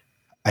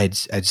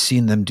I'd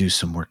seen them do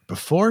some work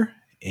before,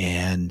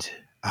 and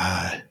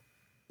I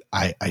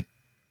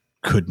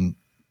couldn't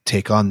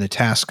take on the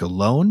task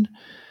alone,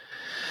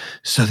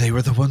 so they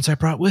were the ones I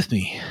brought with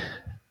me.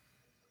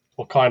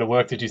 What kind of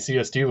work did you see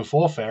us do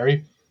before,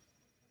 Fairy?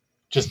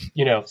 Just,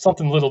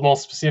 something a little more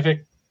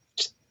specific?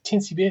 Just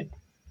teensy bit.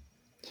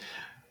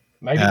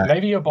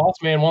 Maybe your boss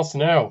man wants to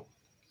know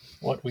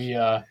what we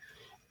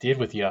did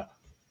with you.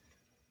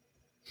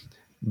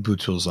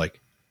 Butul's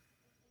like,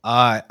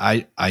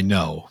 I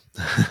know.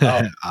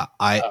 Oh.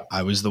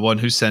 I was the one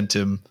who sent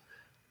him.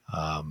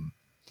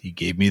 He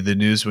gave me the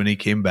news when he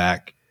came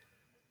back.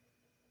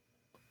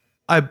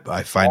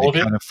 I find it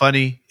kind of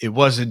funny. It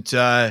wasn't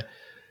a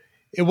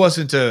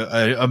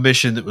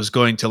mission that was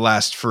going to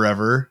last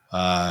forever.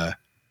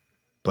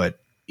 But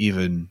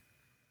even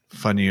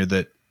funnier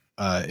that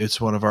it's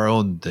one of our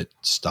own that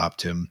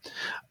stopped him.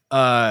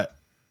 Quite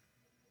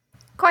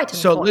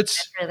so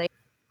really.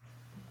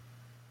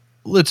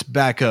 Let's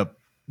back up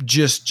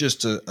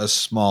just a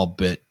small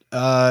bit.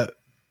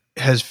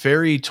 Has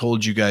Fairy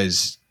told you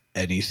guys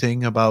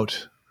anything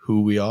about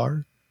who we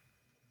are?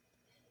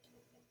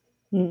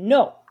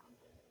 No.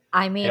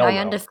 I mean, I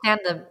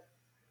understand the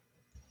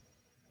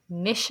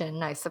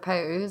mission, I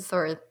suppose,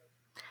 or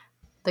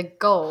the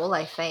goal,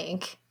 I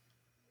think.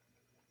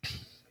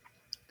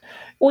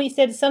 Well, he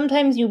said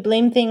sometimes you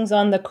blame things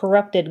on the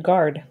corrupted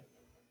guard.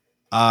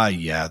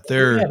 Yeah,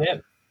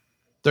 they're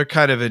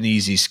kind of an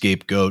easy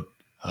scapegoat.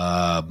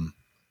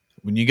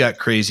 When you got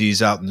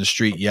crazies out in the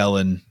street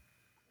yelling,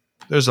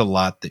 there's a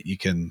lot that you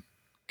can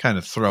kind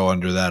of throw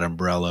under that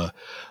umbrella.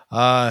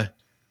 But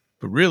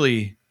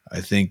really, I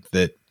think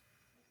that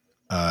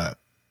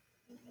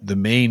the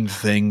main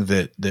thing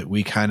that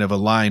we kind of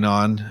align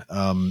on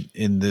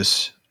in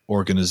this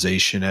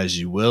organization, as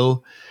you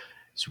will,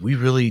 is we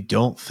really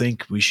don't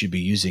think we should be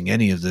using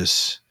any of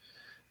this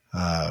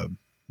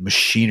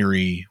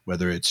machinery,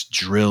 whether it's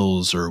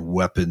drills or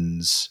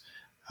weapons,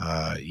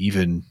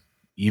 even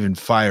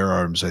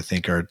firearms, I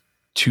think are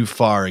too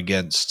far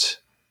against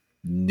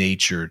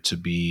nature to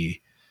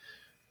be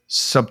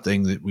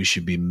something that we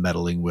should be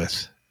meddling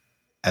with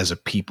as a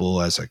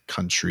people, as a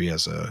country,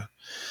 as a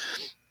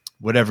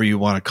whatever you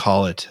want to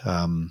call it.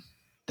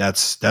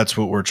 That's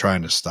what we're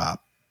trying to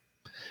stop.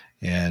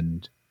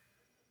 And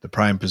the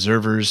Prime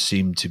Preservers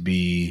seem to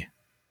be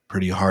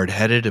pretty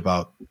hard-headed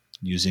about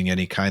using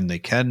any kind they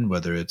can,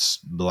 whether it's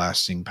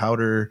blasting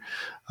powder,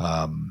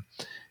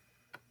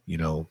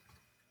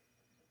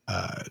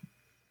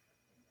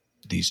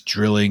 these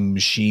drilling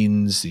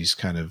machines, these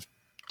kind of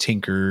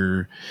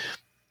tinker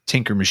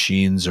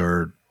machines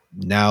are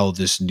now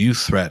this new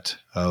threat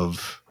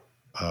of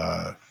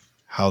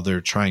how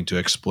they're trying to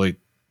exploit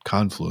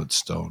Confluence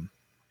Stone.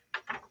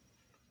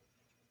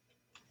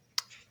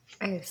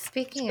 Oh,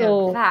 speaking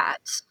of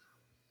that,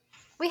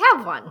 we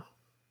have one.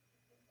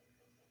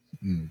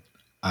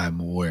 I'm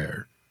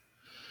aware.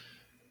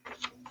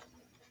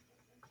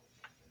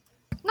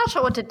 Not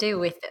sure what to do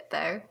with it,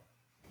 though.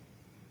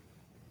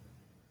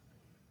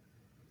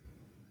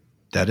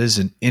 That is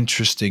an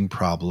interesting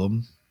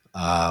problem.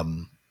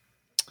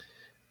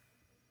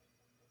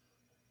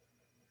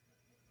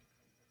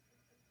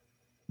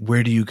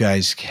 Where do you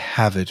guys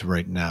have it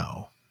right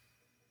now?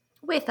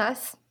 With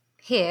us,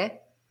 here.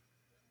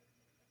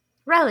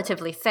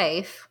 Relatively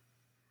safe.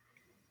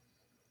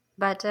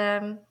 But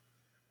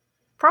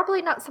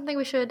probably not something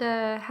we should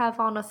have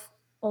on us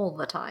all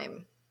the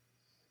time.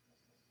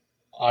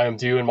 I am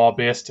doing my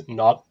best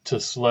not to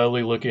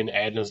slowly look in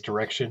Adna's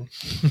direction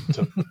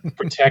to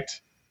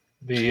protect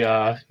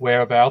the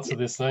whereabouts of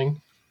this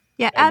thing.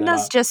 Yeah,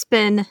 Adna's just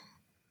been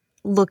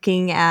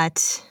looking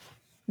at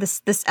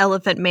this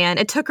elephant man.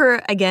 It took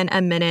her, again,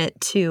 a minute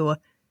to...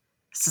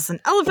 This is an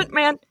elephant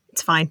man.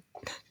 It's fine.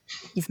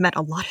 You've met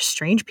a lot of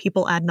strange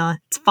people, Adna.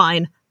 It's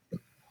fine.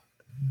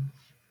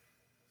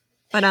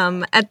 But,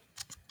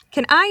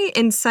 can I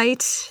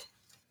insight,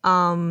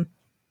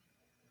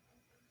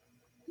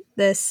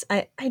 this?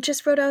 I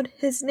just wrote out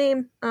his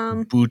name.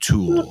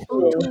 Bootool.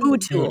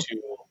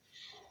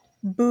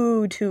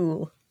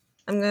 Bootool.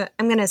 I'm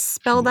gonna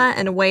spell that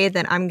in a way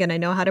that I'm gonna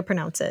know how to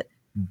pronounce it.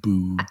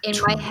 Boo. In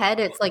my head,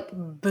 it's like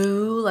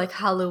boo, like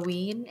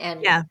Halloween,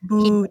 and yeah,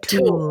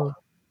 Bootool.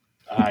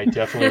 I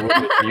definitely would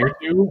have you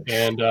two,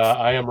 and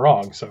I am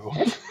wrong. So,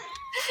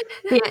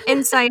 yeah,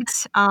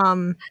 insight.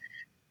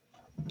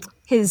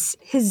 His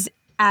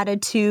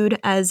attitude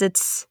as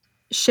it's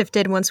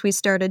shifted once we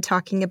started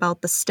talking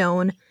about the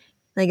stone.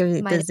 Like,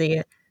 is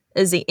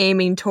he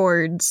aiming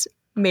towards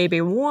maybe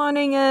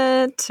wanting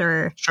it,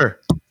 or sure?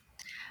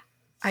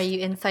 Are you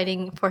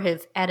inciting for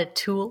his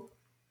attitude?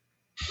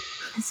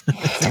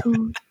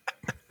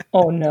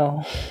 Oh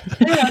no!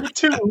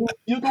 Attitude,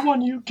 you're the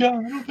one you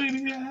got,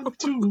 baby.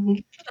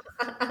 Attitude.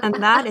 And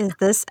that is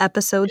this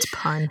episode's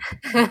pun.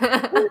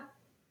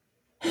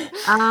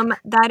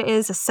 That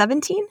is a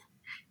 17.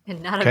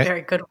 And not a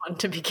very good one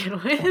to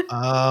begin with. It's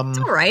all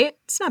right.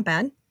 It's not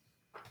bad.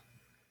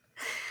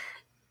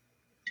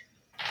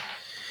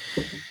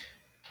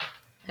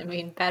 I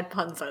mean, bad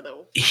puns are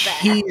the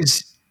bad.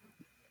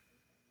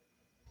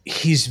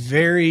 He's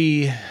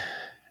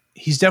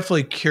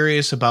definitely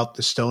curious about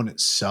the stone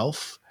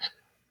itself.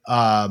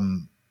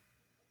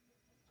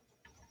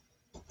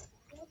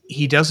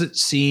 He doesn't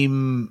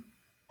seem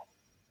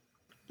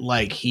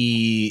like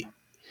he's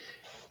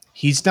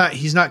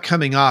not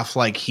coming off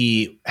like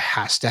he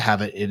has to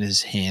have it in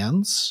his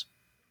hands.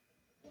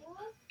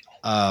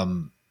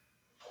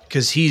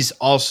 Because he's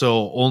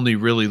also only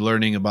really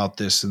learning about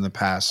this in the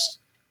past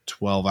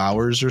 12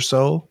 hours or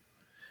so.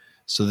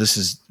 So this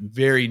is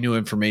very new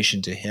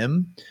information to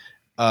him.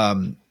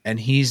 And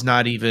he's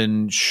not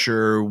even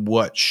sure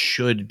what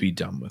should be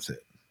done with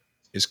it,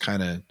 is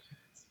kind of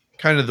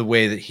the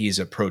way that he's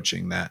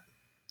approaching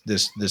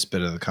this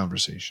bit of the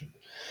conversation.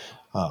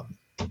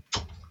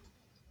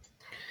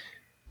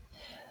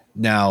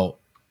 Now,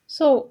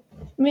 so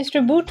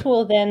Mr.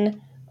 Bootool,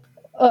 then,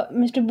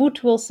 Mr.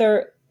 Bootool,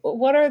 sir,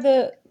 what are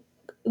the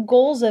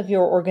goals of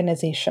your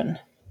organization?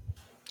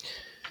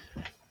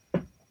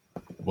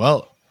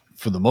 Well,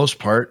 for the most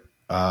part,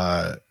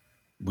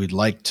 we'd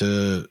like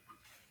to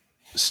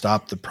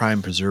stop the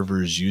Prime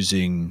Preservers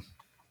using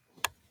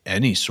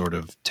any sort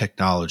of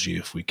technology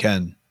if we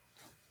can.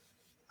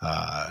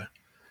 That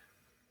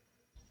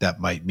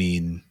might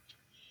mean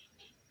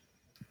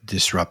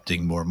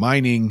disrupting more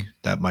mining.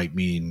 That might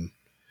mean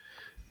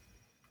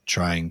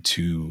trying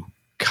to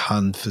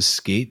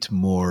confiscate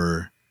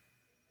more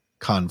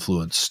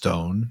Confluence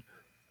Stone.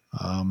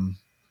 And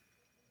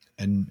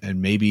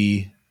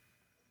maybe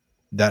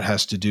that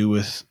has to do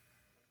with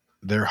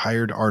their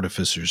hired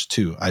artificers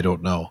too. I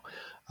don't know.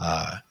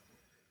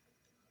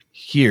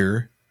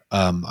 Here,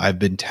 I've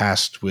been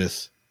tasked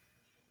with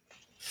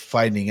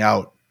finding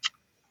out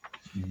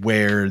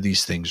where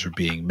these things are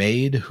being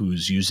made,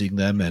 who's using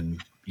them,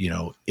 and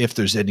if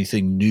there's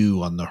anything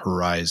new on the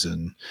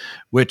horizon,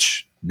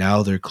 which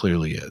now there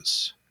clearly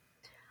is.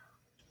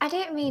 I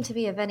don't mean to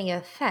be of any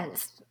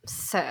offense,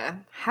 sir.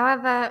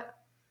 However,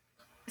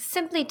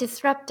 simply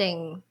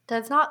disrupting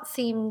does not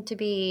seem to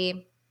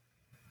be,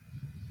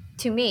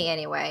 to me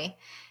anyway,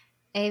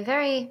 a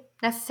very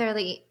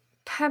necessarily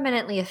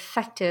permanently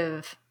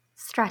effective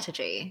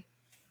strategy.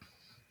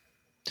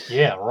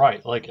 Yeah,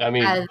 right. Like, I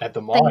mean, at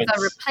the mines, things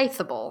are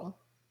replaceable.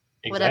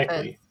 Exactly.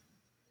 Whatever,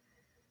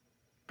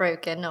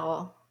 broken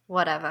or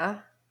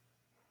whatever.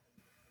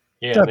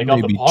 Yeah, that they got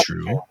may the be Potter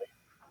true. family.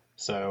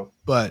 So,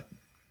 but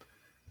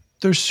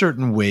there's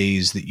certain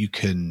ways that you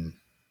can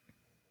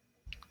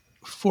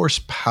force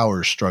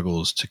power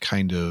struggles to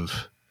kind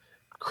of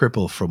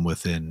cripple from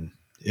within,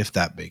 if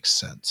that makes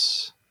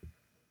sense.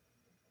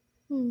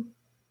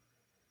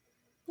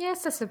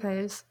 Yes, I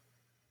suppose.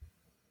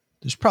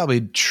 There's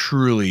probably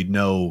truly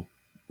no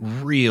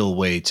real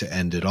way to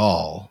end it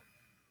all,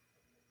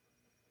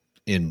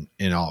 in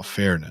all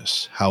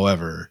fairness.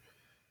 However,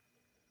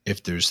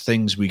 if there's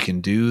things we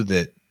can do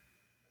that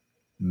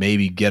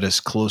maybe get us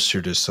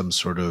closer to some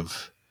sort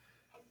of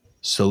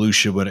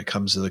solution when it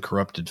comes to the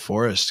corrupted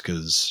forest,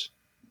 because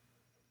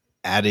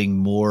adding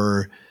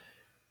more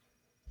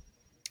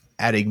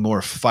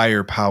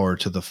firepower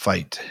to the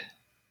fight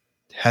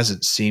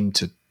hasn't seemed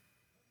to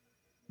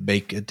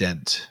make a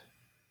dent.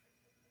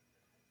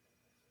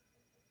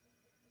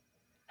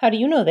 How do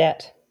you know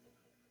that?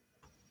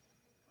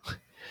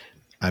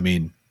 I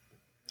mean,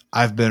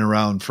 I've been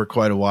around for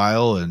quite a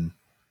while, and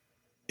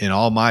in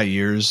all my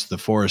years, the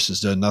forest has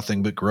done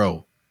nothing but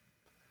grow.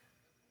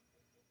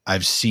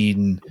 I've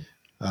seen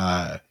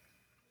some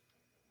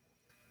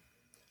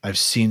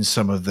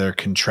of their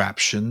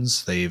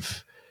contraptions.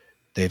 They've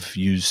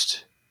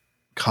used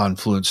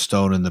confluence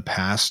stone in the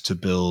past to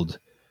build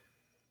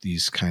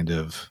these kind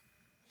of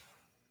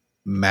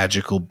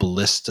magical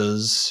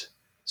ballistas.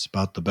 It's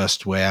about the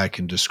best way I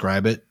can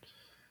describe it.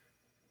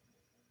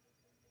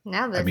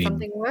 Now there's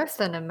something worse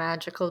than a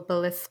magical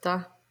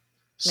ballista.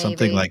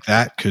 Something like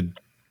that could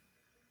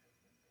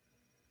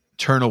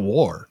turn a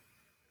war,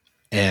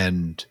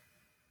 and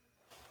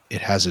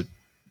it hasn't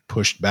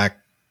pushed back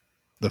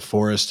the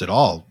forest at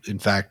all. In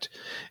fact,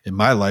 in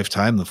my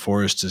lifetime, the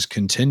forest has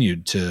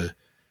continued to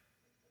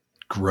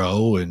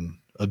grow and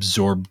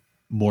absorb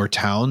more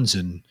towns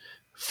and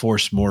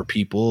force more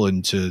people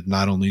into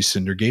not only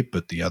Cindergate,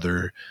 but the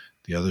other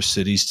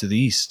cities to the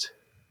east.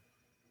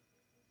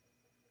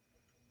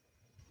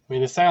 I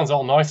mean, it sounds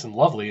all nice and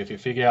lovely if you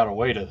figure out a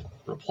way to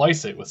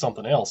replace it with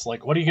something else.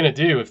 Like, what are you going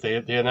to do if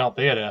they're not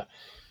there to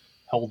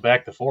hold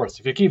back the forest?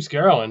 If it keeps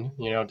growing,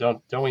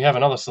 don't we have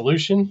another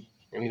solution?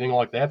 Anything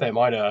like that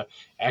might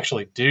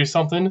actually do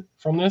something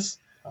from this?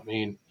 I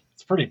mean,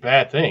 it's a pretty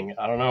bad thing.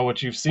 I don't know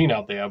what you've seen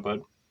out there,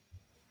 but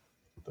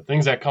the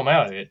things that come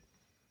out of it,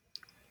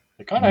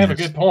 they kind of have a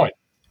good point.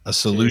 A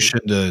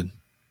solution to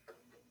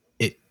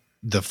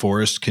the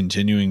forest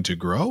continuing to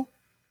grow?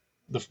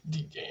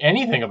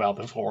 Anything about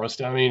the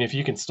forest. I mean, if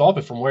you can stop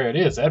it from where it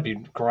is, that'd be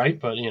great.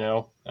 But,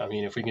 I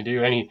mean, if we can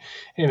do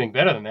anything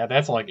better than that,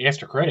 that's like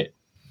extra credit.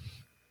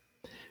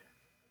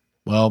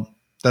 Well,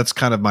 that's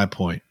kind of my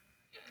point.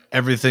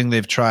 Everything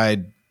they've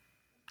tried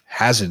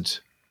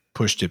hasn't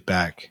pushed it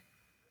back.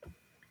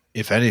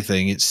 If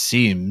anything, it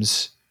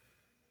seems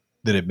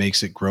that it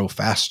makes it grow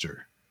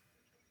faster.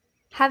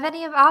 Have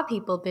any of our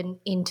people been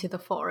into the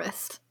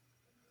forest?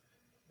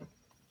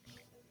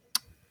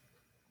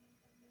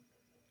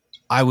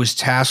 I was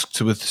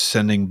tasked with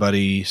sending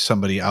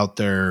somebody out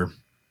there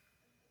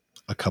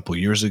a couple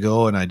years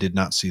ago, and I did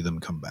not see them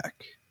come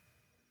back.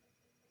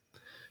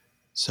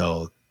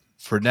 So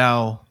for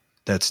now,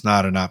 that's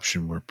not an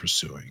option we're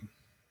pursuing.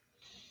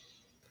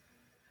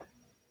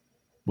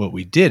 What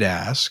we did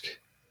ask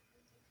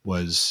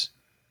was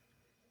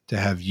to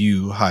have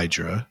you,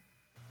 Hydra,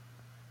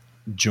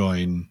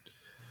 join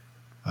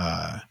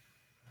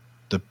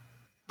the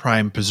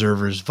Prime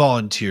Preservers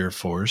volunteer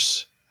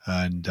force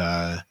and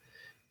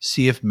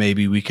see if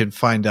maybe we can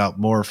find out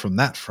more from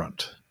that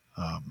front.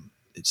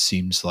 It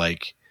seems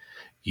like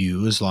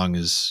you, as long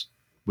as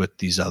with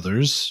these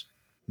others,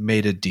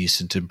 made a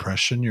decent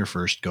impression your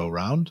first go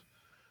round.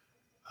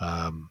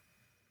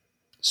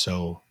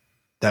 So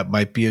that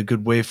might be a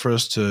good way for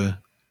us to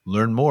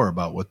learn more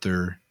about what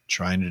they're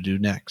trying to do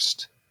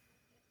next.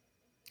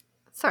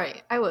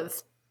 Sorry, I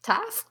was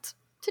tasked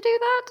to do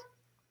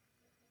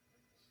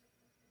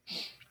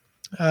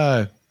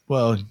that?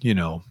 Well,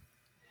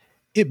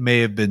 it may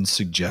have been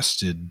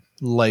suggested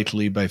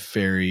lightly by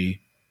Fairy.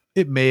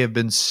 It may have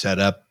been set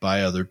up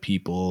by other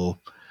people.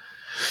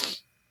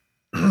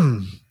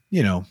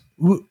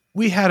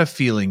 We had a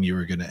feeling you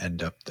were going to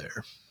end up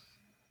there.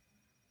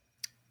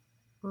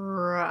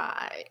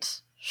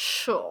 Right.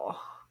 Sure.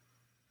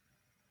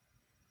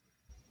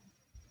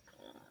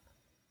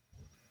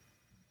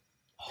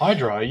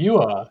 Hydra, are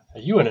you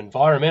an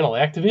environmental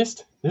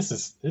activist? This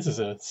is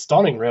a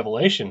stunning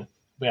revelation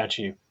about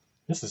you.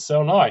 This is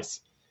so nice.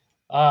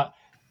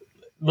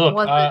 Look,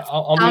 was it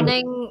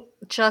stunning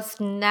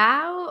just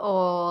now,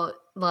 or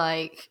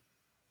like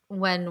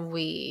when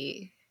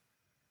we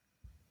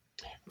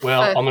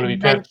Well, I'm going to be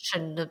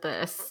mentioned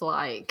this,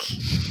 like.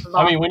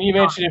 I mean, when you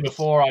mentioned it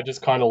before, I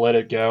just kind of let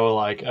it go.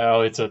 Like,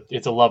 oh, it's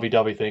a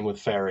lovey-dovey thing with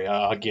Fairy.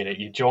 I get it.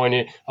 You join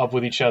it up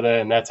with each other,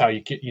 and that's how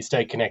you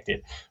stay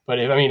connected. But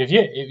if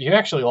you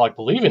actually like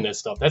believe in this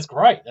stuff, that's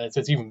great.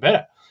 It's even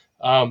better.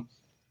 But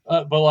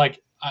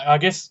like, I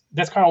guess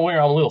that's kind of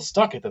where I'm a little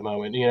stuck at the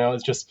moment.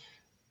 It's just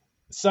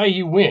say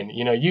you win.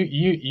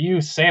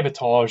 You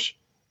sabotage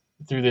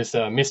through this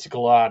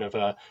mystical art of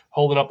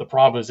holding up the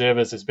Prime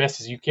Preservers as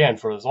best as you can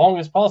for as long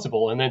as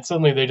possible, and then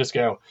suddenly they just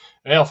go,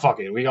 well, fuck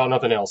it, we got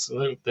nothing else.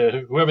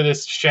 Whoever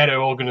this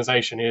shadow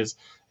organization is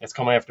that's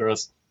come after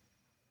us,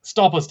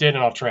 stop us dead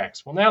in our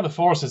tracks. Well, now the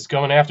Force is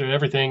going after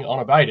everything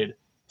unabated,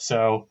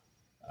 so,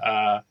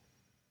 you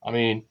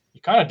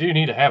kind of do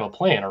need to have a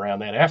plan around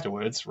that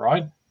afterwards,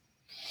 right?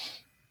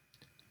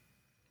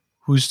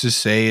 Who's to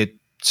say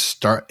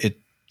it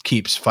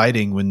keeps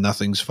fighting when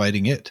nothing's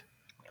fighting it?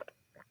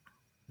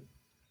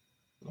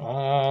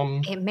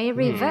 It may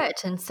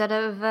revert instead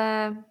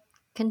of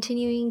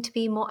continuing to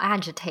be more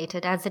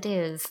agitated as it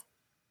is.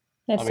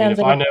 That sounds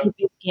like a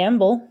big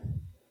gamble.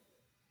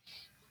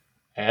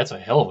 Yeah, that's a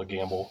hell of a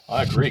gamble.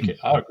 I agree.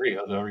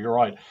 Heather, you're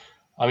right.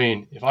 I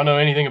mean, if I know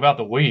anything about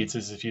the weeds,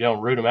 is if you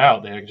don't root them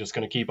out, they're just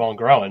going to keep on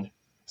growing.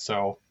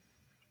 So,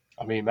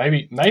 I mean,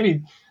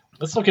 maybe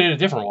let's look at it a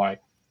different way.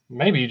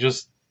 Maybe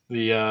just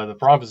the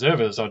Prime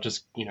Preservers are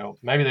just,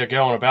 maybe they're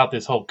going about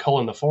this whole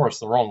culling the forest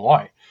the wrong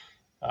way.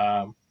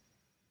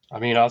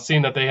 I've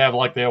seen that they have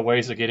like their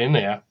ways to get in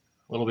there a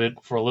little bit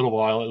for a little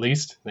while at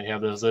least. They have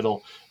those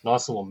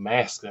nice little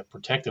masks that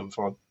protect them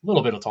for a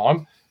little bit of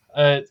time.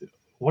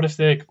 What if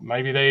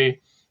maybe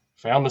they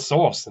found the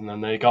source and then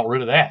they got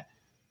rid of that?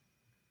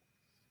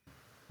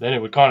 Then it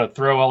would kind of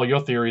throw all of your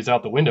theories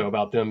out the window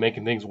about them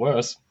making things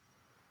worse.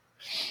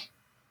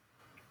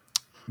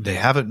 They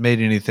haven't made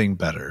anything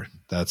better.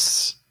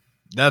 That's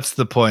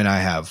the point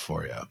I have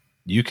for you.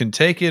 You can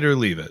take it or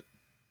leave it.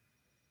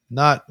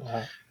 Not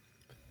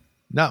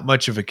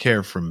much of a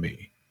care from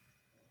me.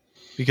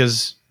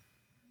 Because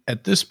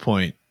at this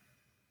point,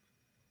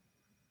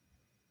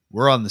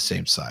 we're on the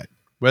same side,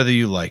 whether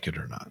you like it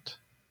or not.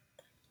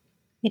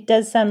 It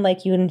does sound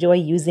like you enjoy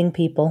using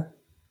people.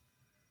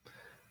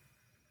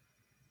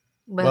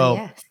 Well,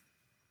 yes.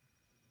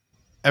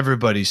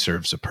 Everybody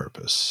serves a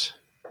purpose.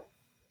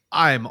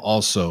 I'm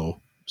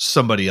also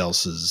somebody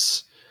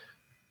else's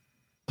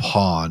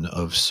pawn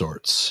of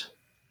sorts.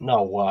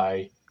 No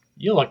way.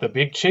 You're like the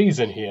big cheese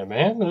in here,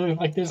 man.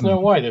 Like, there's no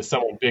way there's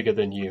someone bigger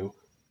than you.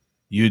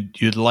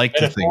 You'd like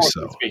to think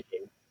so.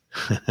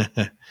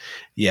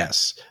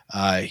 Yes.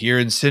 Here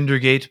in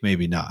Cindergate,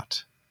 maybe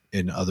not.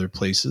 In other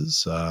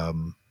places.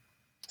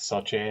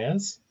 Such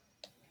as?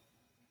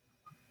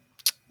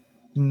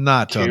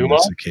 Not on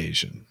this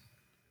occasion.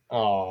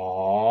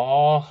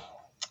 Aww.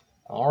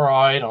 All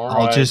right.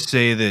 I'll just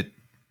say that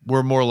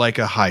we're more like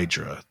a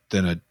Hydra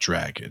than a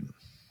dragon.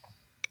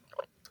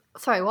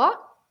 Sorry, what?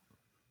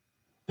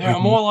 They're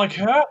more like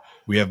her?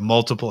 We have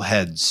multiple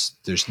heads.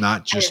 There's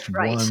not just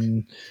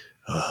one.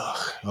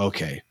 Ugh,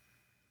 okay.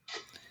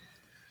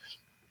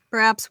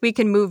 Perhaps we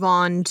can move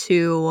on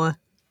to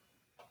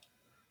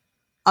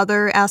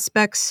other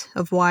aspects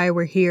of why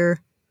we're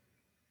here.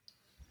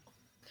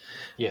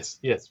 Yes,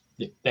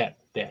 that.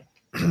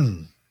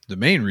 The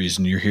main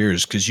reason you're here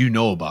is because you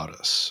know about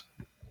us.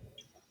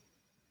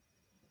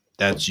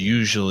 That's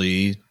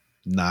usually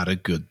not a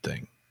good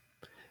thing.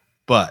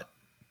 But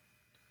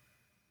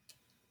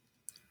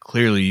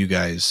clearly you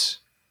guys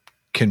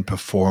can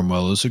perform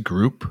well as a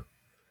group.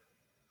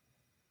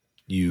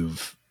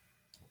 You've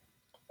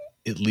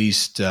at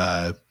least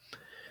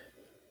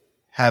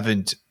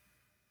haven't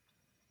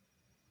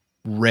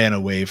ran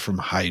away from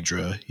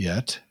Hydra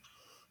yet.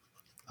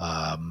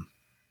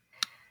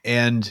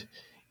 And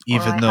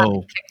even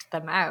though kicked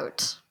them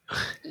out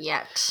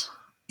yet,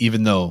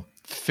 even though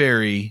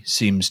Fairy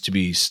seems to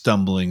be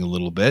stumbling a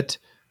little bit,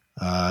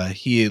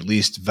 he at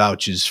least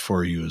vouches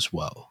for you as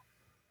well.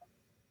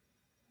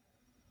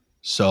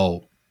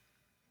 So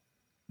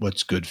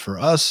what's good for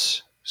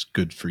us is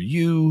good for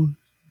you.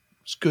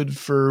 It's good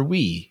for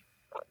we,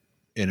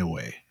 in a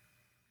way.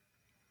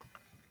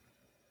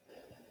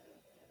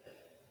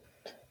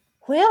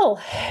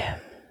 Well,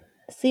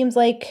 seems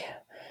like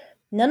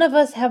none of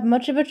us have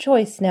much of a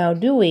choice now,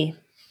 do we?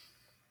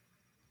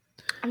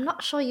 I'm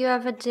not sure you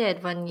ever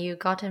did when you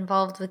got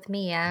involved with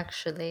me,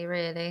 actually,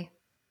 really.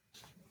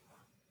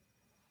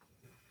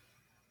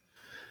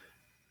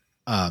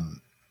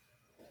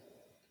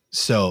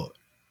 So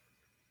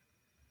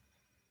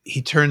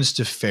he turns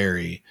to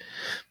Fairy.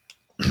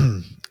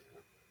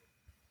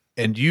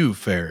 And you,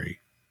 Fairy,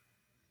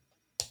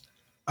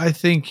 I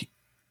think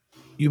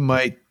you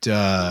might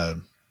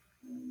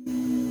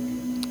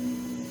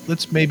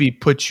let's maybe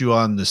put you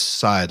on the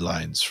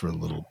sidelines for a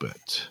little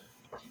bit.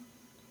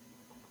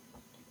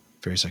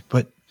 Fairy's like,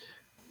 but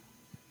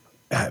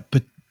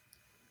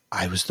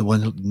I was the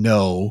one who...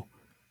 No,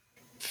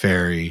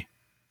 Fairy.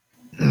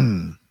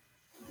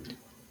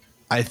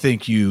 I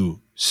think you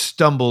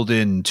stumbled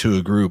into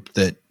a group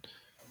that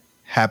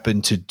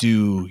happen to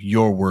do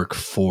your work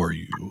for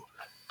you.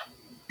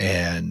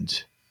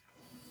 And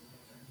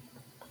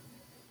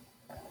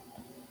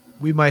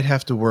we might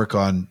have to work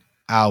on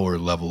our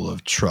level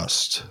of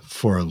trust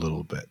for a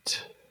little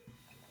bit.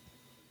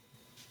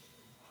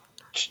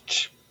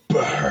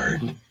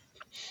 Burn.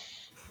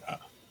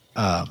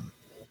 And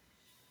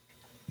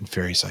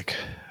Fairy's like,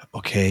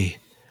 okay.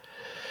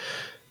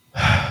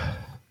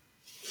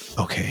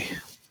 Okay.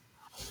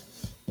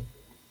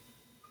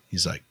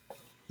 He's like,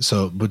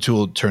 so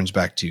Butul turns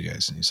back to you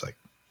guys and he's like,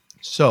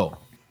 so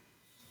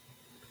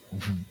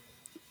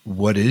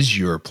what is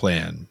your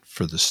plan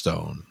for the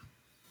stone?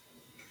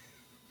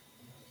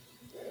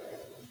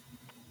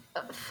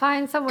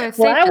 Find somewhere safe.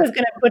 Well, I was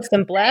going to put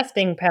some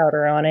blasting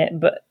powder on it,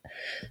 but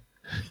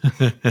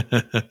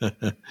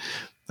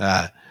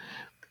that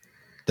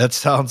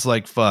sounds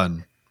like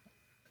fun.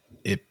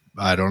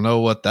 I don't know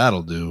what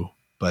that'll do,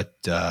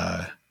 but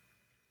do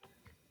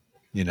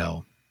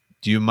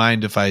you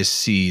mind if I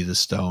see the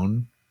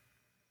stone?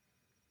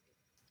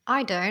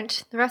 I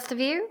don't. The rest of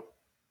you?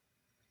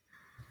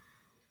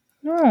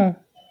 no,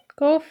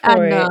 go for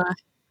Adna it.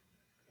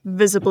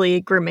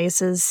 visibly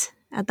grimaces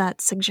at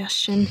that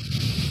suggestion.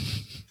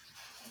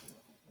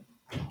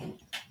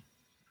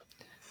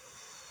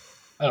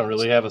 I don't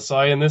really have a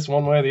say in this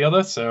one way or the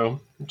other, so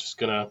I'm just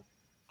gonna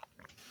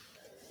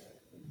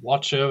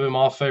watch over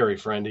my fairy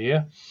friend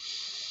here.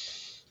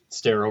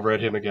 Stare over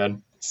at him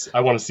again.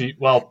 I want to see.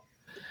 Well,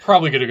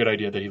 probably get a good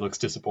idea that he looks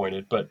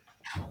disappointed, but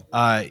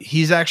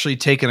He's actually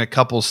taken a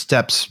couple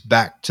steps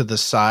back to the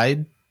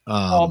side.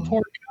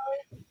 poor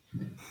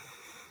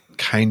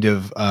kind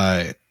of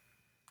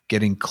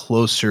getting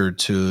closer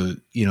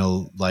to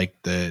like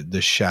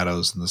the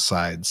shadows and the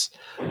sides,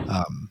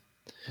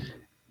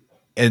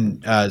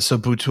 and so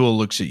Butul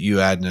looks at you,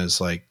 Adna,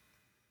 is like,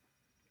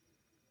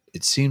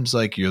 it seems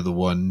like you're the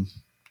one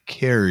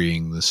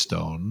carrying the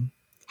stone.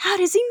 How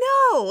does he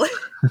know?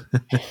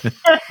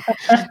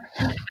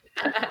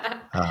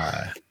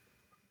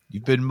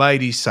 You've been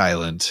mighty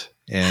silent,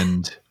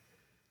 and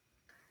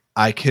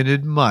I can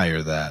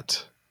admire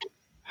that.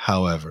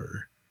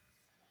 However,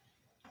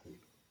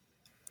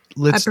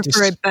 I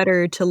prefer it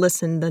better to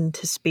listen than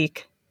to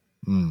speak.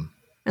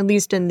 At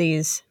least in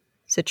these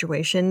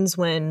situations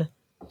when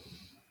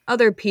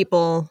other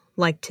people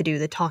like to do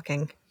the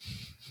talking.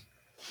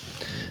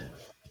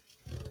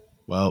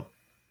 Well,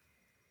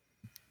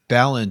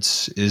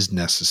 balance is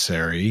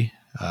necessary,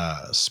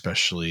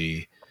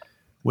 especially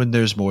when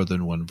there's more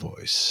than one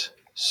voice.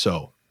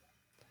 So,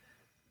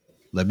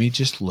 let me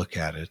just look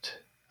at it.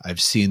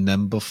 I've seen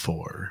them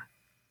before.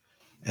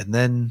 And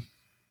then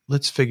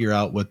let's figure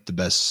out what the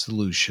best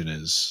solution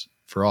is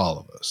for all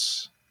of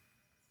us.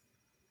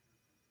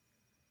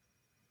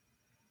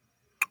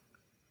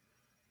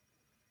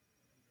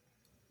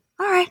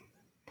 All right.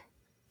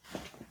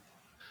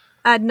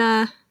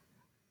 Adna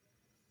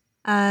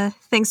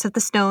thinks of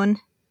the stone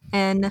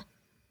and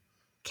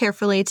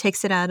carefully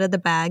takes it out of the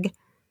bag.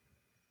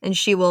 And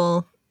she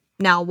will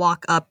now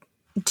walk up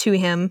to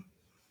him.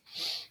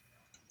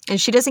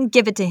 And she doesn't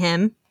give it to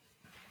him,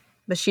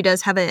 but she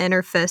does have it in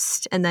her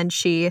fist, and then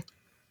she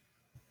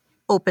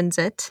opens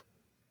it.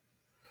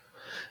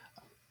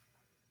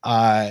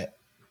 How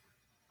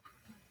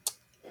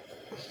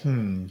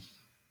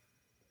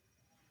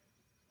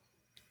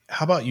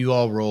about you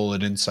all roll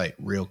an insight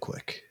real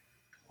quick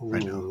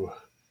right now?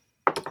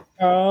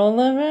 All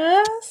of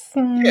us?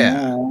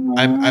 Yeah.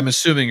 I'm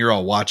assuming you're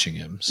all watching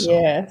him. So.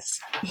 Yes.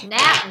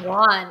 Nat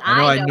 1. I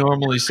know I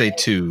normally say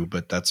 2,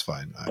 but that's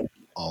fine.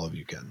 All of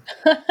you can.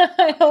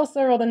 I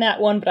also rolled a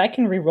nat 1, but I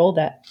can re-roll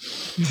that.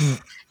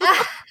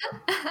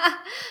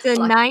 The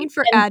 9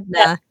 for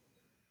Adna.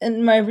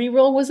 And my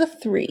re-roll was a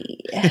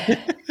 3.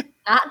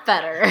 Not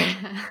better.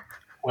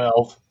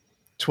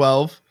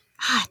 12.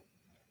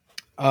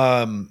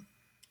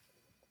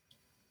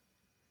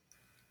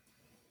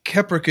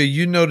 Keprika,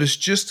 you notice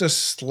just a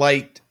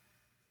slight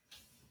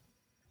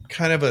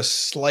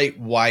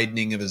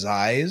widening of his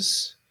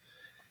eyes.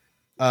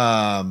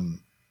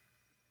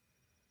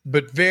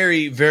 But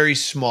very, very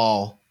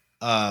small.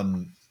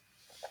 And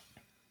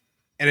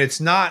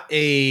it's not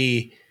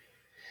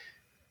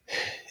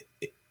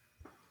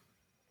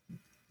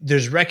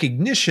there's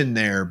recognition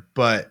there,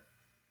 but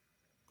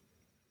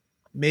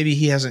maybe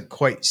he hasn't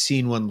quite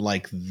seen one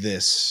like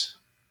this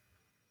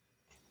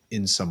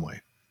in some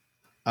way.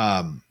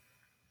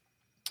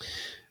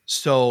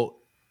 So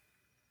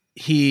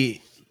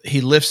he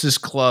lifts his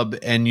club,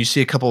 and you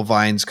see a couple of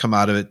vines come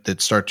out of it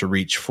that start to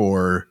reach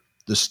for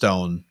the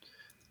stone.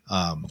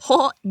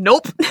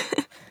 Nope.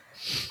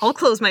 I'll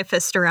close my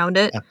fist around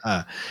it.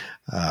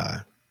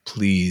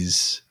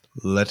 Please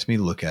let me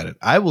look at it.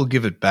 I will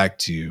give it back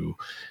to you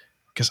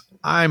because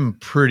I'm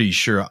pretty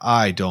sure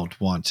I don't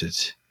want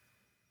it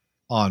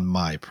on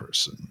my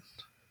person.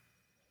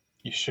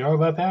 You sure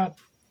about that?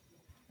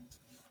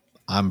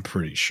 I'm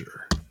pretty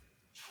sure.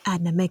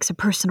 Adna makes a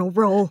personal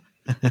roll.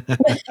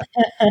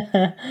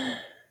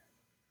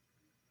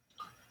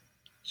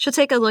 She'll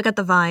take a look at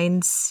the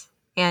vines,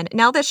 and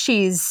now that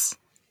she's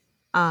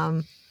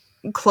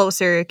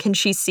closer, can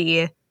she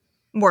see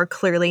more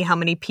clearly how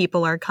many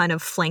people are kind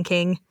of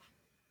flanking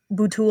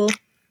Butul?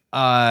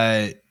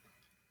 As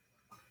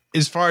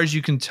far as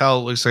you can tell,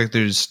 it looks like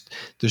there's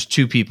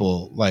two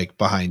people like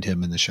behind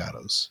him in the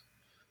shadows.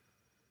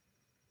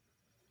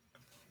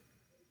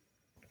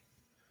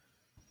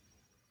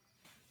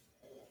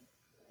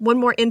 One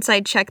more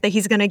insight check that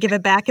he's going to give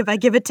it back if I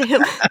give it to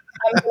him.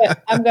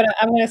 I'm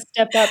gonna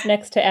step up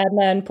next to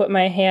Adna and put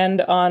my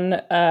hand on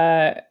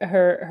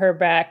her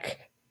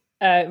back,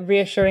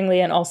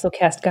 reassuringly, and also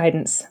cast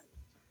guidance.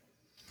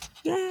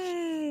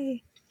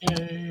 Yay!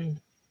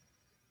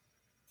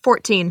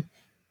 14.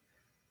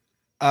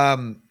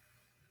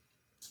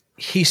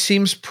 He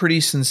seems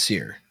pretty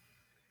sincere.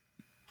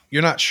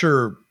 You're not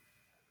sure.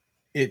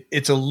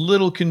 It's a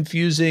little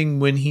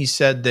confusing when he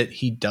said that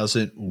he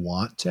doesn't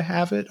want to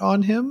have it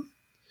on him.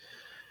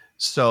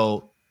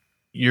 So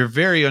you're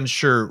very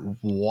unsure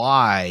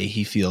why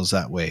he feels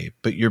that way,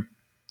 but you're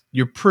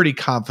pretty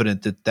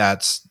confident that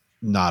that's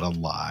not a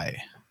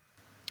lie.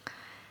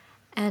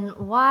 And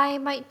why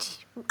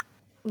might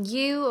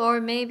you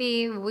or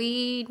maybe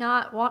we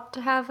not want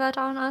to have that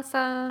on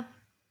us?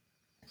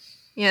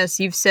 Yes,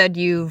 you've said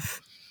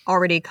you've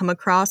already come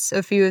across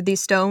a few of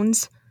these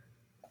stones.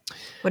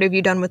 What have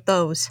you done with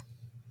those?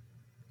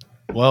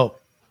 Well,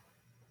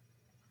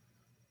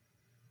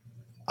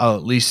 I'll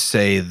at least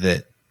say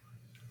that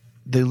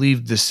they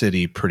leave the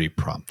city pretty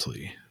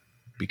promptly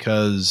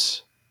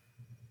because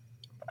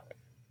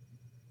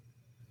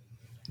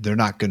they're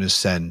not going to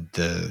send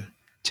the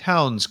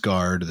town's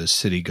guard or the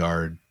city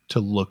guard to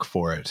look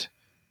for it.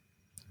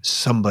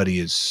 Somebody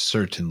is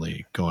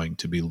certainly going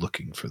to be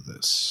looking for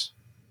this.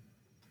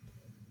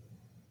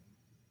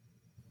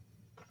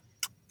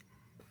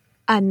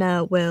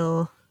 Anna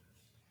will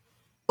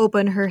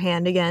open her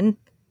hand again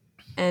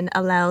and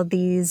allow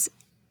these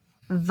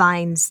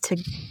vines to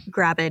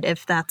grab it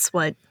if that's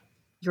what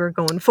you're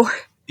going for.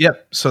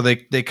 Yep. So they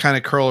kind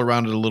of curl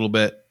around it a little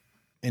bit,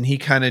 and he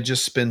kind of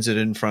just spins it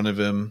in front of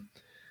him.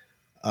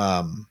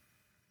 Kind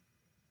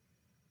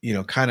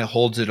of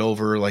holds it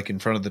over like in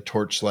front of the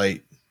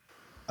torchlight.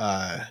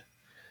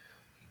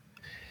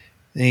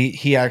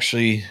 He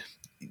actually,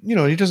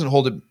 he doesn't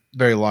hold it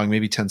very long,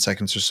 maybe 10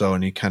 seconds or so,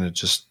 and he kind of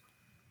just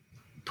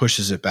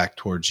pushes it back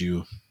towards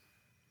you.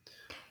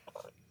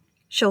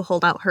 She'll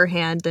hold out her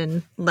hand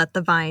and let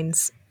the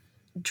vines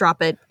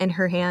drop it in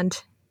her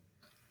hand.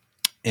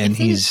 And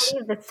he's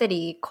leave the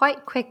city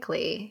quite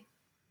quickly.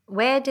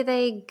 Where do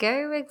they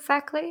go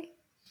exactly?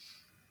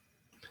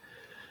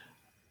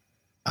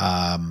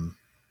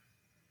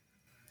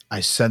 I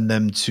send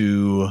them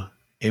to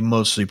a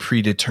mostly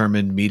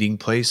predetermined meeting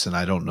place, and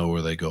I don't know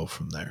where they go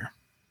from there.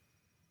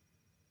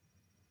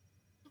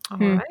 All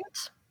right.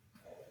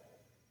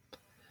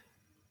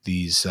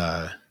 These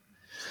our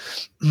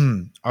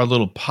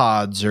little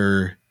pods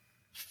are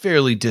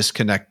fairly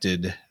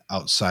disconnected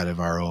outside of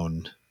our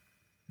own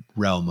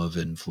realm of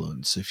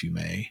influence, if you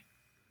may.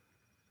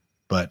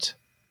 But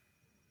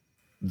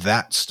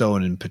that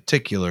stone in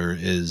particular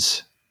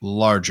is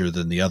larger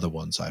than the other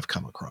ones I've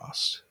come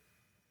across.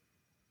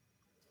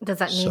 Does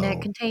that mean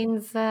it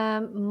contains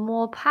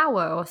more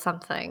power or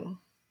something?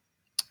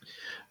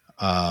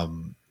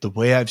 The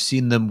way I've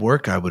seen them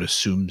work, I would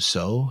assume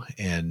so.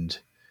 And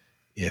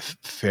if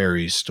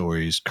Fairy's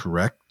story is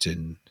correct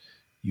and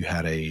you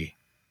had a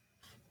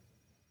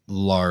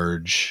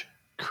large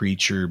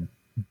creature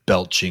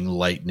belching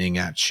lightning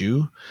at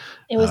you.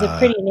 It was a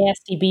pretty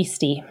nasty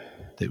beastie.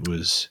 That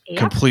was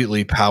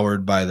completely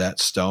powered by that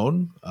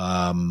stone.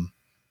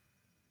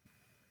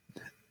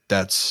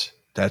 That's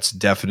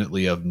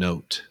definitely of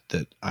note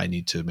that I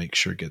need to make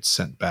sure gets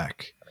sent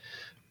back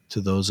to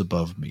those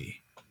above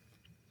me.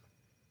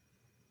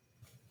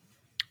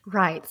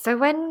 Right. So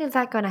when is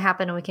that going to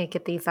happen and we can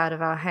get these out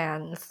of our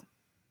hands?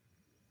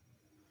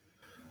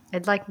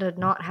 I'd like to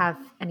not have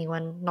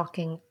anyone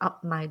knocking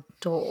up my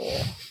door.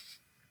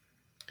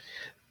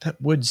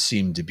 That would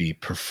seem to be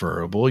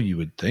preferable, you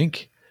would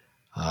think.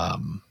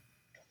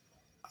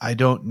 I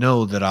don't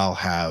know that I'll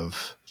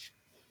have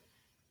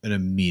an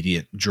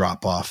immediate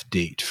drop-off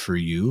date for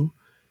you.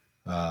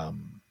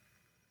 But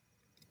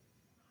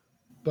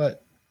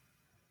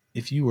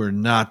if you were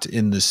not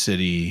in the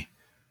city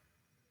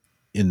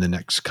in the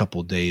next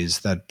couple days,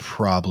 that'd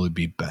probably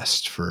be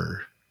best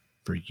for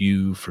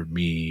you, for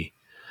me,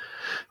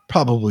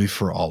 probably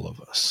for all of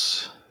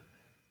us.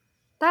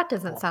 That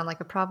doesn't sound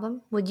like a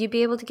problem. Would you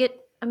be able to get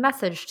a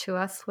message to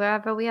us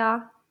wherever we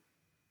are?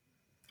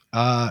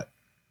 I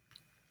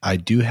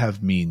do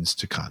have means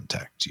to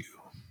contact you.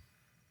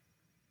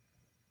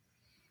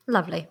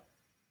 Lovely.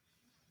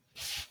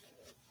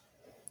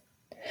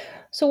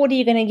 So what are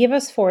you going to give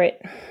us for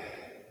it?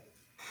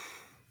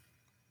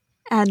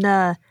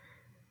 And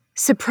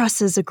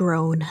suppresses a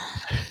groan.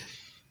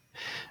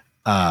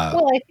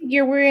 Well, I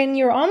figure we're in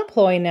your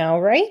employ now,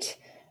 right?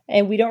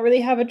 And we don't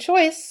really have a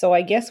choice, so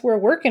I guess we're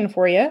working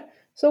for you.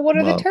 So what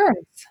are the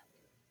terms?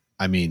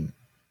 I mean,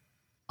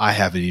 I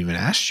haven't even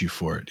asked you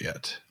for it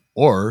yet.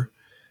 Or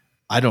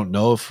I don't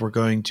know if we're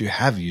going to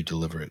have you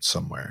deliver it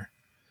somewhere.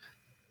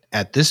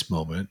 At this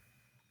moment,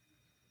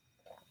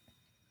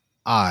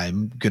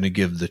 I'm going to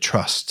give the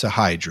trust to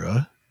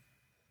Hydra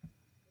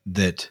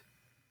that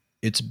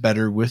it's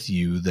better with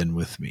you than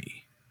with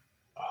me.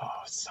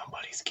 Oh,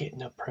 somebody's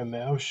getting a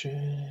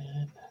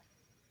promotion.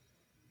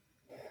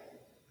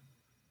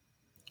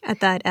 At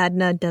that,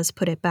 Adna does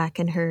put it back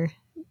in her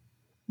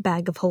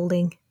bag of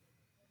holding.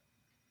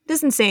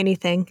 Doesn't say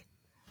anything.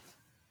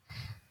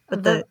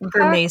 But the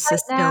grimace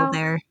is still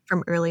there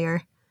from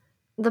earlier.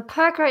 The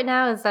perk right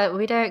now is that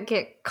we don't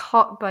get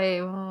caught by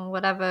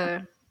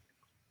whatever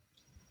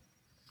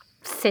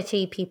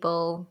city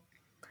people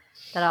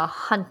that are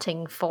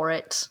hunting for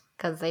it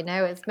because they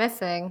know it's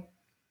missing.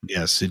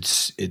 Yes,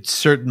 it'd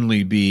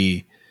certainly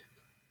be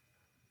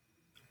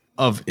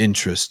of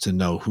interest to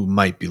know who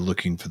might be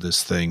looking for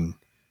this thing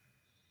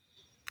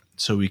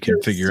so we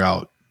can figure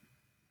out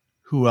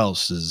who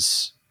else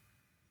is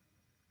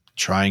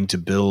trying to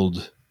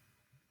build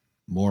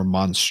more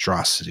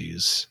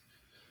monstrosities.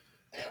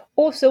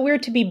 Oh, so we're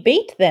to be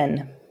bait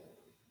then?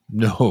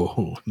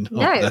 No,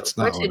 that's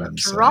not what I'm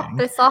saying. Drop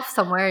this off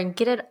somewhere and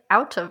get it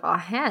out of our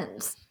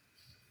hands.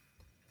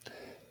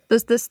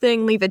 Does this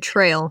thing leave a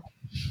trail?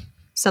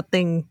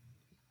 Something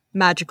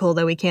magical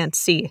that we can't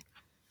see?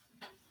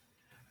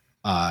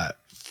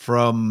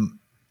 From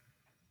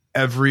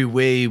every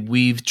way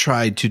we've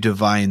tried to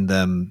divine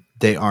them,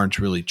 they aren't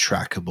really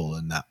trackable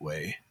in that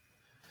way.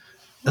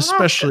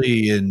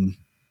 Especially in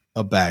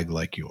a bag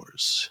like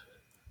yours.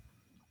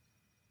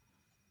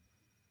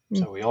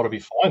 So we ought to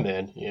be fine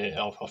then.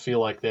 Yeah, I feel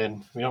like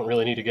then we don't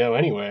really need to go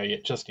anywhere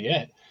just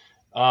yet.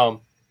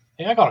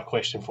 Hey, I got a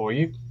question for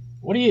you.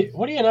 What do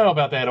you know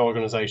about that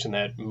organization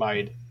that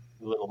made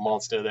the little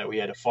monster that we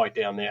had to fight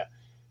down there?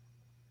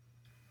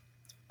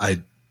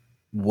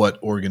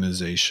 What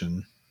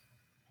organization?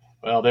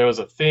 Well, there was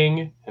a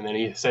thing, and then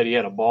he said he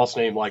had a boss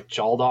named like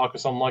Jaldok or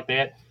something like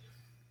that.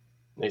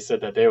 They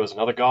said that there was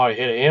another guy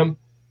ahead of him,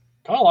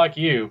 kind of like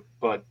you,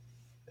 but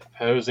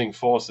opposing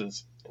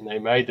forces, and they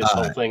made this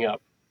whole thing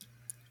up.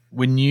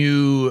 When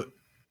you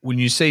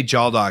say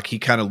Jaldok, he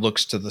kind of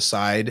looks to the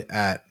side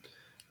at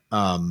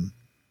the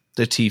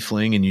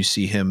tiefling, and you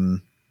see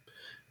him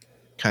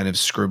kind of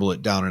scribble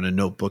it down in a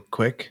notebook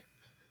quick.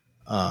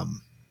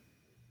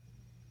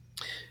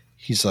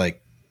 He's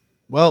like,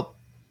 well,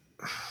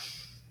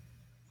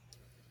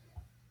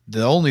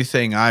 the only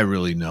thing I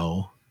really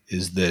know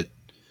is that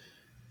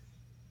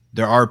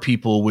there are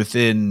people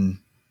within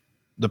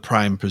the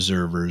Prime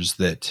Preservers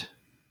that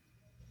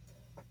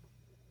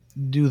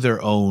do their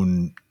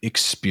own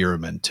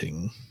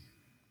experimenting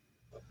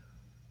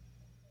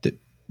that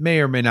may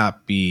or may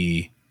not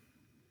be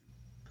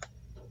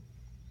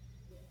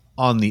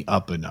on the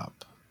up and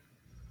up.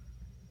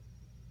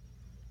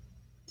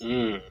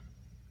 So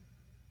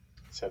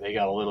they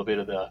got a little bit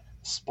of the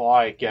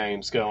spy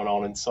games going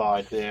on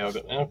inside there.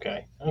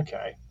 Okay.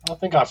 I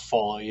think I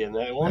follow you in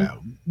that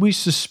one. We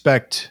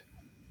suspect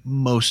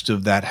most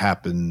of that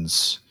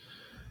happens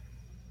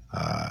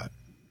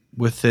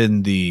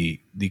within the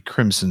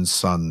Crimson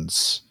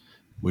Suns,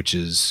 which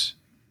is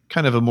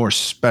kind of a more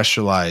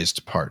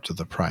specialized part of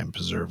the Prime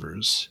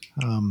Preservers.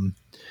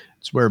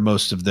 It's where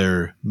most of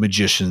their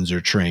magicians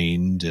are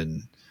trained,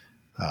 and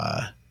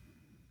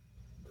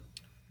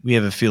we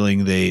have a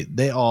feeling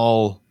they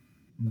all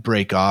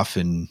break off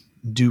and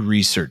do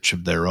research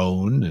of their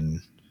own, and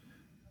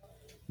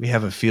we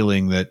have a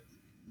feeling that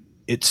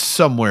it's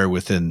somewhere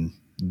within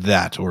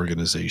that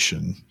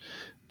organization,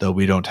 though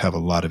we don't have a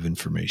lot of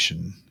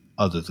information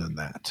other than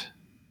that.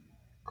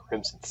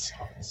 Crimson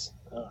Suns.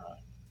 All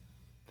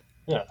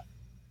right.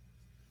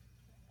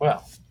 Yeah.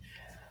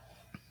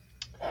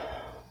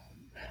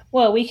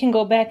 Well, we can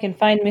go back and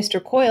find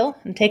Mr. Coyle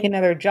and take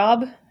another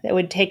job that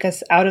would take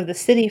us out of the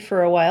city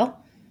for a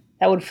while.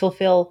 That would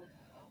fulfill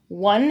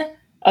one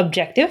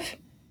objective,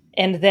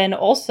 and then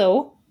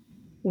also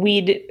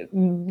we'd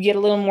get a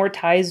little more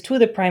ties to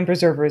the Prime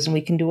Preservers, and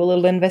we can do a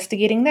little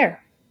investigating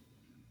there.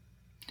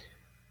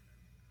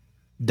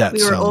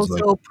 We were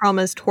also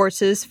promised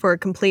horses for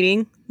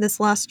completing this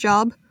last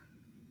job.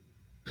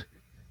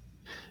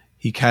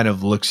 He kind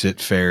of looks at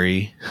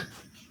Fairy.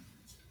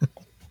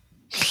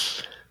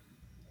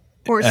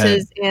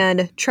 Horses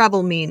and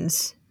travel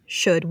means,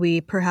 should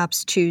we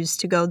perhaps choose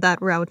to go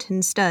that route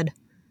instead.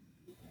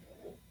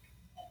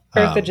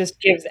 Bertha just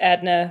gives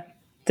Adna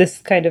this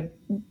kind of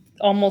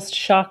almost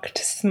shocked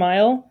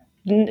smile.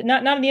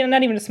 Not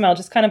even a smile,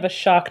 just kind of a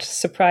shocked,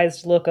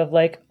 surprised look of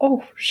like,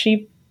 oh,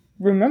 she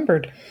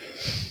remembered.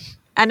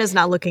 Adna's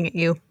not looking at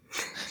you.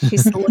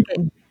 She's still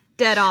looking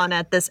dead on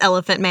at this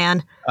elephant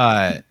man.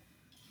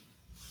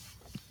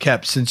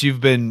 Kep, since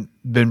you've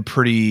been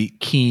pretty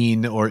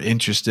keen or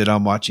interested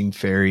on watching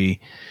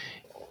Fairy,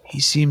 he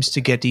seems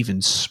to get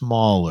even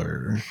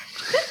smaller.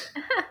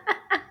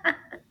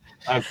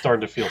 I'm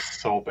starting to feel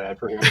so bad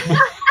for him.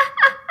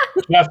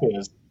 Jeff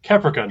is.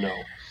 Caprica, no.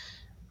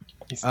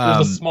 There's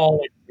a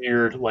small,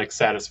 weird,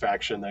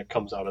 satisfaction that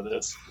comes out of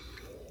this.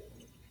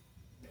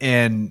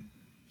 And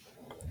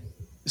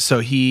so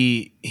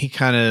he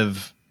kind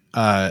of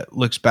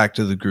looks back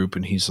to the group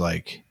and he's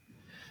like,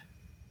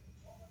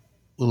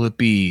 will it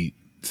be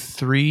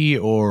 3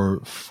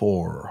 or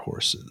 4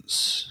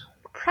 horses?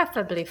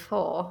 Preferably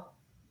 4.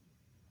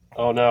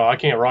 Oh no, I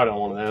can't ride on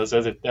one of those.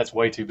 That's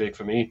way too big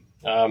for me.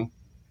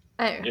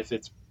 If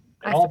it's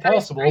at all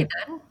possible, 3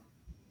 then.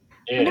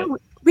 yeah. No,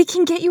 we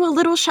can get you a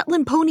little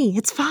Shetland pony.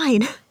 It's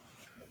fine.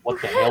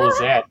 What the hell is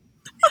that?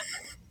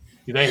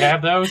 Do they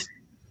have those? Is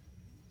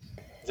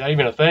that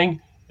even a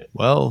thing?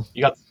 Well,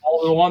 You got the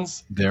smaller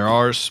ones? there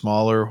are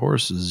smaller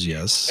horses,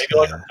 yes. Maybe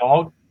like a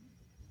dog?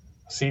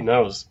 I've seen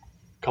those.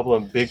 A couple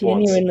of them big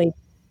ones. Genuinely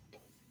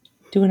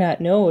do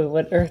not know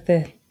what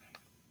Eartha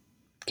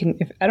can.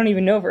 I don't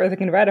even know if Eartha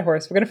can ride a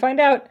horse. We're gonna find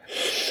out.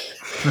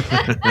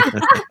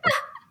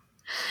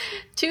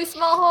 2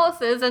 small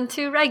horses and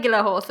 2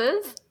 regular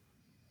horses.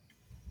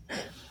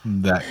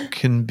 That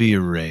can be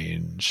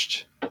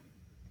arranged.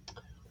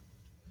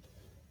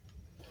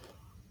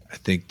 I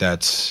think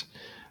that's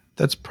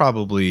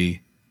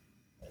probably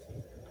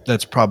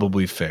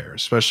fair,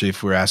 especially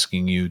if we're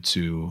asking you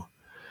to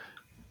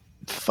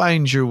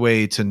find your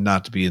way to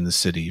not be in the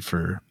city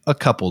for a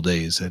couple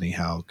days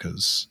anyhow,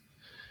 because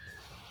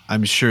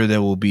I'm sure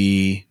there will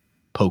be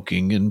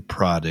poking and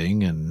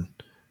prodding, and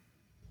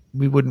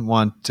we wouldn't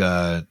want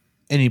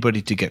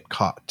anybody to get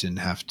caught and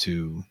have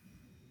to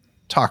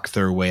talk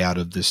their way out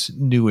of this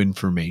new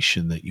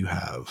information that you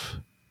have.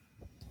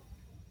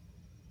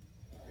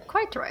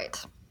 Quite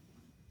right.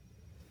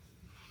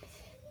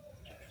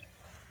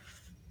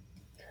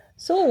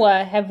 So,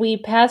 have we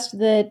passed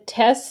the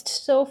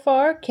test so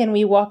far? Can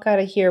we walk out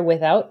of here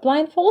without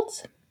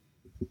blindfolds?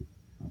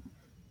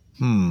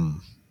 Or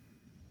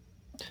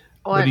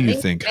What at do you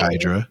least think, maybe-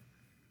 Hydra?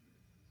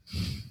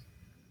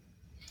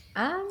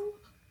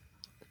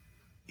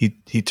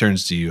 He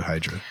turns to you,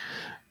 Hydra.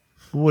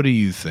 What do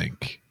you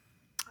think?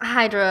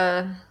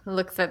 Hydra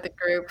looks at the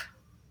group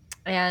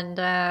and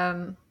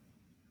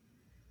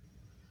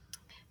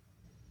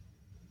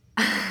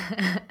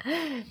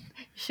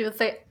she would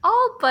say,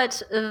 all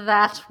but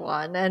that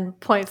one, and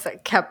points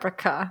at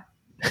Caprica.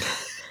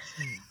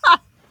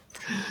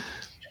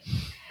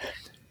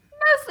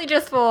 Mostly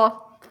just for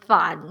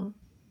fun.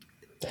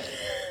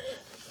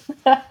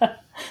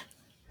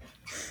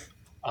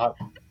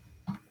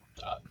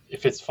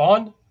 If it's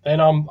fun, then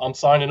I'm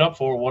signing up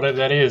for whatever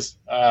that is.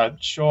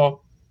 Sure.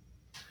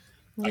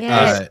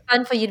 Yeah, it's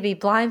fun for you to be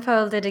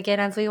blindfolded again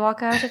as we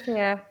walk out of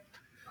here.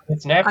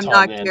 It's nap I'm time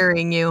not then.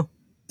 carrying you.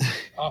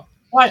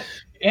 What?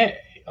 Yeah.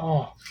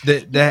 Oh.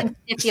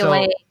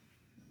 The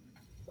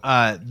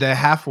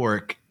half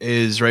orc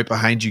is right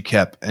behind you,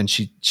 Kep, and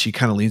she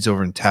kind of leans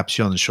over and taps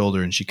you on the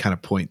shoulder, and she kind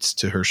of points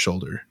to her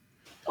shoulder.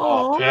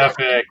 Oh,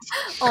 perfect.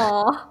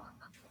 Aw.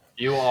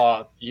 You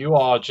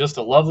are just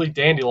a lovely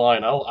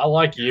dandelion. I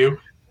like you.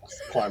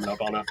 Climbing up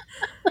on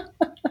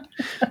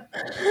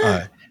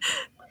her.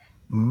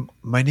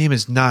 My name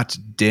is not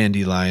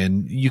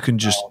Dandelion. You can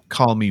just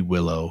call me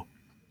Willow.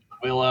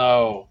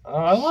 Willow. Oh,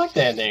 I like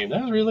that name.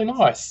 That was really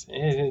nice.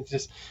 It's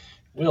just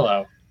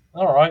Willow.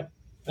 All right.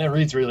 That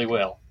reads really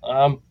well.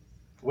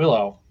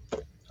 Willow.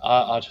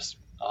 I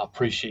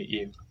appreciate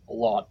you a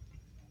lot.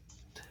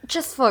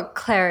 Just for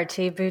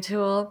clarity,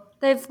 Butul,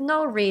 there's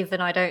no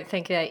reason I don't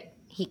think that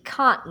he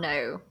can't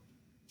know.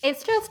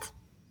 It's just,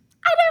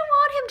 I don't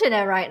want him to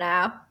know right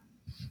now.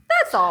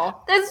 That's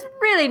all. There's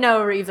really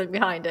no reason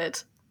behind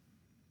it.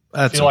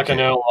 I feel like I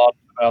know a lot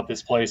about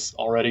this place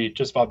already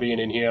just by being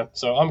in here,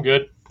 so I'm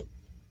good.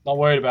 Not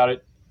worried about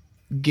it.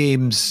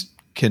 Games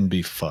can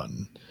be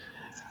fun.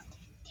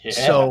 Yeah.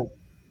 So,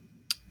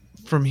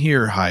 from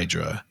here,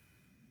 Hydra,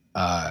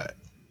 I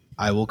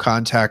will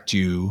contact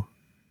you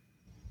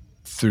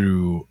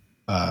through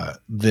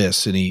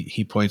this, and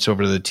he points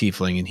over to the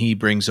tiefling, and he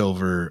brings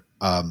over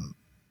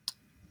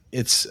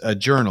it's a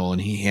journal,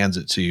 and he hands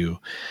it to you.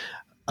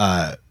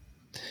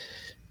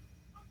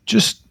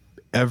 Just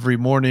every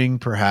morning,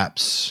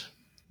 perhaps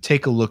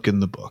take a look in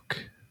the book.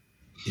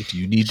 If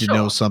you need to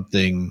know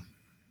something,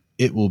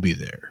 it will be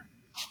there.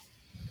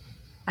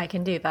 I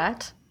can do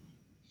that.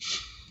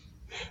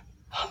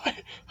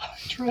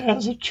 Hydra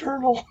has a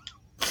journal.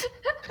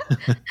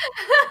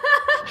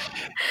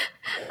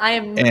 I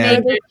am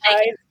And- major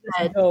shaking my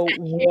head Go at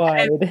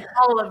wide.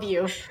 all of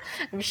you.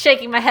 I'm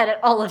shaking my head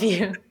at all of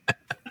you.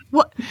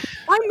 What?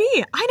 Why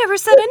me? I never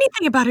said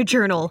anything about a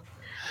journal.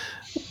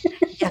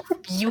 Yes,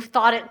 you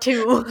thought it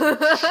too.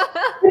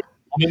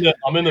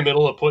 I'm in the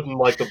middle of putting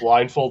like the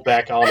blindfold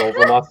back on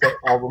over my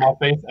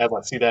face as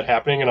I see that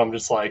happening, and I'm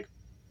just like,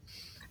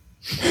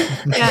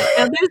 Yeah,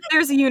 and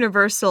there's a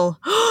universal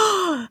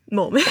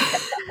moment.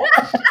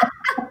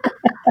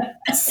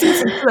 The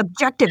season's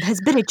objective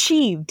has been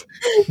achieved.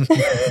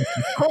 It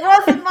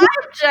wasn't my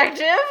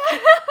objective.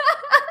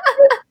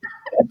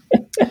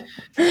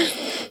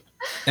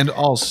 And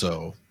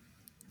also,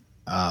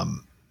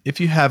 if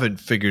you haven't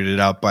figured it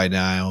out by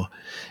now,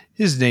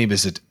 his name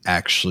isn't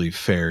actually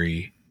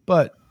Fairy,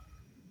 but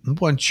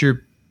once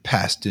you're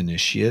past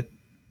initiate,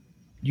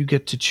 you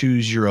get to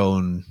choose your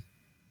own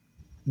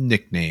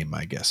nickname,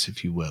 I guess,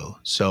 if you will.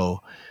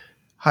 So,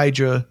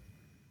 Hydra,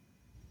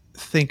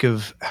 think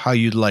of how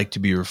you'd like to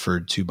be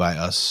referred to by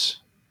us.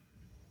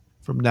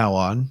 from now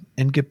on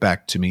and get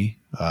back to me.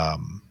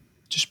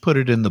 Just put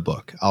it in the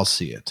book. I'll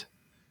see it.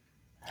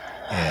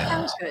 And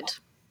Sounds good.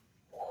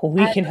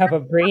 We can have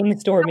a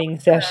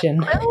brainstorming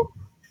session.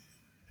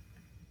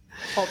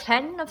 Or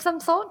pen of some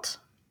sort.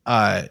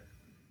 and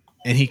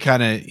he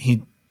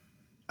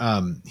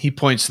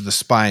points to the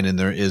spine, and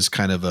there is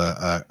kind of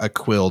a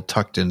quill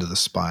tucked into the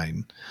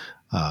spine.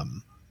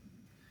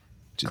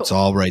 It's Cool.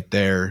 all right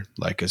there.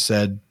 Like I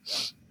said,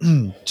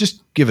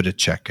 just give it a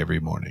check every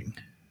morning.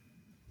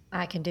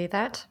 I can do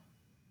that.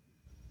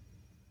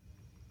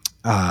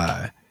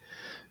 Other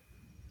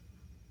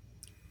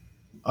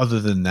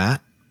than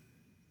that,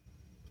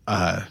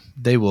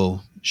 they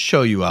will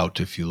show you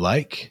out if you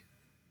like.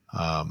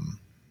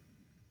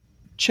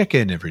 Check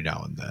in every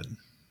now and then.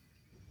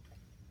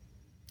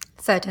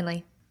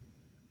 Certainly.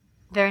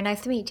 Very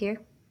nice to meet you.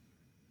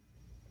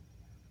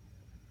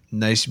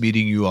 Nice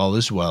meeting you all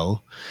as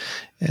well.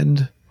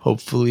 And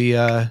hopefully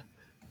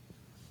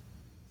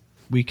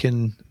we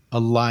can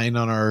align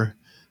on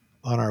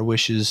our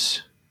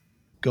wishes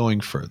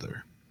going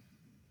further.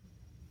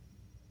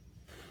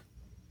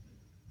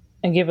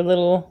 And give a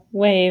little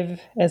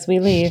wave as we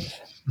leave.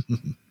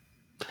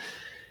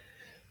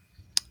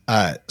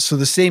 So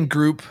the same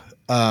group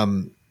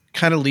kind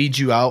of leads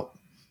you out,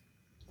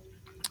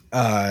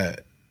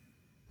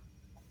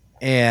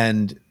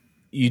 and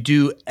you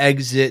do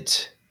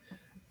exit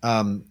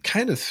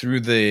kind of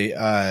through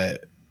the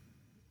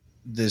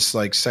this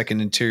like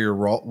second interior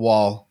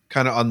wall,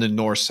 kind of on the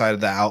north side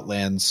of the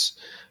Outlands,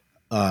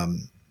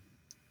 and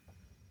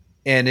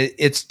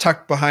it's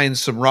tucked behind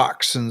some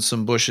rocks and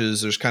some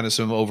bushes. There's kind of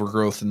some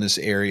overgrowth in this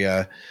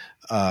area,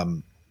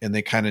 and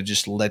they kind of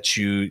just let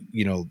you,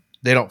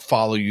 they don't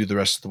follow you the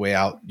rest of the way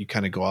out. You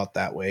kind of go out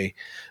that way.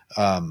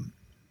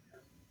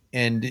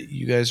 And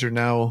you guys are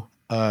now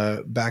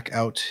back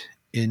out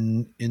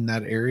in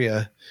that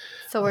area.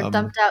 So we're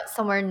dumped out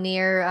somewhere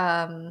near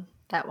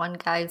that one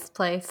guy's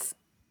place.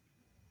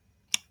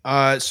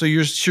 So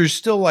you're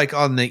still like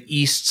on the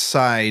east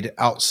side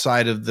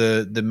outside of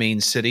the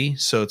main city.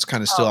 So it's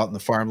kind of still out in the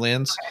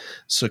farmlands. Okay.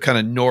 So kind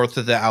of north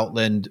of the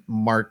Outland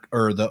market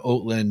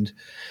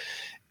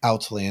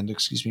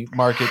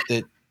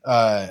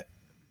that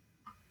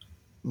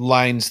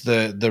lines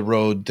the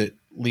road that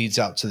leads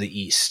out to the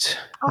east.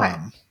 Okay.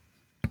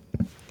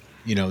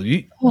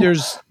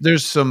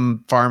 There's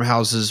some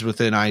farmhouses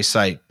within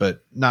eyesight,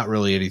 but not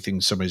really anything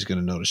somebody's going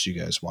to notice you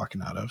guys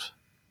walking out of.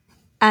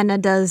 Anna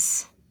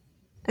does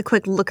a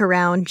quick look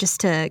around just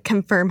to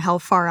confirm how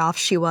far off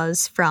she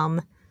was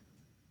from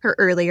her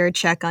earlier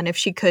check on if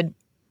she could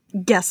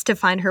guess to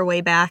find her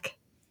way back.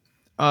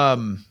 I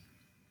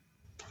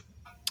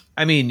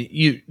mean,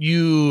 you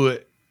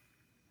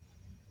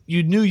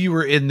knew you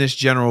were in this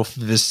general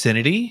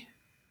vicinity,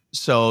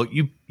 so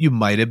you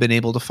might have been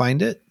able to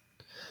find it.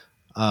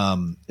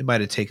 It might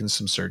have taken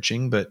some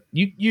searching, but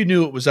you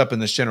knew it was up in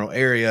this general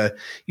area.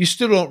 You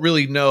still don't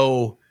really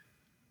know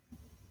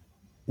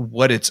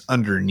what it's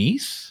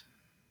underneath.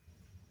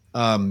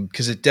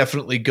 Because it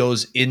definitely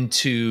goes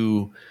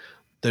into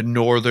the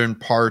northern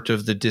part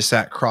of the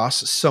Dissat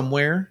Cross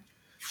somewhere.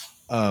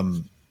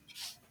 So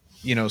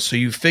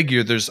you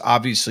figure there's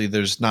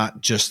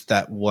not just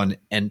that one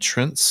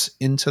entrance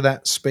into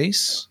that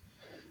space.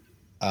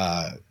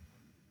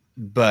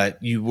 But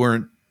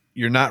you're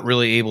not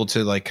really able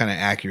to like kind of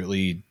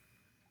accurately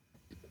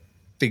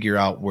figure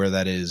out where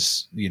that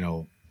is,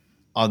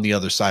 on the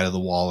other side of the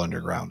wall,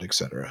 underground,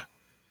 etc.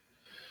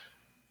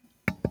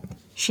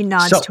 She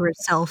nods to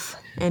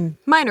herself in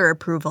minor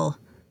approval.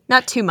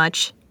 Not too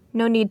much.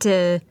 No need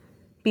to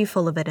be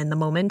full of it in the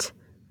moment.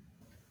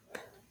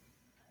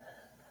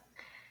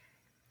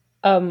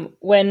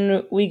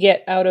 When we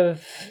get out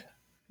of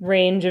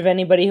range of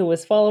anybody who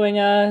was following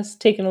us,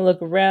 taking a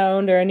look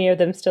around, are any of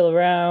them still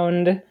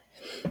around?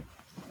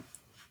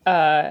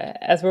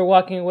 As we're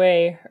walking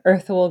away,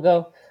 Eartha will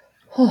go,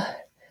 oh,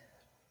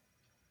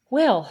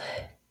 well,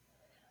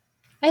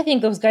 I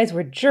think those guys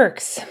were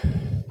jerks.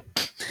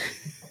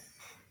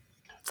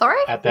 Sorry?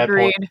 At that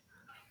point,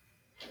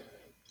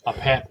 I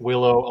pat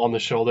Willow on the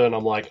shoulder and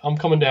I'm like, I'm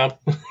coming down.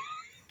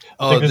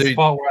 Oh, this is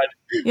spot where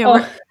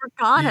we're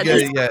gone at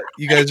this. Yeah,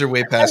 you guys are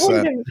way past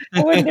that.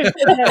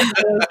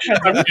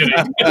 I'm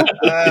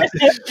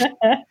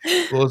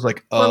kidding. Willow's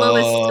like, Willow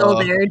is still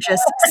there,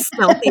 just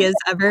stealthy as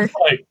ever.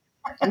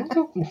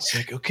 It's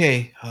like,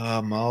 okay,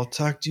 I'll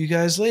talk to you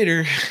guys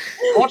later.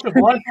 Want the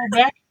blindfold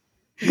back?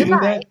 You do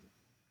that?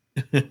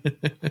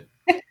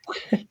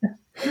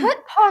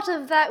 What part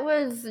of that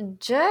was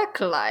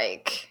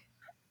jerk-like?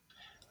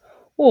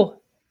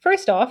 Well,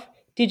 first off,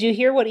 did you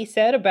hear what he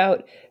said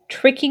about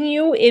tricking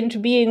you into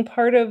being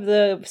part of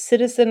the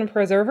citizen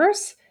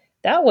preservers?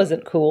 That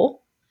wasn't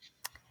cool.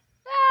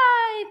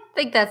 I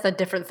think that's a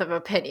difference of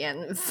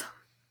opinions.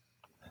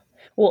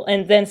 Well,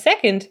 and then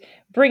second,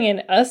 bringing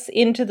us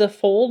into the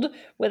fold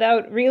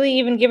without really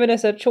even giving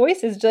us a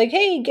choice is like,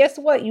 hey, guess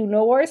what? You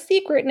know our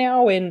secret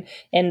now, and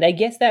I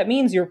guess that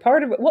means you're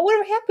part of it. What would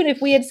have happened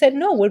if we had said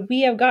no? Would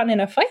we have gotten in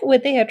a fight?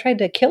 Would they have tried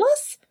to kill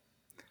us?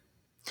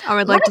 I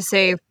would like to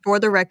say, for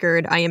the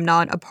record, I am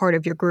not a part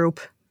of your group.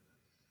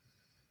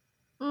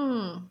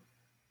 You're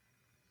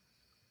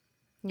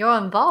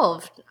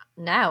involved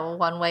now,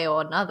 one way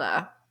or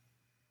another.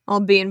 I'll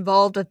be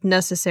involved if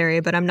necessary,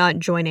 but I'm not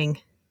joining.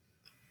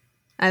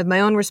 I have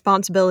my own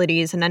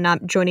responsibilities, and I'm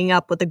not joining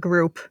up with a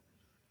group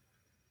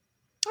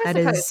that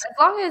is as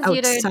long as you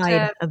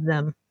outside of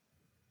them.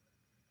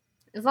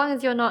 As long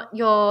as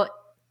your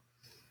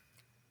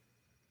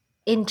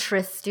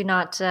interests do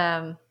not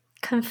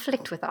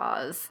conflict with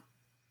ours,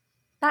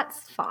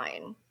 that's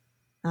fine.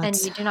 That's and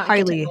you do not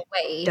highly get in the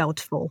way.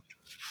 doubtful.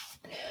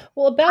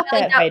 Well, about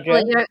that,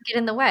 Hydra. You don't get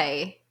in the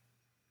way.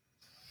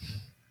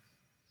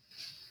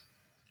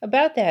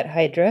 About that,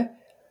 Hydra.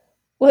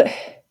 What?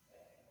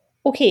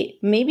 Okay,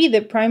 maybe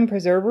the Prime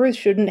Preservers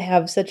shouldn't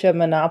have such a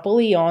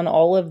monopoly on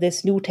all of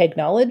this new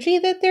technology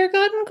that they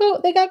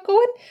got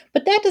going,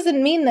 but that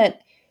doesn't mean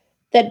that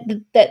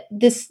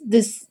this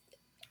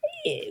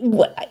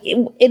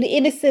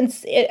in a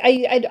sense,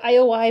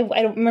 IOI,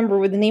 I don't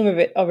remember the name of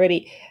it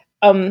already.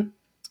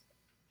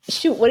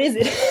 Shoot, what is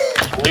it?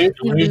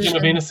 Illusion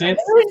of Innocence.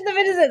 Illusion of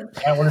Innocence.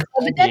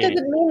 But that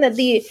doesn't mean that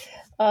the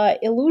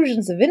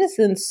Illusions of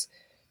Innocence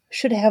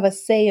should have a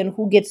say in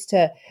who gets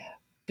to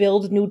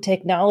build new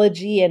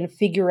technology and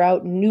figure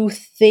out new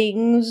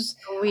things.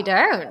 We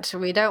don't.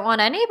 We don't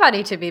want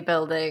anybody to be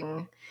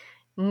building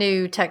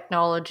new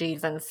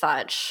technologies and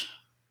such.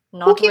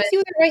 Who gives you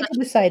the right to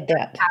decide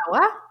that?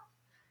 Power?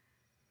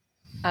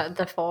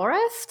 The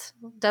forest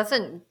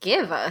doesn't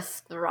give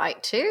us the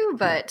right to,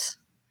 but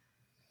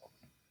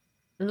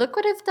look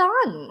what it's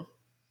done.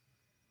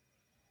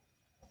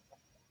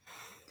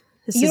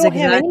 This is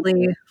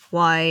exactly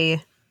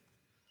why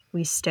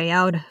we stay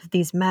out of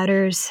these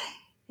matters,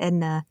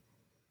 and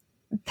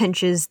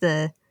pinches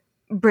the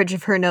bridge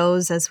of her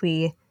nose as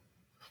we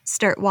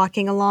start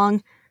walking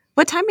along.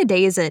 What time of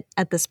day is it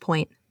at this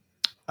point?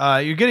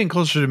 You're getting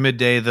closer to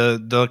midday.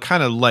 The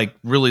kind of like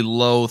really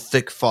low,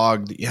 thick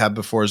fog that you had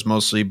before is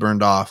mostly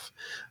burned off.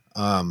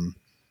 Kind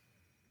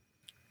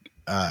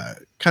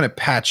of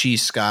patchy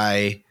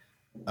sky,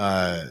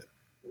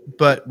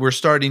 but we're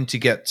starting to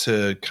get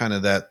to kind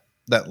of that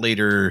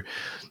later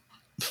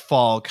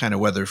fall kind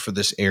of weather for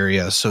this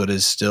area. So it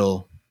is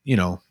still,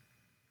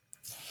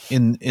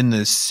 in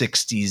the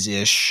 60s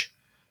ish.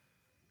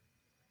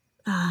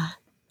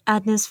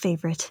 Adna's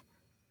favorite.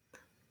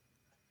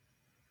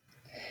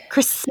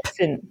 Crisp.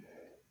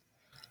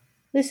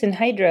 Listen,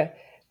 Hydra.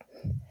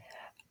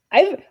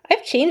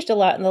 I've changed a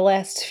lot in the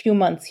last few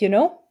months,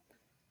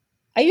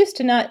 I used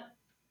to not.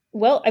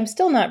 Well, I'm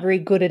still not very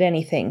good at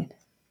anything.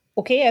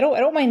 Okay, I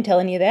don't mind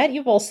telling you that.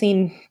 You've all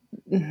seen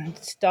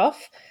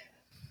stuff.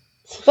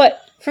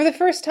 But for the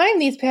first time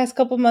these past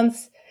couple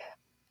months,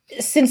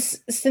 since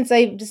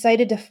I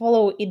decided to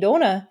follow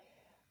Idona,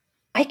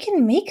 I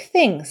can make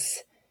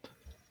things.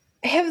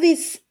 I have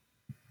the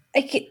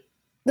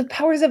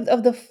powers of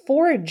the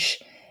forge,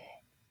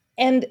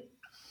 and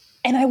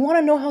I want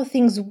to know how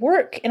things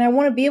work, and I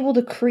want to be able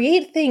to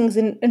create things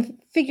and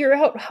figure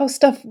out how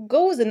stuff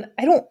goes. And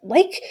I don't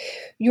like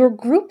your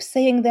group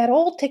saying that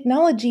all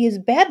technology is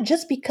bad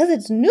just because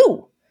it's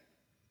new.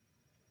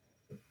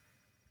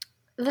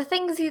 The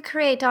things you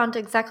create aren't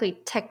exactly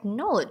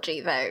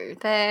technology, though.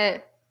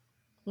 They're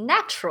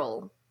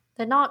natural.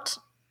 They're not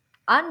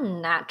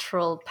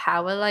unnatural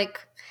power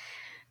like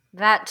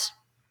that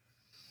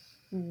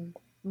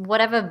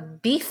whatever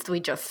beast we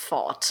just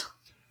fought.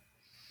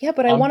 Yeah,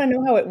 but I want to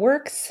know how it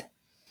works.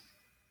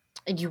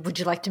 Would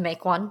you like to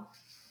make one?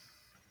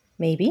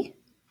 Maybe.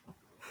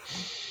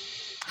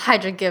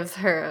 Hydra gives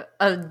her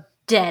a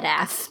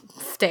dead-ass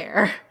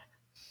stare.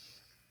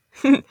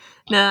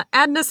 Nah,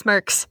 Adna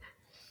smirks.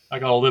 I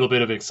got a little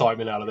bit of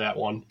excitement out of that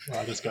one.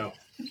 I just got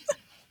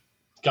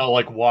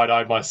like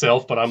wide-eyed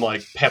myself, but I'm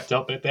like pepped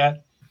up at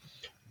that.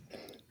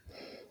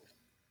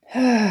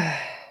 I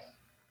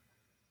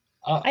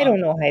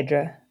don't know,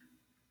 Hydra.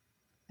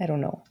 I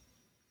don't know.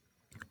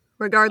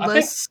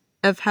 Regardless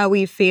of how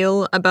we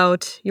feel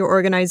about your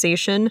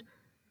organization,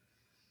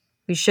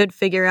 we should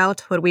figure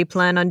out what we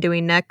plan on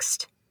doing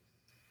next.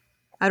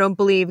 I don't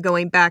believe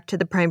going back to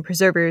the Prime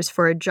Preservers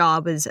for a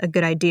job is a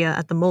good idea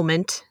at the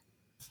moment,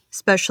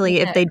 especially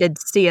if they did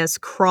see us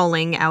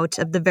crawling out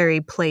of the very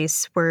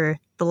place where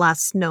the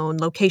last known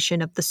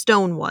location of the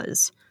stone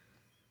was.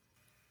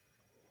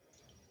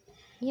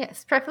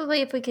 Yes,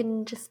 preferably if we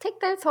can just take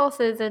those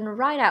horses and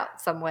ride out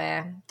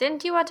somewhere.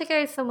 Didn't you want to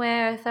go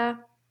somewhere, Eartha?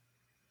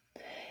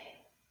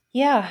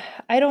 Yeah,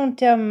 I don't.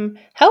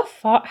 How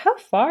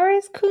far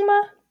is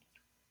Kuma?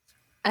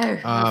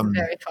 Oh,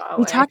 very far away.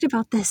 We talked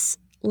about this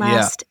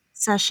last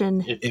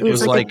session. It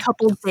was like a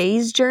couple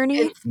days journey.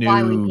 It's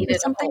why we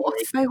needed something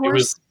a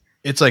horse.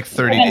 It's like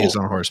 30 days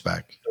on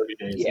horseback.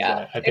 30 days.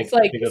 Yeah, I think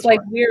it's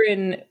like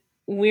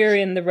we're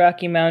in the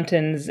Rocky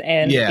Mountains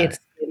and it's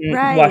in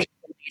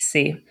Washington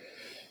D.C.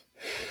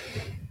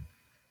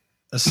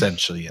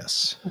 Essentially,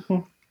 yes.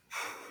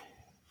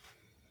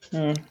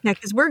 Yeah,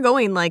 because we're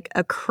going like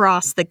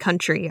across the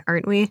country,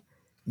 aren't we?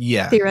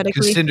 Yeah,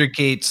 theoretically.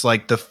 Cindergate's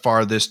like the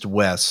farthest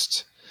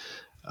west.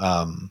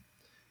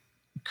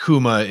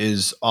 Kuma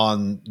is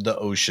on the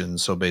ocean,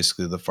 so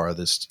basically the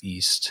farthest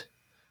east.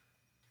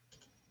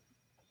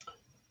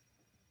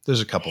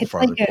 There's a couple It's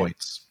farther like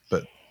points,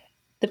 but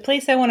the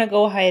place I want to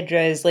go,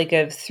 Hydra, is like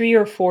a 3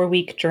 or 4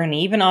 week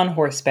journey, even on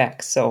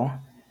horseback. So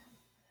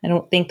I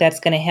don't think that's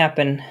going to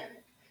happen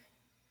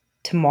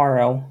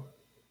tomorrow.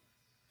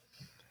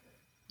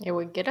 It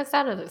would get us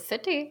out of the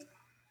city.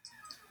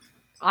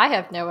 I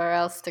have nowhere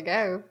else to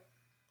go.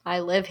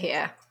 I live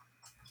here.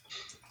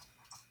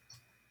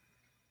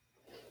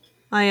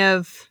 I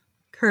have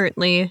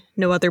currently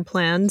no other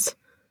plans.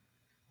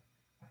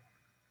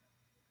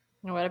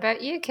 What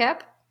about you,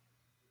 Kip?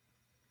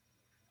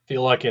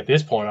 Feel like at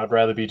this point I'd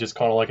rather be just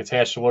kind of like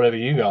attached to whatever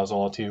you guys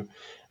are to.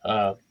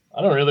 I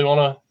don't really want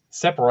to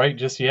separate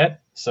just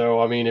yet. So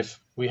I mean, if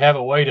we have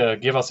a way to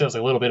give ourselves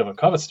a little bit of a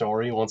cover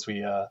story once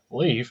we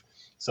leave,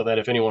 so that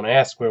if anyone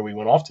asks where we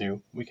went off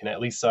to, we can at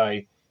least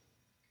say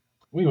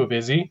we were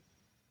busy.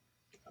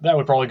 That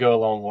would probably go a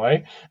long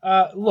way.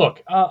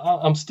 Look,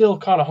 I'm still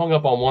kind of hung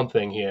up on one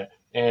thing here,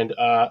 and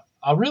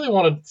I really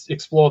want to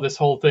explore this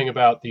whole thing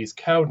about these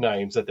code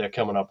names that they're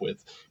coming up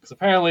with, because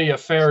apparently a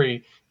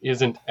fairy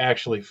isn't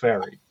actually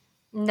fairy.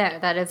 No,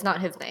 that is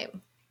not his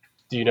name.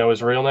 Do you know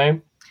his real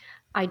name?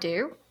 I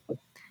do.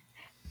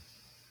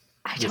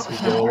 I This don't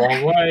would go a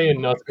long way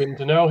in us getting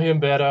to know him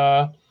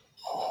better.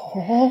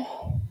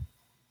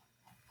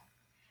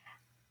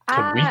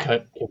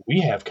 Can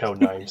we have code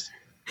names?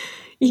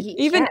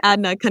 Even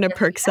Adna kind of Yes,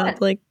 perks we up,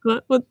 can.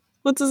 like,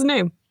 what's his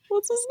name?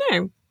 What's his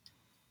name?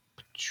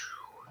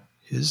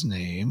 his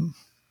name.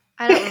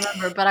 I don't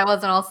remember, but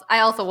I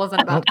also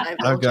wasn't about to.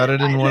 I've got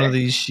it in one of either.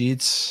 these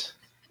sheets.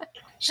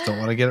 Just don't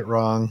want to get it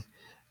wrong.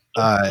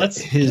 Let's-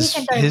 His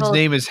You can divulge-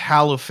 name is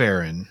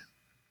Halifarin.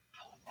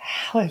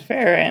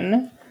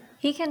 Halifarin.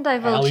 He can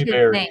divulge his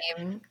Halle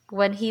name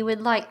when he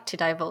would like to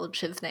divulge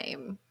his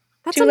name.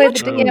 That's Too a late. much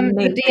The better DM,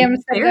 name the DM than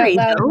said fairy, it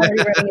out loud. though. I'm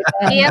already writing it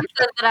down. DM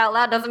says it out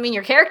loud doesn't mean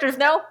your characters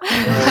know.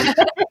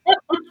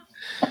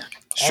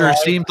 Sure Alright.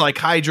 seemed like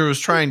Hydra was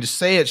trying to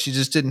say it. She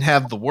just didn't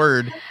have the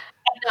word.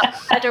 No,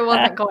 Hydra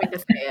wasn't going to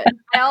say it.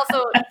 I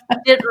also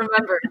did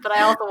remember it, but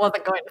I also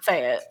wasn't going to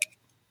say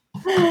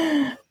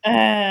it.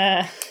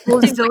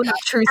 We'll zone of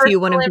truth you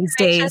one of personal these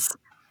days.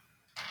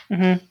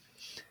 Mm-hmm.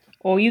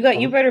 Well,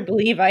 you better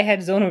believe I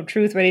had Zone of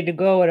Truth ready to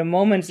go at a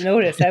moment's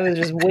notice. I was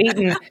just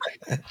waiting.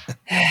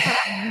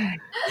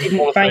 Didn't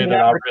wanna find say an that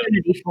I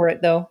opportunity for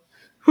it though.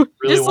 Really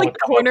Just wanna like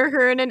come up- corner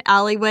her in an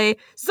alleyway.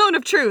 Zone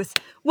of truth.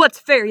 What's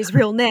Fairy's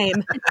real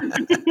name?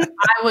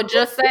 I would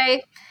just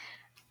say,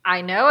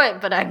 I know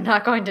it, but I'm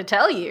not going to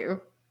tell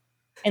you.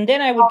 And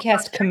then I would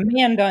cast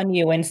command on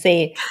you and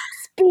say,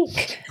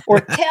 "Speak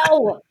or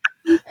tell."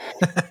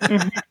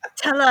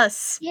 Tell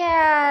us.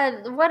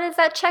 Yeah, what is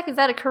that check? Is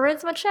that a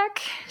charisma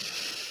check?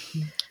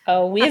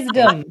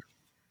 Wisdom.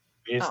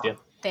 Yes, Oh, yeah.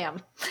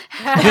 damn.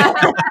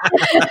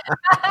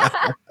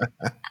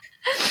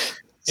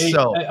 Hey,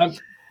 So, I'm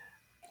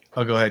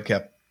oh, go ahead,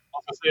 Kep.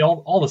 gonna say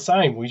all the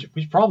same.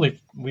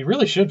 We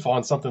really should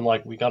find something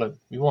like we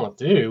want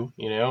to do.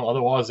 You know,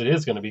 otherwise it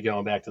is going to be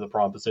going back to the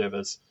prime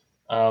service.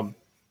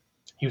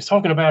 He was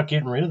talking about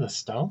getting rid of the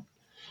stone.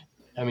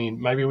 I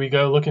mean, maybe we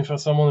go looking for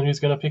someone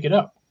who's going to pick it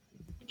up,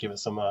 give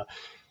us some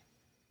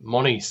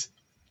monies.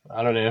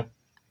 I don't know.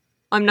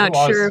 I'm not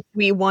Otherwise- sure if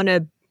we want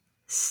to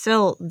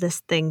sell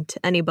this thing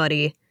to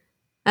anybody.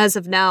 As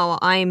of now,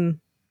 I'm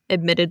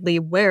admittedly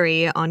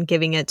wary on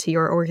giving it to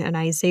your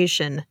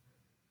organization.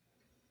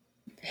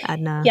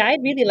 Adna. Yeah,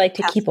 I'd really like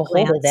to Cast keep a hold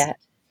of glance. that.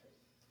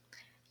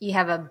 You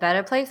have a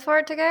better place for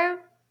it to go?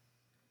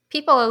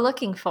 People are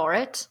looking for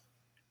it.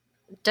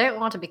 Don't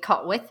want to be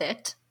caught with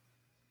it.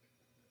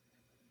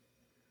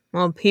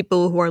 Well,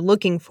 people who are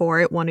looking for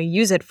it want to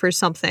use it for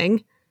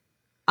something.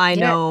 I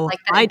Yeah, know like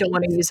that I don't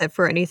want to beast. use it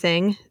for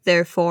anything.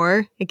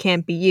 Therefore, it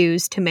can't be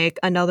used to make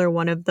another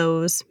one of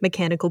those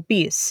mechanical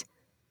beasts.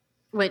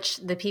 Which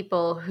the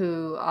people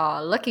who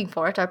are looking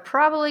for it are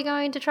probably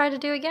going to try to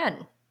do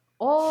again.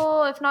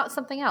 Or if not,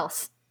 something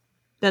else.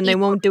 Then they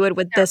Equal won't do it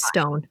with this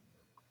terrifying. stone.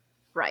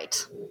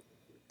 Right.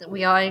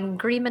 We are in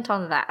agreement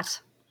on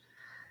that.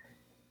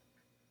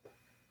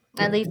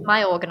 At least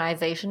my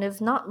organization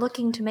is not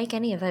looking to make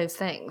any of those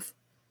things.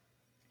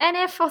 And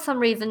if for some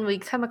reason we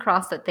come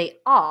across that they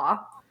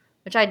are,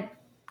 which I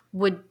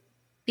would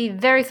be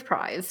very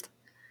surprised,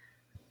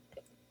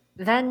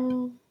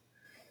 then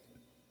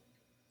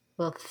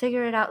we'll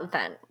figure it out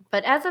then.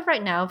 But as of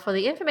right now, for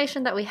the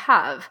information that we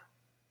have,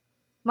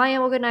 my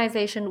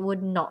organization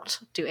would not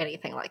do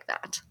anything like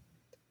that.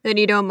 Then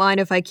you don't mind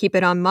if I keep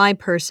it on my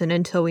person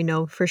until we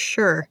know for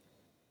sure.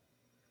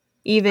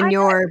 Even I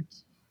your don't.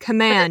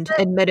 command But is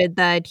it- admitted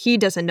that he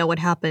doesn't know what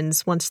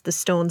happens once the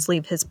stones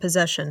leave his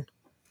possession.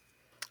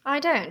 I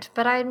don't,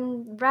 but I'd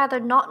rather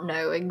not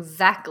know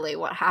exactly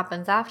what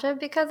happens after,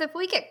 because if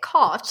we get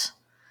caught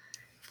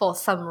for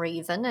some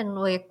reason and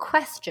we're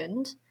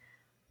questioned,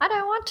 I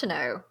don't want to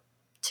know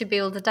to be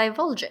able to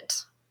divulge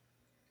it.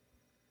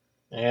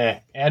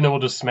 Adna will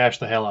just smash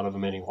the hell out of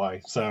him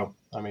anyway. So,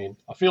 I mean,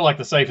 I feel like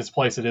the safest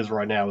place it is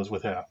right now is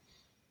with her.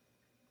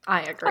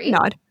 I agree.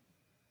 Nod.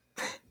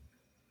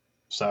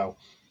 So,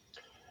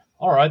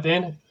 all right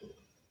then.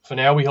 For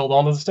now, we hold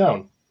on to the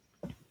stone.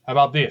 How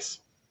about this?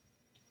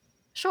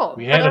 Sure,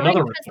 We had but another.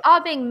 arrangements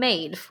are being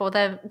made for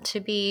them to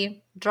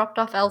be dropped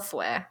off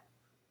elsewhere.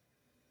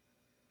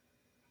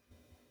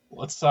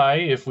 Let's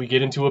say if we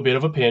get into a bit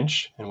of a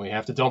pinch and we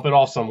have to dump it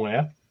off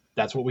somewhere,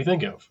 that's what we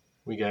think of.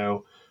 We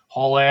go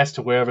haul ass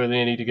to wherever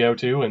they need to go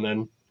to, and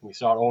then we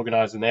start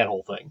organizing that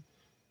whole thing.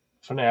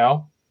 For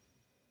now,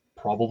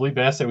 probably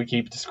best that we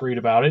keep discreet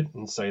about it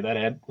and say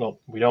that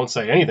we don't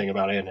say anything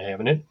about Edna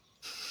having it,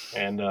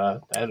 and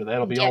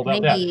that'll be all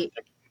about maybe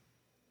that.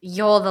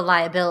 You're the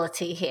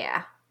liability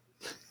here.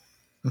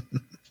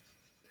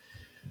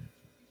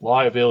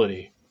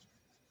 Liability.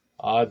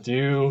 I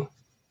do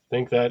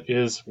think that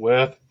is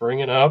worth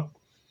bringing up.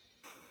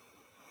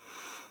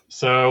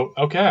 So,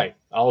 okay,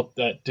 I'll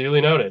duly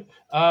noted.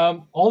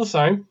 All the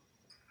same,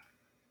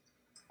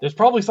 there's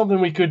probably something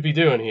we could be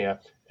doing here,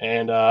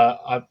 and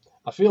I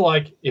feel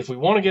like if we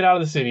want to get out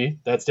of the city,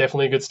 that's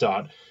definitely a good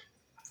start.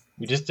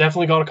 We just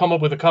definitely got to come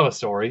up with a cover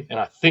story, and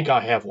I think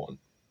I have one.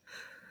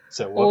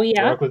 So, do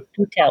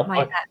tell. What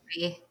might that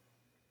be?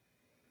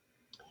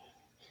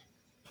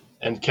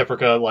 And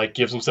Keprika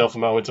gives himself a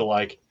moment to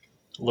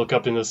look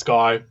up in the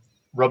sky,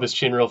 rub his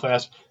chin real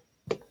fast.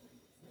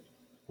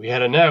 We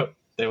had a note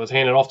that was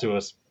handed off to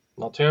us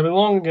not terribly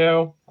long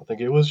ago. I think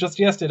it was just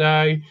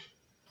yesterday,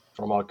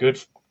 from our good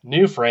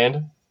new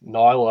friend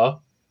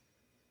Nyla,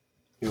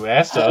 who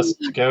asked us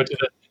to go to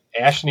the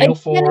Ash Needle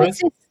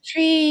Forest. Genesis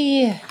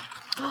tree.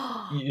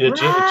 The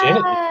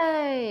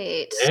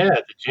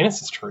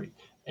Genesis tree.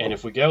 And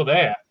if we go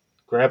there,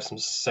 grab some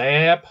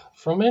sap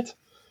from it,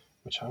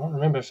 which I don't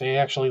remember if they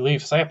actually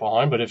leave sap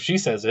behind, but if she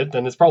says it,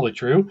 then it's probably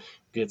true.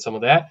 Get some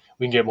of that.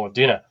 We can get more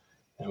dinner.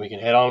 And we can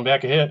head on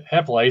back to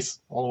her place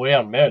all the way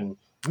out in Medon.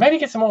 Maybe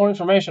get some more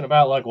information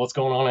about what's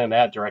going on in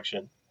that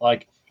direction.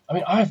 I've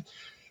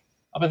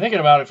been thinking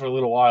about it for a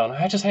little while, and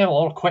I just have a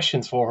lot of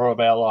questions for her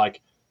about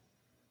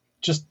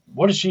just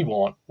what does she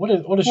want? What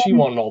does she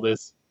want in all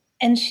this?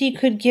 And she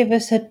could give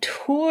us a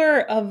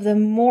tour of the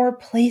more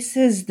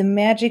places, the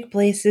magic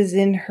places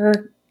in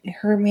her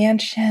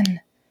mansion.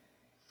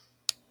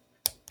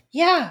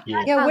 Yeah.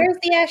 Where's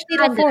the Ash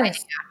Needle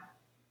Forest?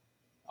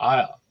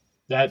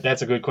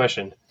 That's a good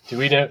question. Do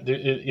we know?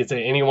 Is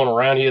there anyone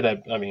around here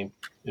that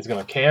is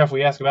going to care if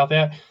we ask about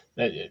that?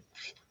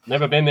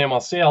 Never been there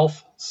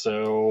myself,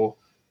 so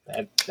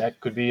that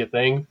could be a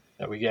thing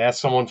that we ask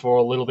someone for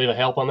a little bit of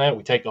help on that.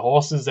 We take the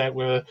horses that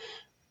were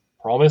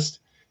promised,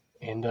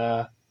 and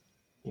go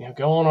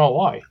on our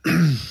way.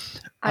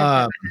 I've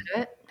never heard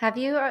of it. Have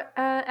you,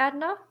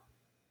 Adna?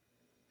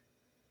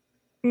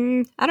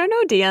 I don't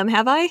know, DM.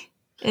 Have I?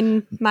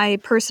 In my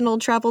personal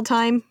travel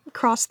time,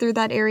 crossed through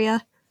that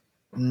area?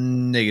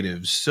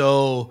 Negative.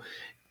 So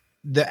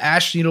the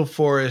Ash Needle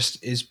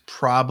Forest is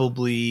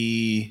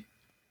probably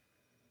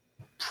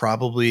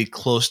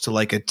close to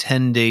a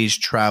 10 days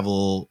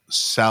travel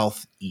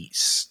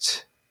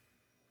southeast.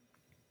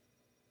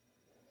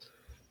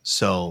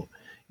 So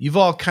you've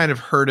all kind of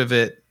heard of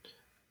it.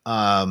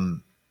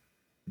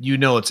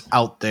 It's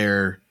out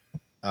there.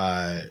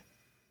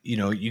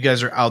 You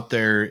guys are out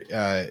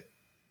there,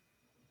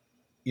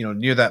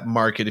 near that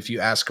market. If you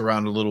ask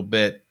around a little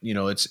bit,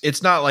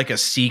 it's not like a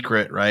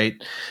secret,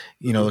 right?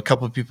 A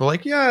couple of people are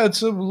like, yeah,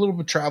 it's a little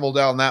bit travel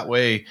down that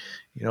way.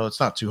 It's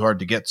not too hard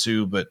to get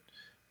to, but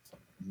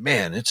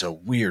man, it's a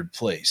weird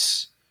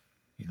place.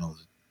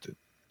 The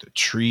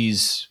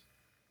trees,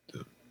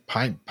 the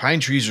pine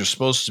trees are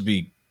supposed to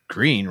be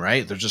green,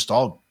 right? They're just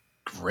all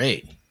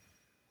gray.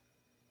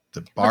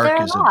 The bark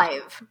they're is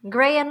alive,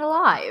 gray and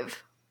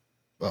alive.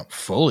 Well,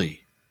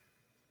 fully.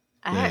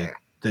 The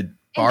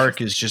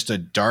bark is just a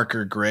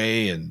darker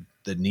gray, and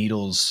the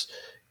needles,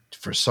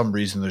 for some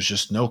reason, there's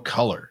just no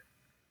color.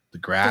 The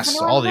grass,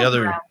 all the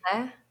other.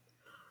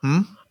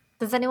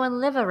 Does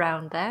anyone live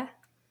around there?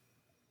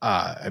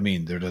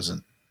 There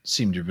doesn't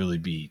seem to really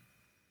be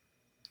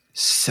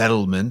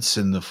settlements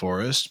in the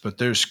forest, but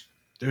there's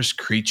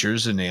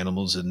creatures and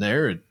animals in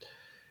there. It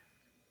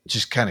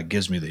just kind of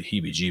gives me the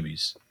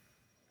heebie-jeebies.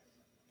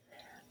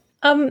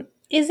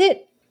 Is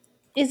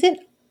it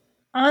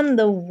on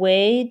the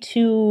way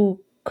to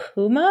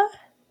Kuma?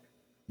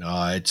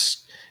 No,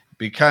 it's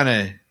kind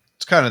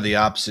of the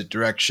opposite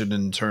direction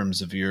in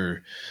terms of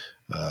your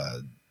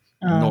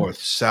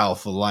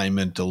north-south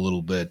alignment a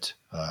little bit.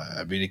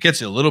 It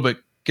gets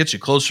you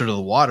closer to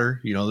the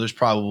water. There's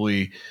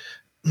probably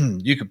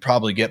you could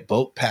probably get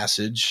boat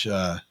passage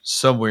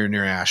somewhere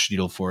near Ash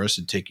Needle Forest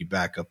and take you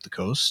back up the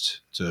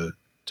coast to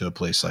a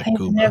place like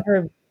Kuma. I've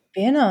never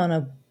been on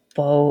a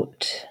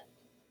boat.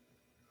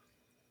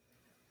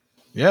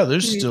 Yeah,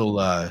 there's still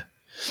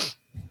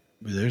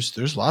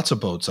there's lots of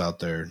boats out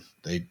there.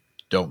 They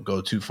don't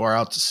go too far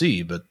out to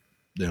sea, but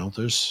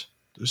there's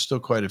still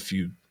quite a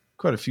few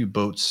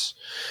boats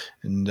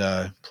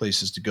and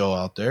places to go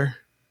out there.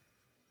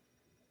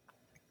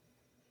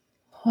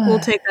 We'll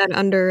take that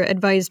under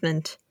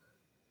advisement.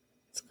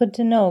 It's good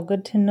to know.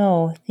 Good to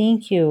know.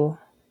 Thank you.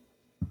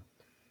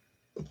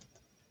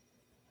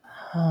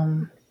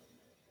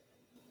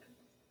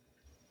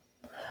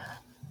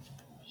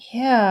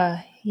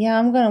 Yeah,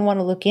 I'm going to want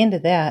to look into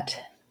that.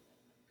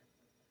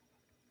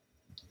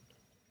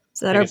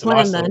 that our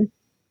plan then?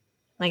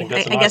 Like,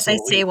 I guess I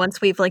say once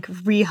we've like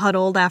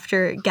re-huddled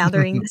after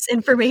gathering this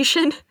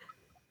information.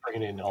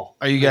 Bring it in all.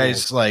 Are you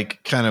guys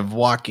like kind of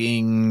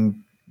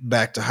walking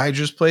back to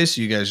Hydra's place?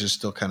 Or you guys are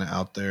still kind of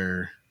out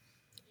there?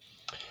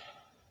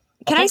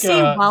 Can I say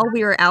while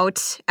we were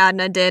out,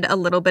 Adna did a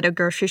little bit of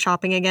grocery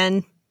shopping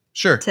again?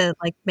 Sure. To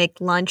like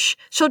make lunch.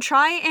 She'll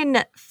try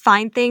and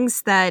find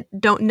things that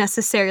don't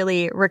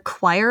necessarily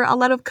require a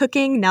lot of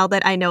cooking now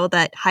that I know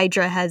that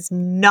Hydra has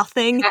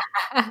nothing.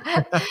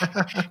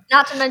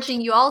 Not to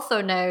mention you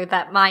also know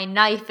that my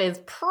knife is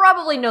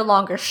probably no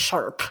longer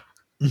sharp.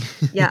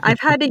 Yeah, I've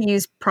had to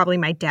use probably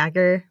my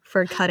dagger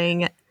for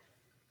cutting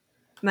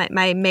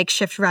my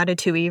makeshift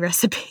ratatouille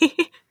recipe.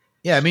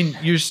 Yeah, I mean,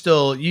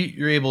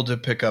 you're able to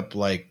pick up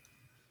like,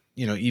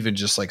 even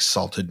just like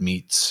salted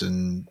meats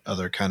and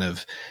other kind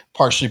of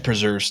partially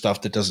preserved stuff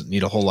that doesn't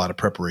need a whole lot of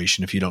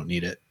preparation if you don't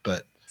need it.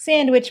 But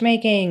sandwich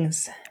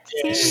makings,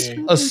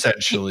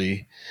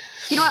 essentially.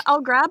 You know what?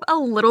 I'll grab a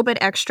little bit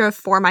extra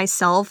for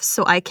myself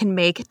so I can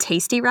make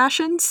tasty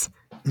rations,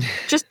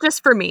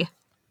 just for me.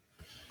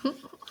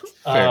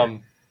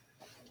 While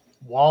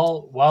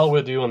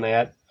we're doing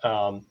that,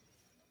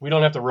 we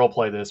don't have to role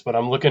play this, but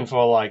I'm looking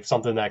for like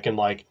something that can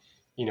like,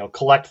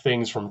 collect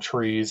things from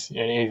trees and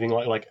anything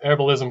like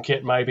herbalism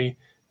kit maybe.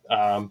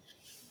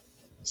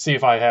 See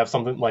if I have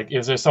something like,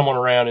 is there someone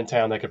around in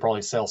town that could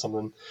probably sell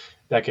something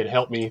that could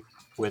help me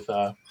with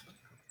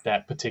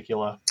that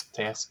particular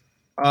task?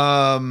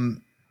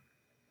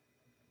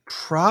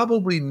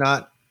 Probably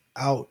not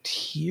out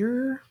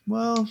here.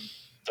 Well,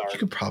 Darn. You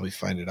could probably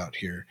find it out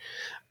here.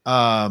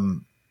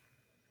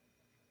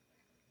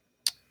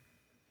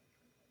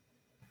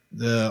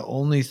 The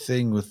only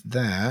thing with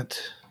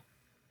that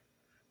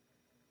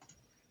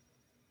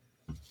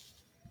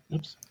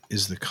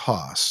is the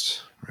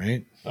cost,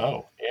 right?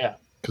 Oh, yeah.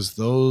 Because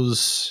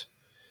those,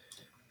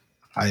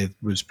 I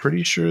was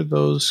pretty sure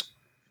those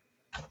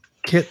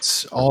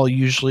kits all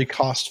usually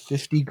cost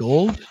 50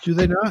 gold, do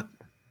they not?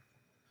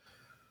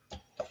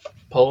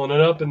 Pulling it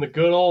up in the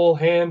good old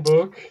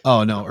handbook.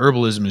 Oh, no,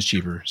 herbalism is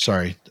cheaper.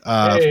 Sorry.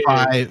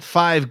 Hey.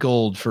 5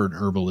 gold for an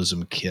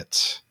herbalism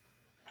kit.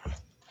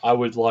 I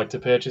would like to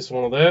purchase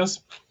one of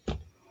those,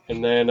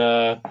 and then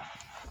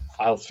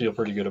I'll feel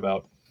pretty good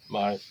about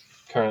my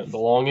current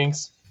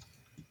belongings.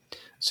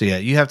 So yeah,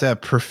 you have to have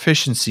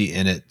proficiency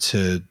in it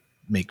to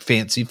make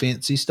fancy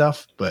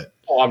stuff, but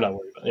I'm not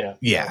worried about it.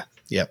 Yeah.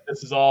 Yep.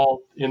 This is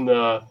all in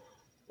the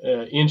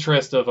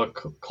interest of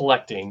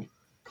collecting.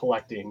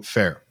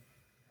 Fair.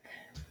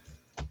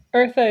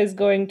 Eartha is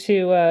going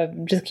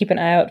to just keep an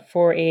eye out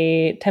for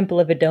a Temple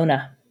of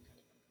Idona.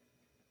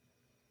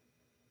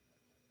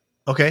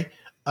 Okay.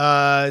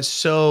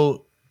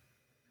 So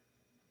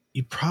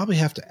you probably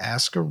have to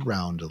ask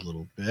around a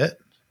little bit.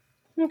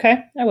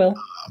 Okay, I will.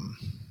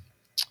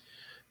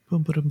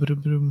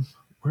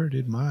 Where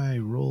did my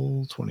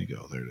roll 20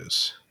 go? There it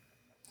is.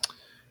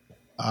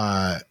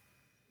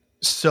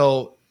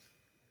 So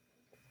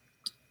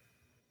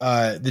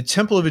the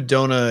Temple of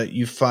Idona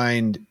you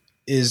find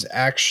is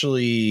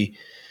actually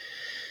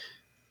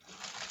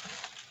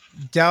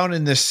down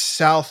in the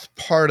south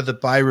part of the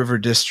By River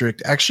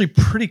district, actually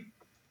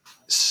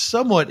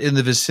somewhat in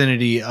the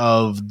vicinity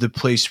of the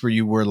place where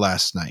you were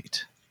last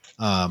night.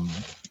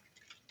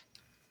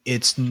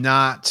 It's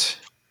not,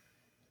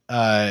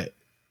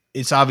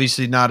 it's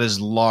obviously not as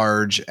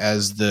large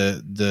as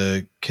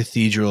the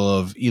Cathedral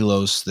of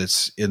Elos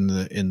that's in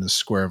the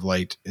Square of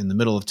Light in the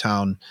middle of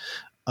town.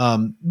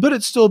 But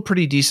it's still a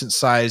pretty decent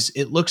size.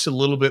 It looks a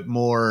little bit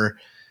more,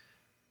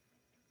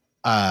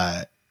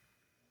 of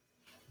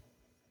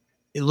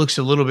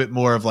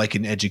like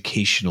an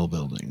educational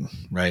building,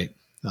 right?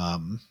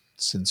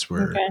 Since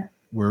we're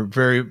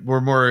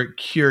more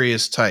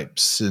curious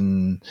types,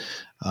 and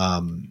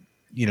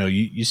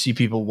you see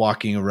people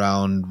walking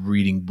around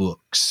reading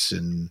books,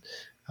 and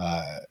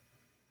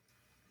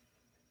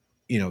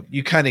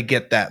you kind of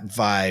get that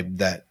vibe,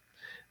 that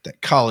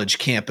college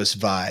campus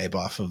vibe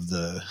off of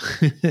the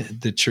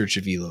the Church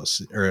of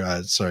Elos, or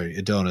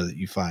Idona, that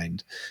you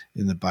find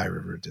in the By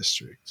River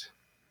district.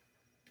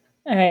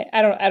 All right.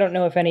 I don't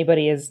know if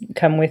anybody has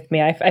come with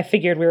me. I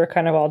figured we were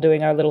kind of all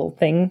doing our little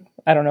thing.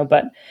 I don't know,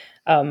 but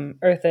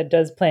Eartha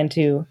does plan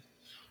to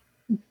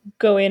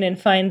go in and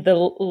find the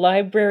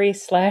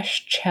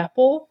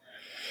library/chapel.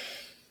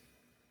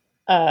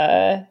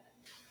 And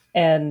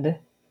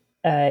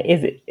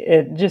is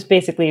it just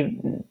basically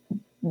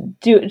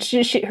do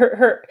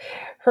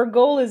her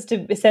goal is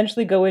to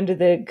essentially go into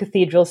the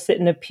cathedral, sit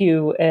in a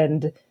pew,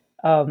 and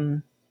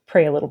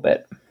pray a little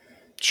bit.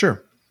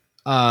 Sure.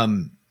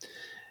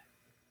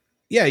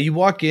 Yeah, you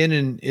walk in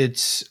and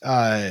it's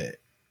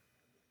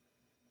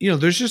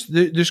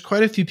there's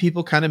quite a few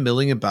people kind of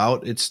milling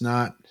about. It's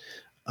not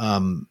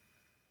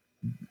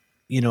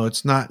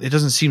it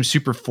doesn't seem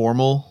super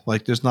formal.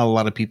 Like there's not a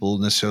lot of people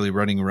necessarily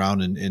running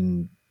around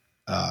in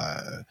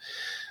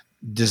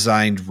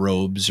designed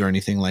robes or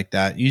anything like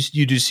that.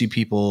 You do see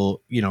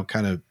people,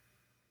 kind of,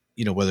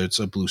 whether it's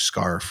a blue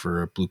scarf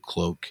or a blue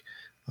cloak,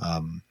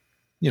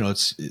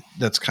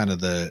 that's kind of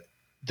the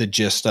the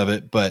gist of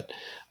it, but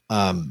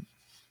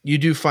you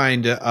do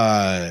find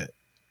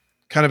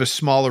kind of a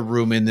smaller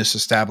room in this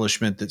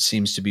establishment that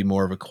seems to be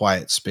more of a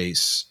quiet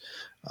space.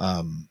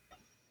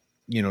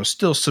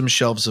 Still some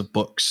shelves of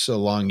books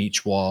along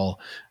each wall,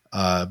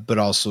 but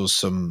also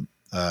some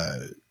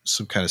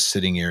kind of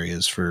sitting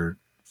areas for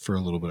a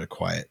little bit of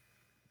quiet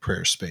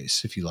prayer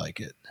space, if you like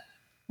it.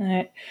 All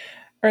right.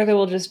 Eartha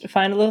will just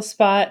find a little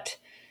spot.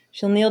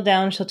 She'll kneel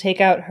down. She'll take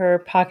out her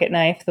pocket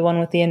knife, the one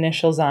with the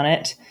initials on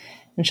it,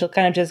 and she'll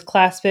kind of just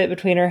clasp it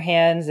between her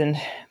hands and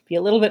be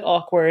a little bit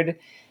awkward.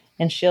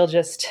 And she'll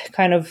just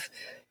kind of,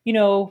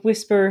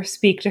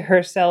 speak to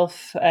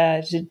herself,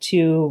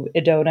 to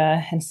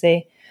Idona and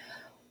say,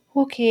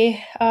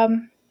 "Okay, hi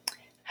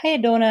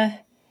Idona.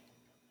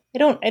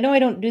 I know I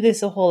don't do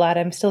this a whole lot.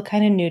 I'm still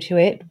kind of new to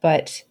it,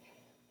 but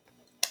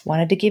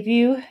wanted to give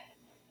you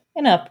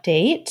an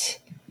update.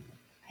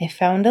 I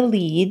found a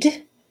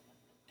lead,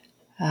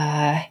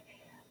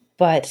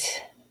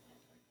 but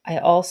I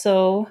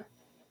also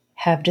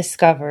have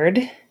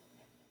discovered,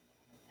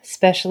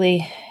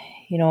 especially,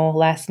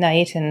 last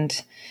night,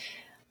 and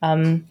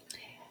that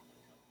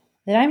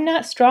I'm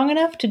not strong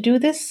enough to do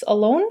this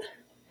alone.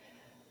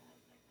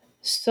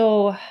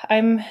 So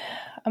I'm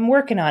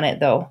working on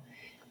it though,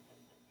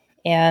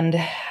 and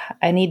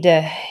I need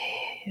to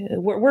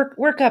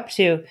work up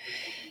to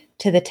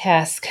the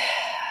task.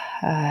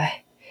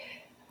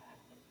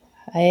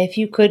 If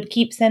you could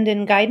keep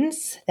sending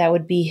guidance, that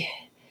would be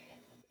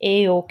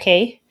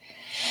a-okay.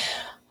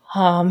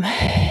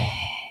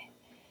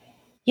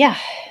 Yeah.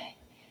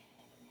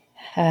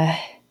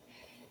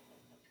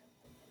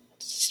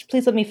 Just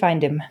please let me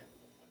find him.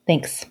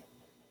 Thanks.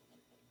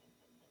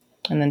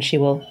 And then she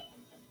will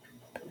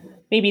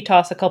maybe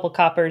toss a couple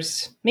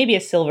coppers, maybe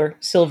a silver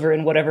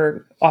in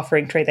whatever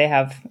offering tray they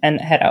have, and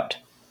head out.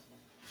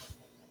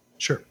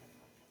 Sure.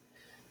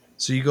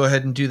 So you go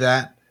ahead and do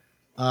that.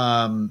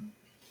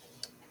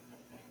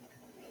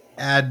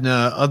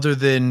 Adna, other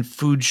than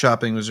food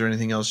shopping, was there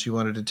anything else you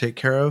wanted to take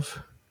care of?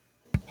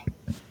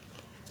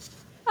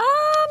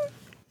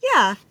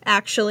 Yeah,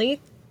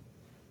 actually.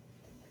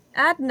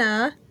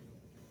 Adna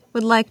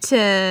would like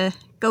to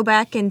go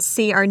back and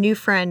see our new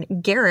friend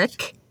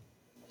Garrick.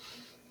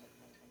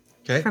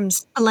 Okay. From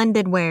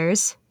Splendid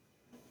Wares.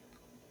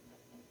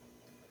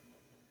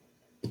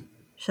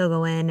 She'll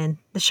go in, and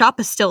the shop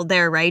is still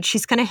there, right?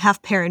 She's kind of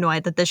half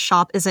paranoid that this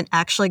shop isn't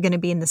actually going to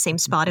be in the same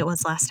spot it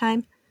was last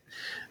time.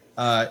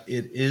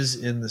 It is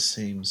in the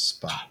same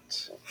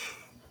spot.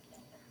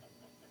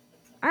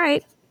 All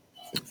right.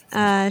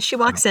 She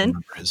walks in.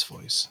 Remember his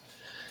voice.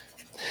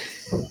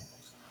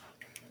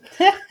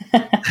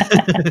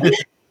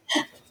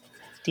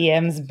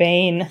 DM's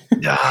bane.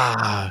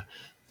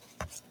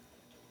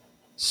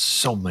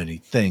 So many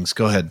things.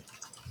 Go ahead.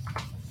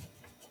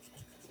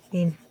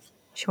 She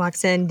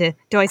walks in. Do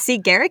I see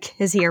Garrick?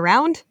 Is he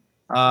around?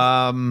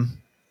 It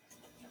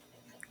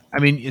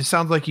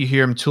sounds like you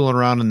hear him tooling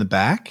around in the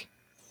back,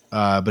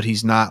 but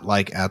he's not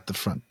like at the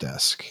front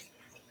desk.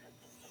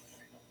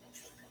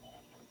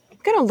 I'm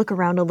gonna look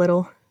around a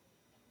little.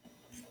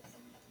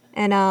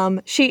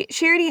 And she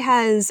already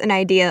has an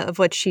idea of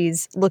what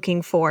she's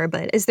looking for,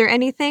 but is there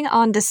anything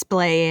on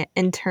display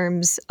in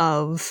terms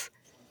of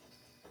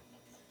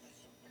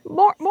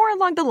more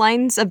along the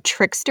lines of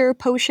trickster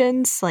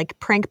potions, like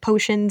prank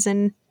potions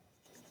and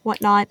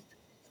whatnot?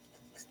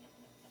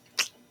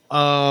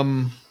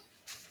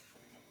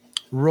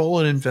 Roll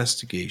an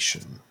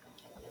investigation.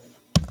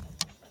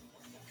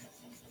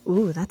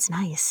 Ooh, that's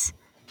nice.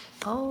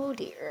 Oh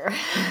dear.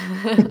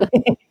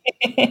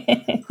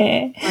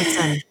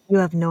 Listen, you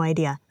have no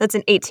idea. That's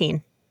an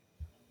 18.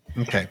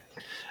 Okay.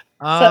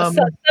 So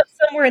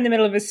somewhere in the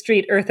middle of a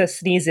street, Eartha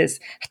sneezes.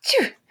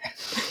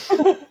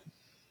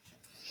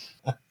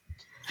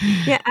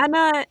 Yeah,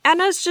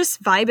 Anna's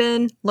just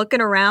vibing,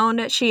 looking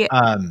around. She,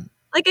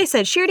 like I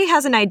said, she already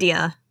has an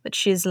idea, but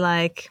she's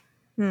like,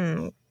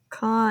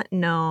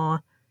 no,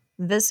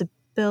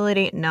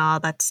 visibility, no,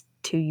 that's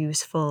too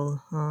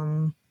useful.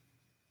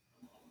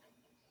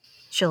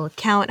 She'll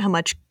count how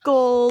much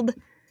gold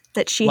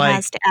that she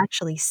has to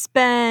actually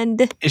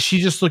spend. Is she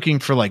just looking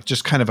for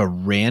just kind of a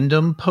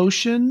random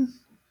potion?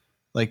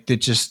 Like that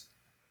just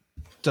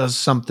does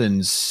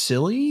something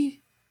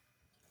silly?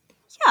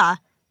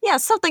 Yeah,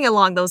 something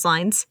along those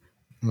lines.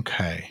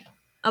 Okay.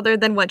 Other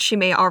than what she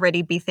may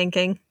already be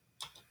thinking.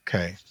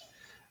 Okay.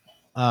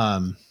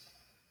 Nope,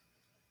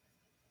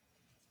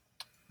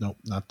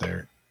 not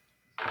there.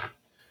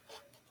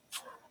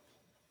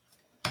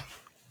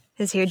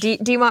 Is here. Do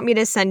you want me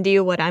to send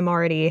you what I'm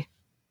already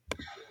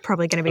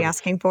probably going to be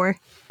asking for?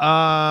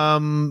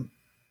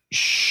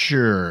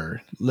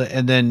 Sure.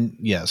 And then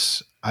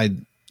yes,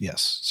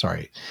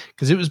 sorry.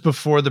 Because it was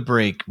before the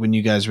break when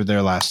you guys were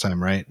there last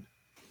time, right?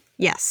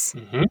 Yes.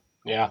 Mm-hmm.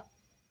 Yeah.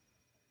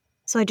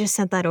 So I just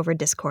sent that over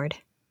Discord.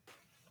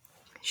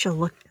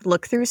 She'll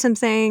look through some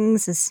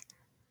things. Is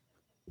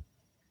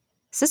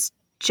this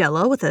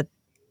Jell-O with a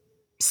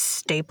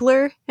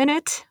stapler in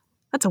it?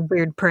 That's a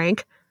weird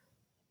prank.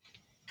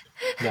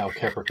 Now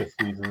Caprica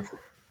sneezes.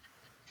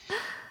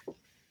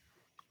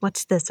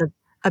 What's this?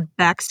 a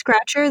back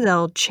scratcher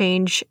that'll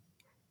change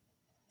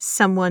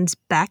someone's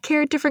back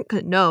hair different?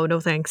 No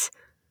thanks.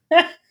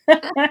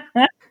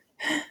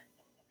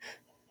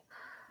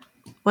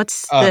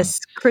 What's this?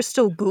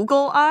 Crystal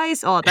Google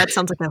eyes? Oh, that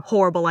sounds like a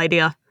horrible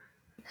idea.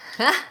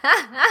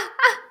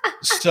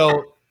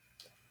 So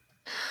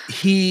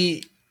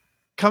he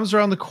comes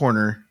around the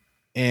corner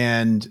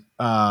and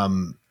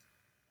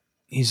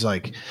he's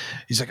like,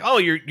 oh,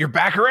 you're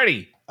back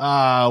already.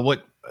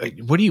 What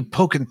are you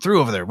poking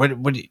through over there? What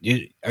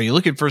are you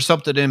looking for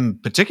something in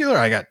particular?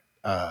 I got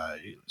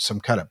some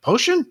kind of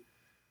potion.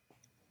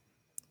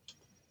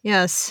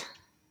 Yes.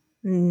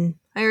 I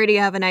already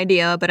have an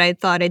idea, but I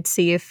thought I'd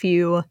see if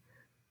you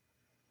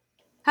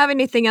have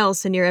anything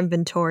else in your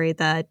inventory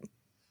that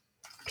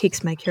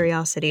piques my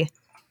curiosity.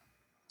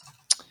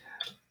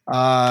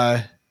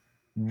 Roll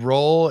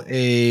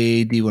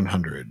a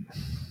D100.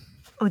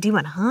 Oh,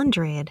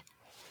 D100.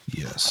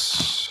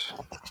 Yes.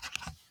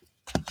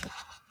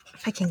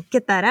 If I can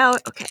get that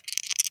out. Okay.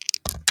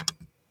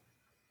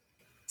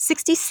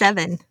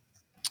 67.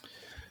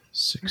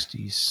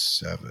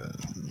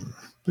 67.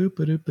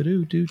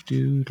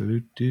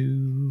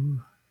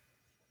 Boop-a-doop-a-doo-doo-doo-doo-doo.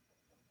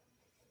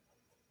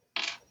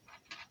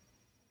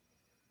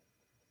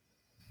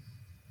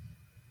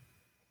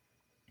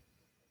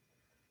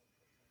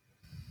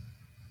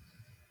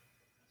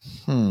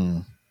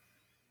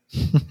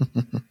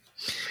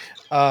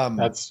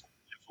 That's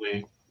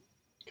definitely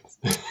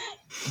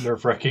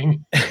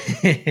nerve-wracking.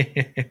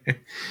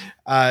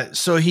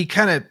 So he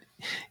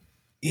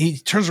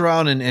turns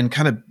around and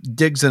kind of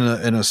digs in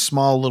a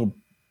small little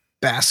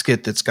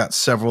basket that's got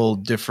several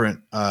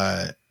different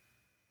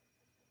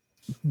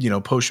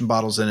potion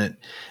bottles in it.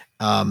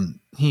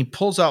 He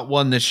pulls out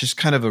one that's just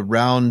kind of a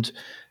round,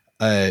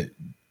 kind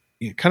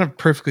of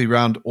perfectly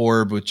round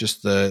orb with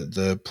just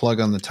the plug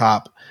on the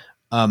top.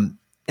 And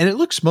it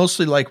looks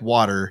mostly like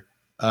water.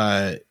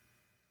 It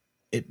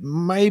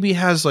maybe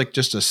has like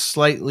just a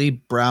slightly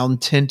brown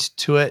tint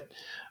to it.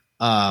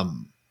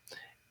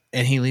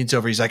 And he leans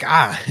over. He's like,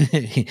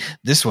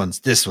 this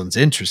one's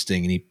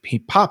interesting. And he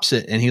pops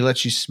it and he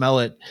lets you smell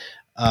it.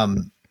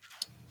 And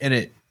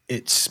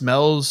it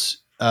smells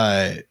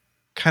kind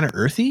of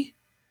earthy.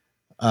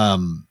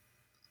 And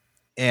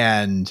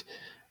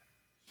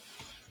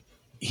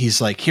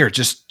he's like, here,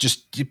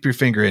 just dip your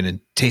finger in and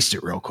taste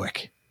it real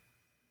quick.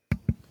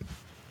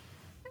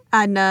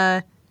 And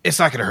it's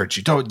not going to hurt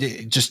you. Don't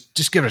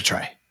just give it a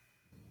try.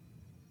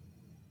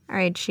 All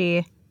right,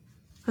 she'll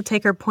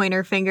take her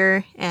pointer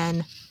finger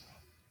and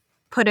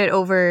put it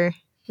over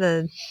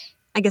the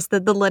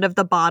lid of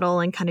the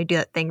bottle and kind of do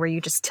that thing where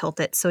you just tilt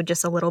it so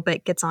just a little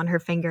bit gets on her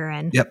finger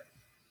and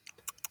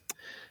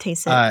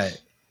taste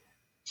it.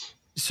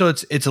 So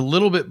it's a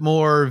little bit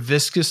more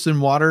viscous than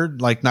water,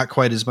 like not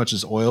quite as much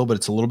as oil, but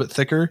it's a little bit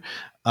thicker.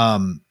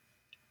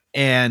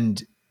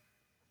 And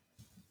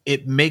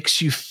it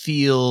makes you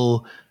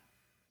feel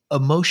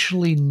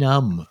emotionally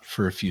numb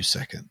for a few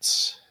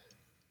seconds.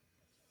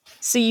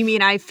 So you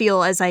mean I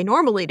feel as I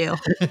normally do?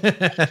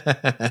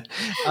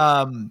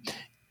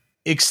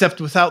 Except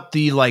without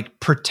the like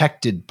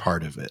protected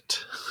part of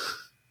it.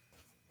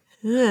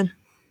 Oh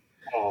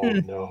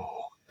no.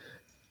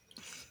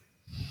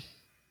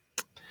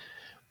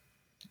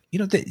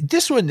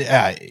 This one,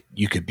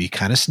 you could be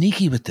kind of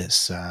sneaky with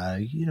this.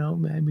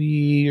 Maybe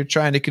you're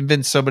trying to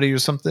convince somebody or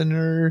something,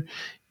 or,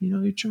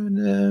 you're trying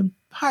to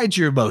hide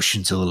your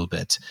emotions a little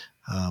bit.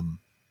 I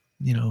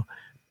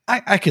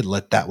could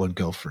let that one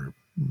go for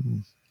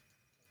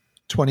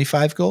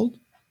 25 gold.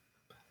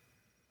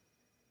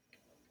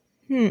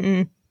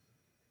 She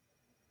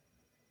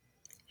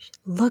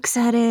looks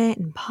at it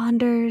and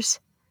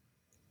ponders.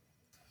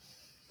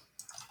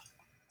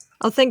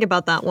 I'll think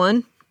about that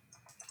one.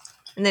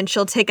 And then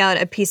she'll take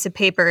out a piece of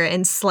paper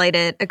and slide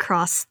it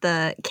across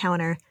the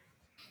counter.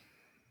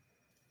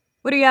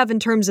 What do you have in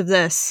terms of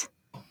this?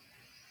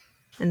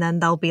 And then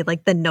that'll be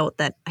like the note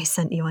that I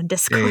sent you on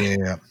Discord.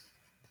 Yeah.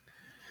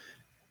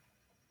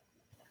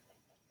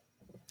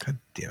 God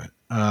damn it.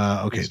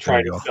 Okay. He's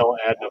trying to sell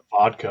Adna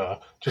vodka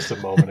just a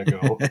moment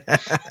ago.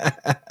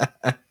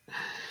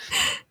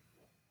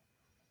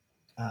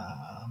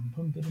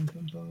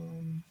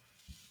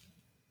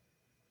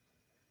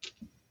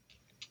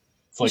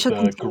 She'll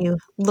continue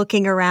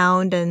looking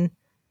around, and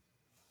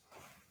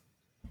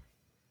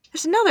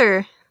there's another.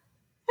 I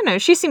don't know.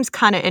 She seems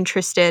kind of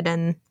interested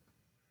in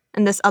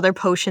this other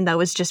potion that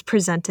was just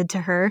presented to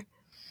her,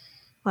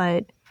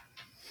 but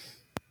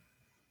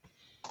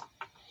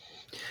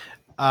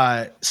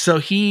so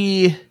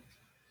he's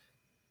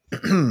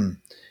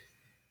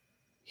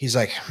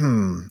like,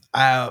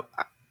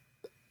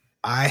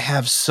 I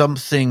have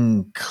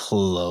something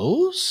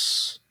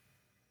close.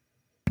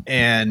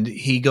 And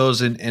he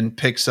goes in and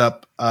picks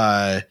up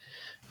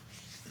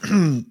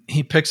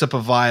he picks up a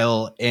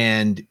vial,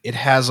 and it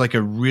has like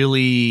a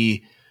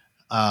really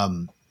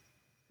kind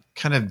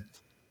of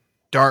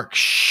dark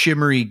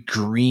shimmery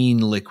green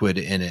liquid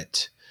in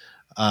it.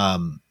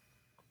 And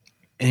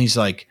he's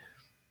like,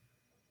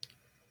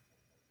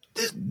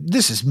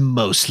 this is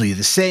mostly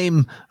the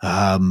same.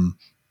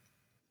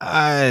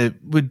 I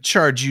would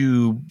charge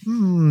you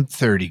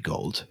 30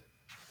 gold.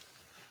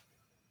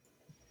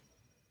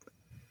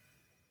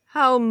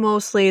 How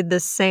mostly the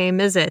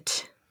same is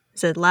it?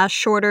 Does it last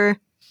shorter,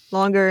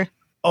 longer?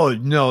 Oh,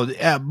 no.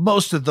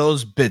 Most of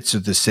those bits are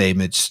the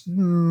same. It's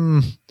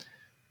the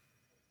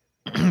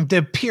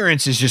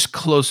appearance is just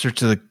closer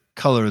to the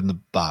color in the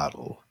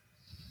bottle.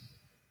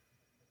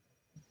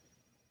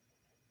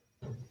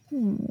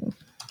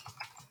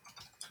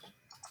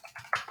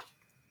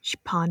 She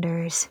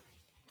ponders.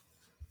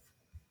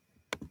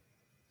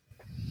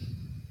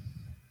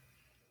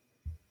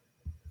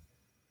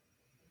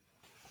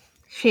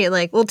 She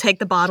we'll take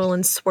the bottle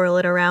and swirl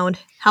it around.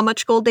 How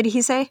much gold did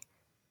he say?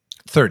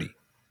 30.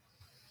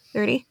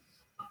 30?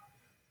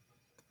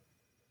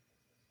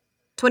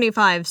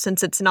 25,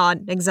 since it's not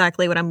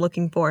exactly what I'm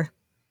looking for.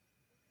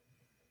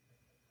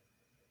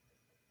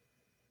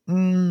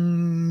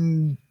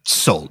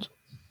 Sold.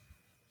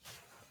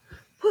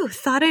 Whew,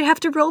 thought I'd have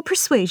to roll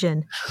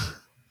persuasion.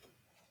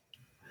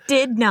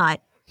 Did not.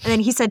 And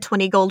then he said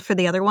 20 gold for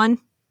the other one.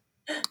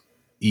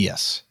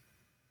 Yes.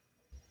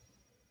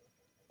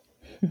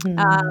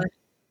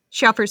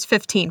 She offers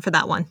 15 for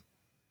that one.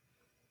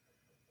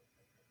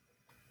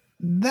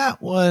 That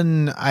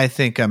one, I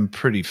think I'm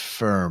pretty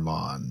firm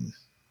on.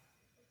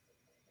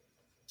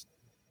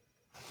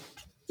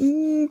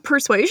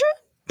 Persuasion?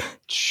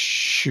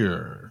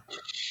 Sure.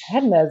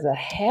 Adna's a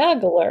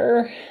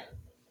haggler.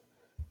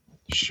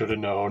 Should have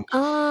known.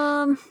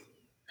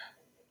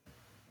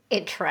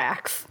 It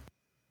tracks.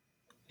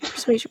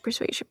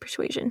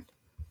 Persuasion.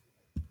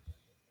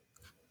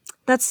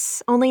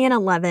 That's only an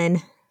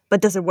 11, but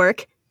does it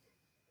work?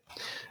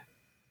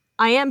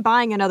 I am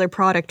buying another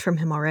product from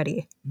him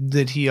already.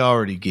 That he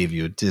already gave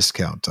you a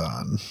discount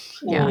on.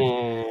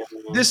 Yeah.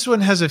 This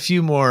one has a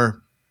few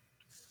more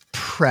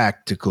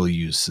practical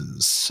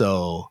uses,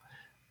 so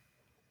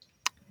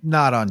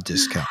not on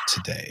discount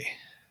today.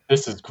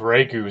 This is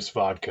Grey Goose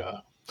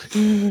vodka.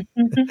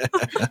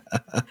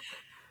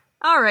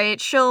 All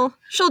right, she'll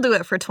do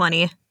it for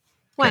 20.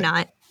 Why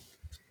not?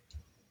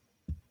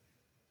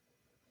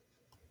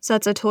 So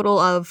that's a total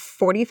of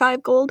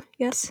 45 gold,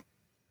 yes?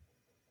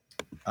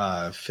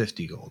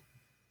 50 gold.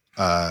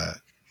 Well,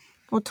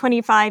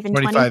 25 and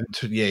 25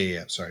 20.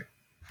 Yeah, sorry.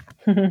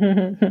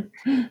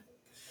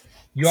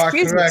 You are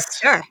Excuse correct. Me,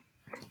 sir.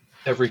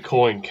 Every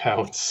coin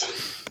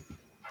counts.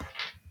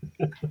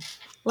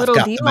 Little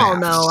got do you the all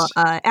know,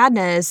 maths.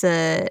 Adna is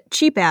a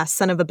cheap-ass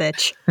son of a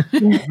bitch.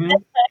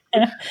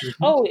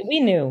 Oh, we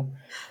knew.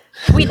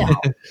 We know.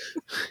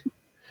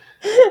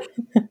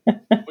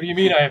 What do you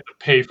mean I have to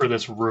pay for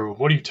this room?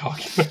 What are you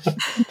talking about?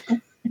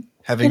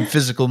 Having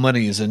physical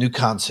money is a new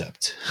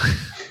concept.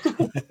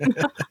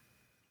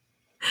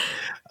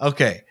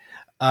 Okay.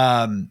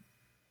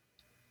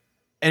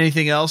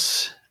 Anything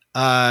else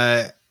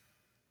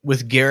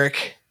with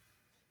Garrick?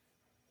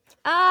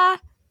 No,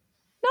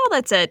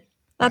 that's it.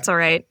 That's all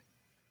right.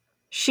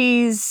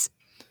 She's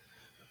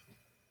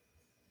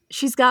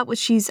got what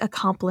she's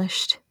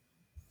accomplished.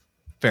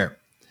 Fair.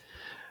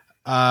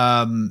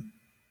 Hydra,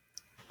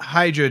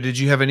 did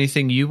you have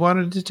anything you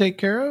wanted to take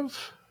care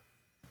of?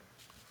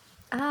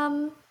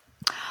 Oh,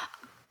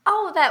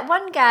 that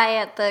one guy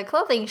at the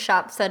clothing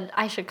shop said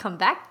I should come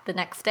back the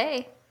next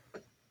day.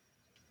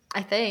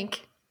 I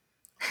think.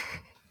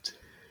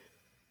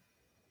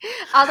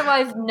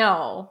 Otherwise,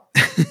 no.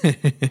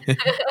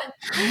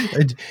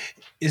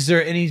 Is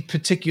there any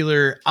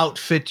particular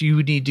outfit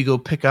you need to go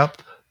pick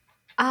up?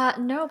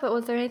 No, but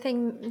was there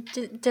anything...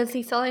 Does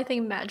he sell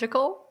anything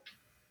magical?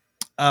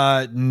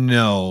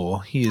 No.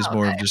 He is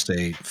more of just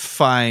a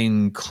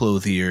fine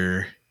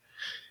clothier.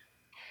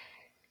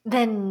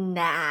 Then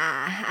nah,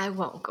 I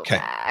won't go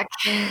back.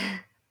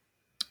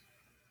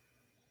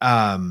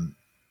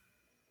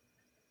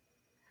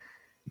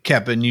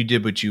 Captain, you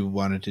did what you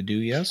wanted to do,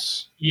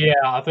 yes? Yeah,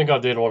 I think I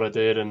did what I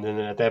did, and then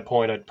at that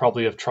point I'd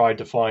probably have tried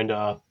to find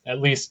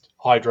at least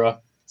Hydra,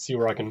 see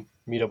where I can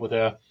meet up with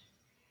her.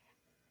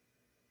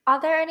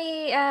 Are there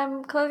any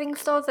clothing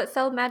stores that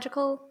sell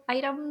magical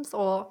items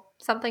or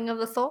something of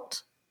the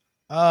sort?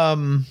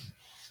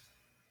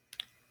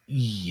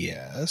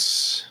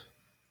 Yes.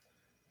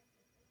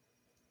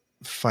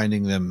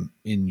 Finding them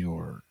in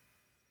your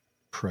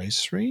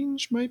price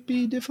range might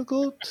be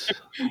difficult.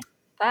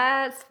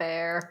 That's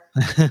fair.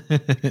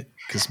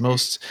 Because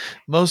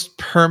most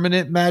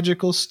permanent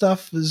magical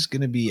stuff is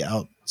going to be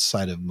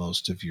outside of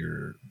most of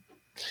your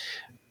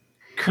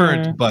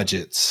current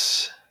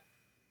budgets.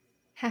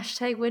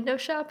 Hashtag window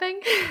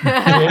shopping.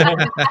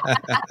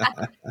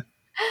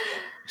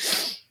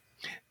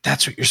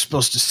 That's what you're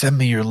supposed to send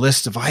me your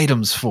list of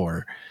items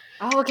for.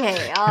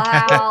 Okay.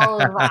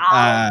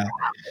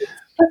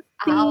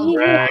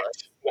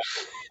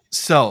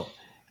 So,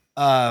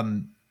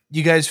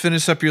 you guys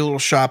finish up your little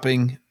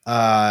shopping.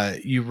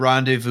 You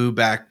rendezvous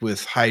back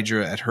with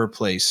Hydra at her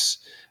place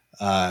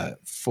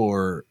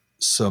for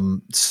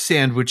some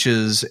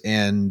sandwiches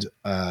and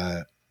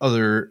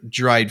other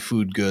dried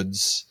food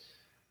goods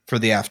for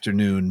the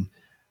afternoon.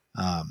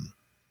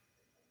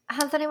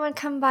 Has anyone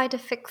come by to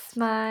fix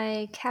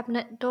my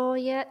cabinet door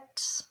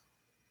yet?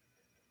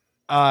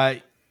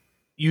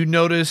 You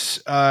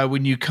notice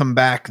when you come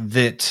back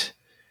that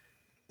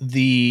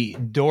the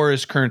door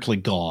is currently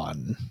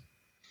gone.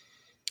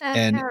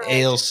 And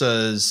Ale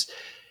says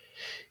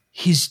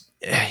he's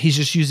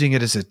just using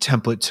it as a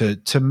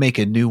template to make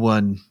a new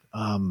one.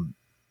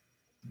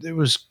 There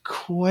was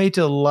quite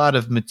a lot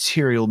of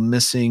material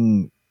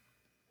missing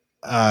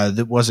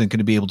that wasn't going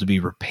to be able to be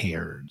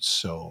repaired.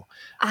 So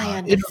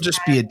it'll just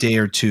be a day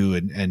or two,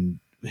 and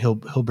he'll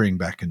bring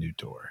back a new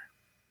door.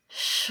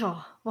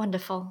 Sure,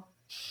 wonderful.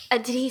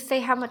 Did he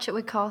say how much it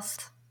would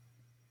cost?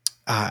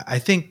 I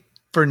think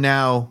for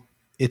now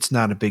it's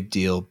not a big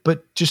deal,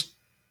 but just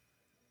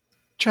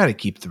try to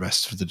keep the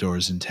rest of the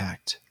doors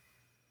intact.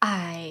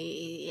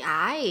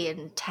 I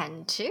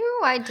intend to.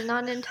 I do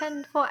not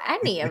intend for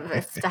any of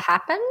this to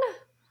happen.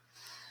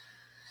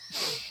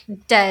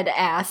 Dead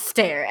ass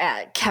stare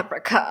at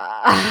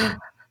Caprica.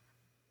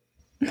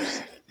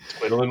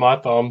 Twiddling my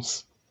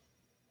thumbs.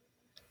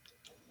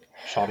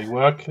 Shoddy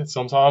work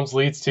sometimes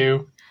leads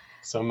to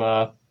some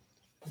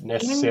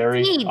necessary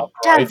Indeed, upgrades.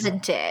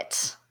 doesn't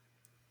it?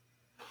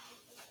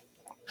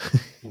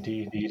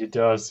 Indeed, it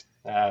does.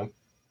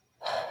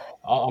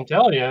 I'm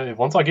telling you,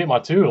 once I get my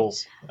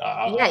tools,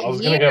 I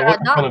was going to go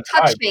looking for them. Not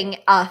touching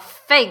a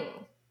thing.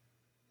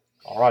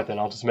 All right, then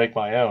I'll just make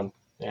my own,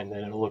 and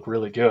then it'll look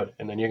really good.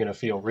 And then you're going to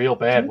feel real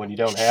bad when you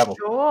don't have them.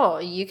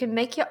 Sure, you can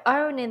make your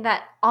own in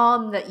that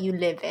arm that you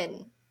live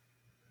in.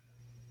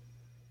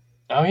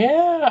 Oh,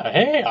 yeah.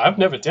 Hey, I've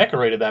never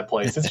decorated that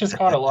place. It's just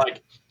kind of like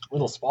a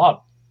little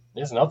spot.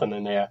 There's nothing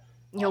in there.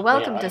 You're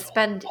welcome to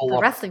spend the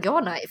rest of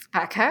your nights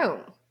back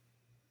home.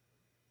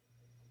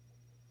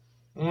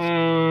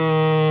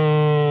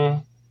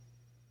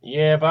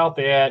 Yeah, about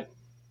that.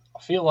 I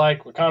feel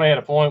like we're kind of at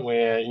a point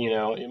where,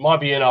 it might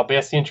be in our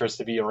best interest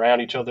to be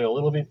around each other a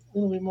little bit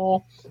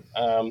more.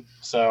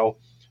 So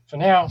for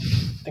now, I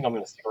think I'm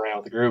going to stick around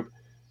with the group.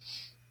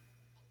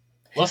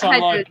 Unless I'm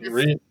like,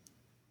 this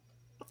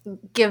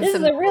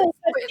is a really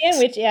good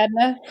sandwich,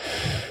 Adna.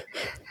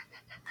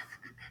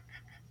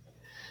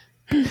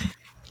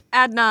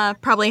 Adna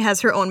probably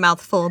has her own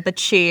mouthful, but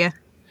she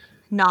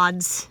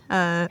nods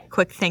a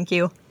quick thank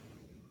you.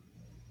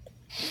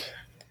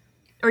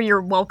 Or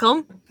you're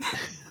welcome.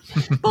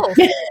 Both.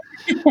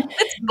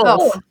 It's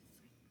both.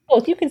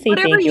 Both. You can say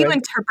whatever thank you. You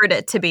interpret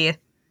it to be.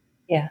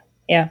 Yeah.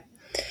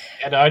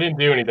 And I didn't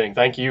do anything.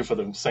 Thank you for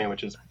the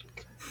sandwiches.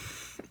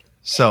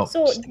 So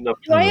do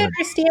I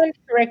understand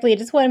correctly? I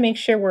just want to make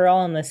sure we're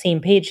all on the same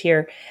page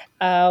here.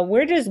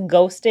 We're just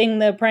ghosting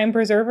the Prime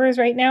Preservers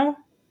right now?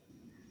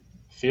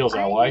 Feels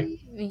that way.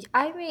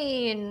 I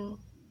mean,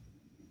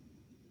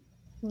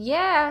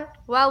 yeah.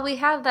 Well, we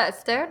have that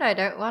stone. I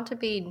don't want to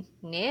be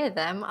near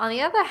them. On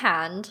the other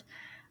hand,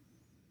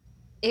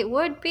 it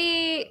would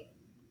be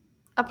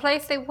a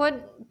place they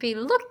wouldn't be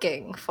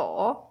looking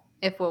for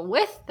if we're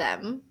with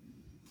them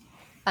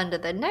under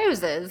their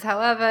noses.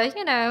 However,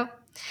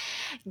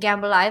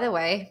 gamble either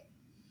way.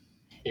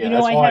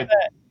 Yeah, I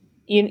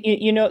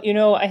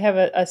have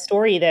a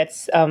story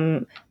that's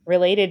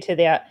related to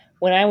that.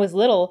 When I was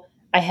little,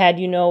 I had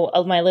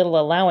my little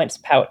allowance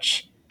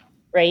pouch,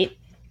 right?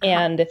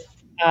 And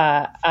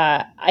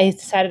I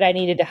decided I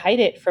needed to hide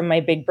it from my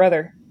big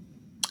brother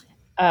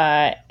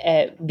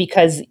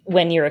because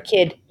when you're a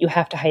kid, you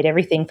have to hide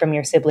everything from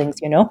your siblings,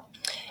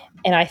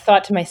 And I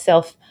thought to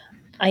myself,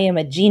 I am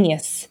a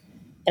genius,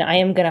 and I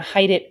am going to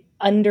hide it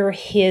under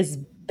his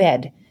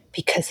bed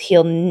because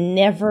he'll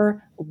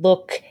never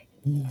look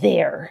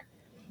there.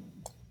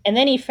 And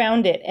then he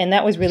found it, and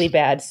that was really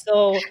bad.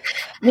 So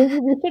maybe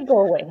we should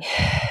go away.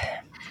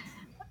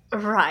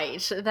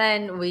 Right.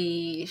 Then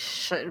we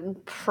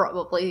should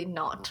probably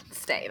not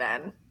stay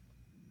then.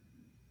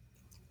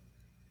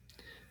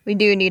 We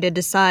do need to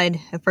decide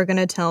if we're going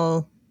to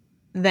tell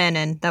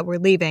Vannon that we're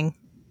leaving.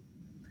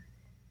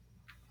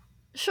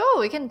 Sure,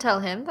 we can tell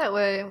him that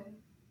we're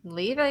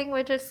leaving.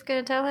 We're just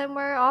going to tell him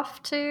we're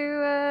off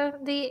to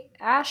the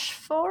Ash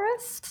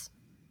Forest.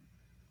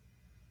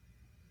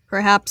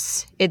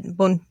 Perhaps it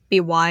won't be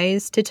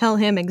wise to tell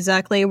him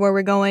exactly where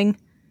we're going.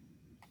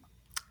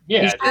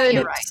 Yeah,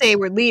 you're right. Say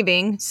we're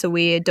leaving, so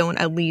we don't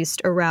at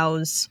least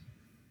arouse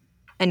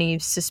any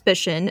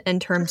suspicion in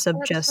terms of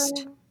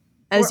just,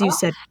 as you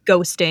said,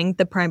 ghosting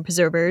the Prime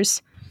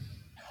Preservers.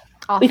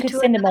 We could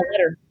send him a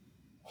letter.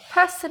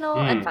 Personal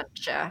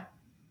adventure.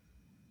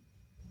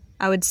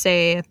 I would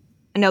say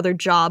another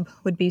job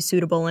would be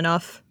suitable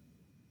enough.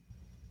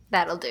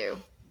 That'll do.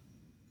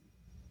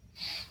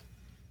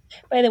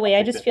 By the way,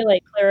 I just feel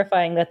like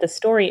clarifying that the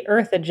story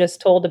Earth had just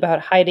told about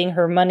hiding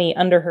her money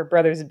under her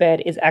brother's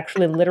bed is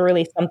actually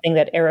literally something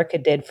that Erica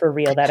did for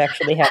real. That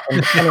actually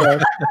happened. Anyway.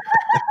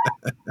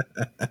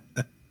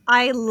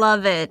 I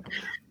love it.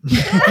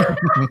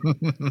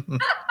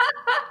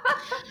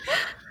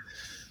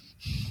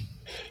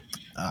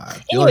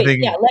 Anyway,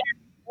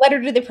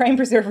 letter to the Prime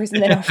Preservers,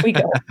 and then off we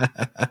go.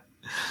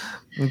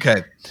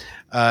 Okay.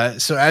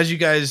 So as you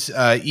guys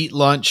eat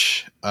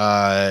lunch,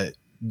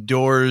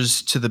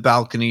 doors to the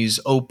balconies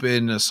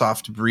open, a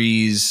soft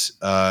breeze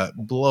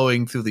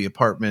blowing through the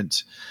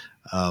apartment,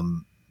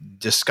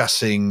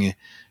 discussing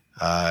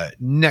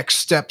next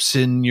steps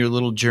in your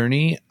little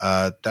journey,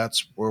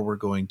 that's where we're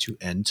going to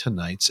end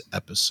tonight's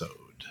episode.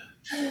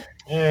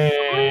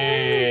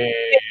 Hey.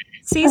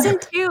 Season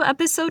 2,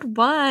 episode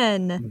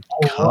 1.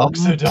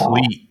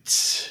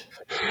 Complete.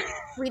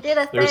 We did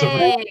a There's a-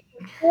 thing.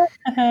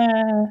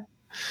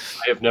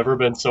 I have never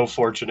been so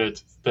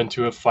fortunate than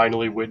to have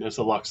finally witnessed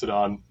a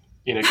Loxodon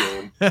in a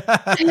game. Even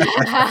in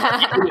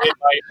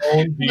my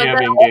own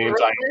DMing games,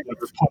 I have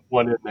never put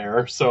one in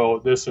there.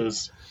 So this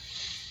is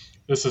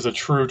a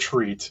true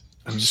treat.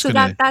 I'm just So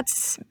gonna.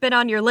 that's been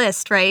on your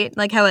list, right?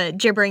 Like how a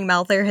gibbering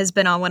mouther has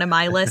been on one of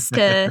my lists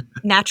to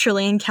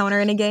naturally encounter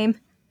in a game.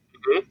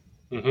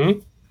 Mm-hmm.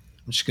 I'm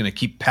just gonna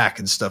keep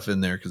packing stuff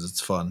in there because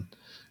it's fun.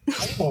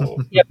 Oh.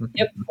 Yep.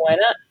 Why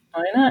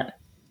not?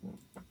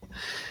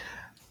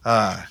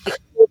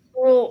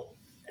 Cool.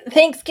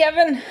 Thanks,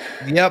 Kevin.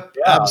 Yep,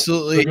 Yeah.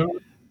 absolutely.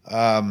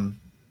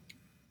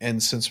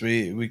 And since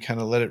we kind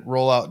of let it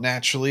roll out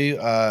naturally,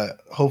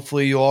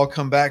 hopefully you all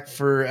come back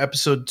for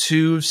episode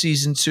 2 of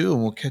season 2,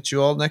 and we'll catch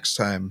you all next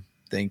time.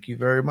 Thank you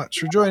very much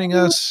for joining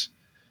us.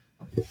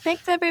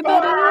 Thanks,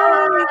 everybody.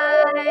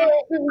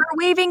 We're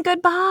waving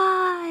goodbye.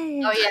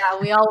 Oh yeah,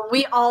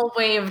 we all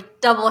wave,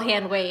 double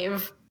hand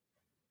wave.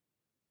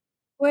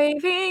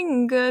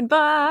 Waving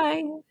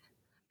goodbye.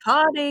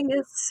 Parting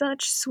is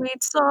such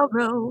sweet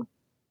sorrow.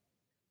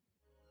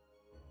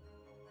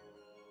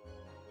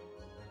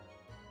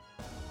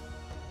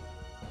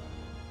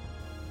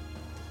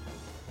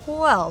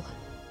 Well,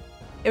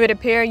 it would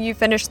appear you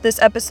finished this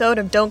episode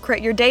of Don't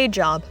Quit Your Day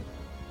Job.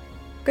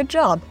 Good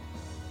job.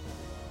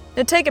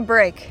 Now take a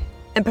break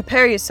and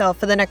prepare yourself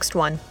for the next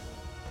one.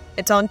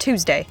 It's on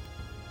Tuesday.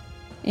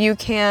 You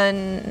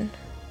can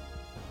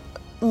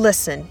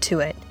listen to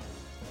it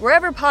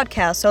wherever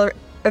podcasts are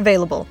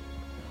available.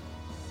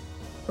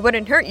 It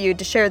wouldn't hurt you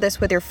to share this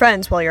with your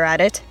friends while you're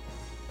at it.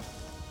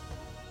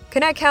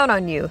 Can I count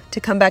on you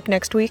to come back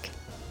next week?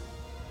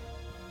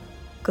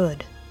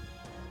 Good.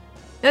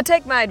 Now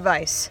take my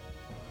advice.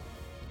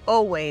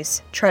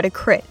 Always try to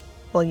crit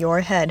while you're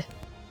ahead.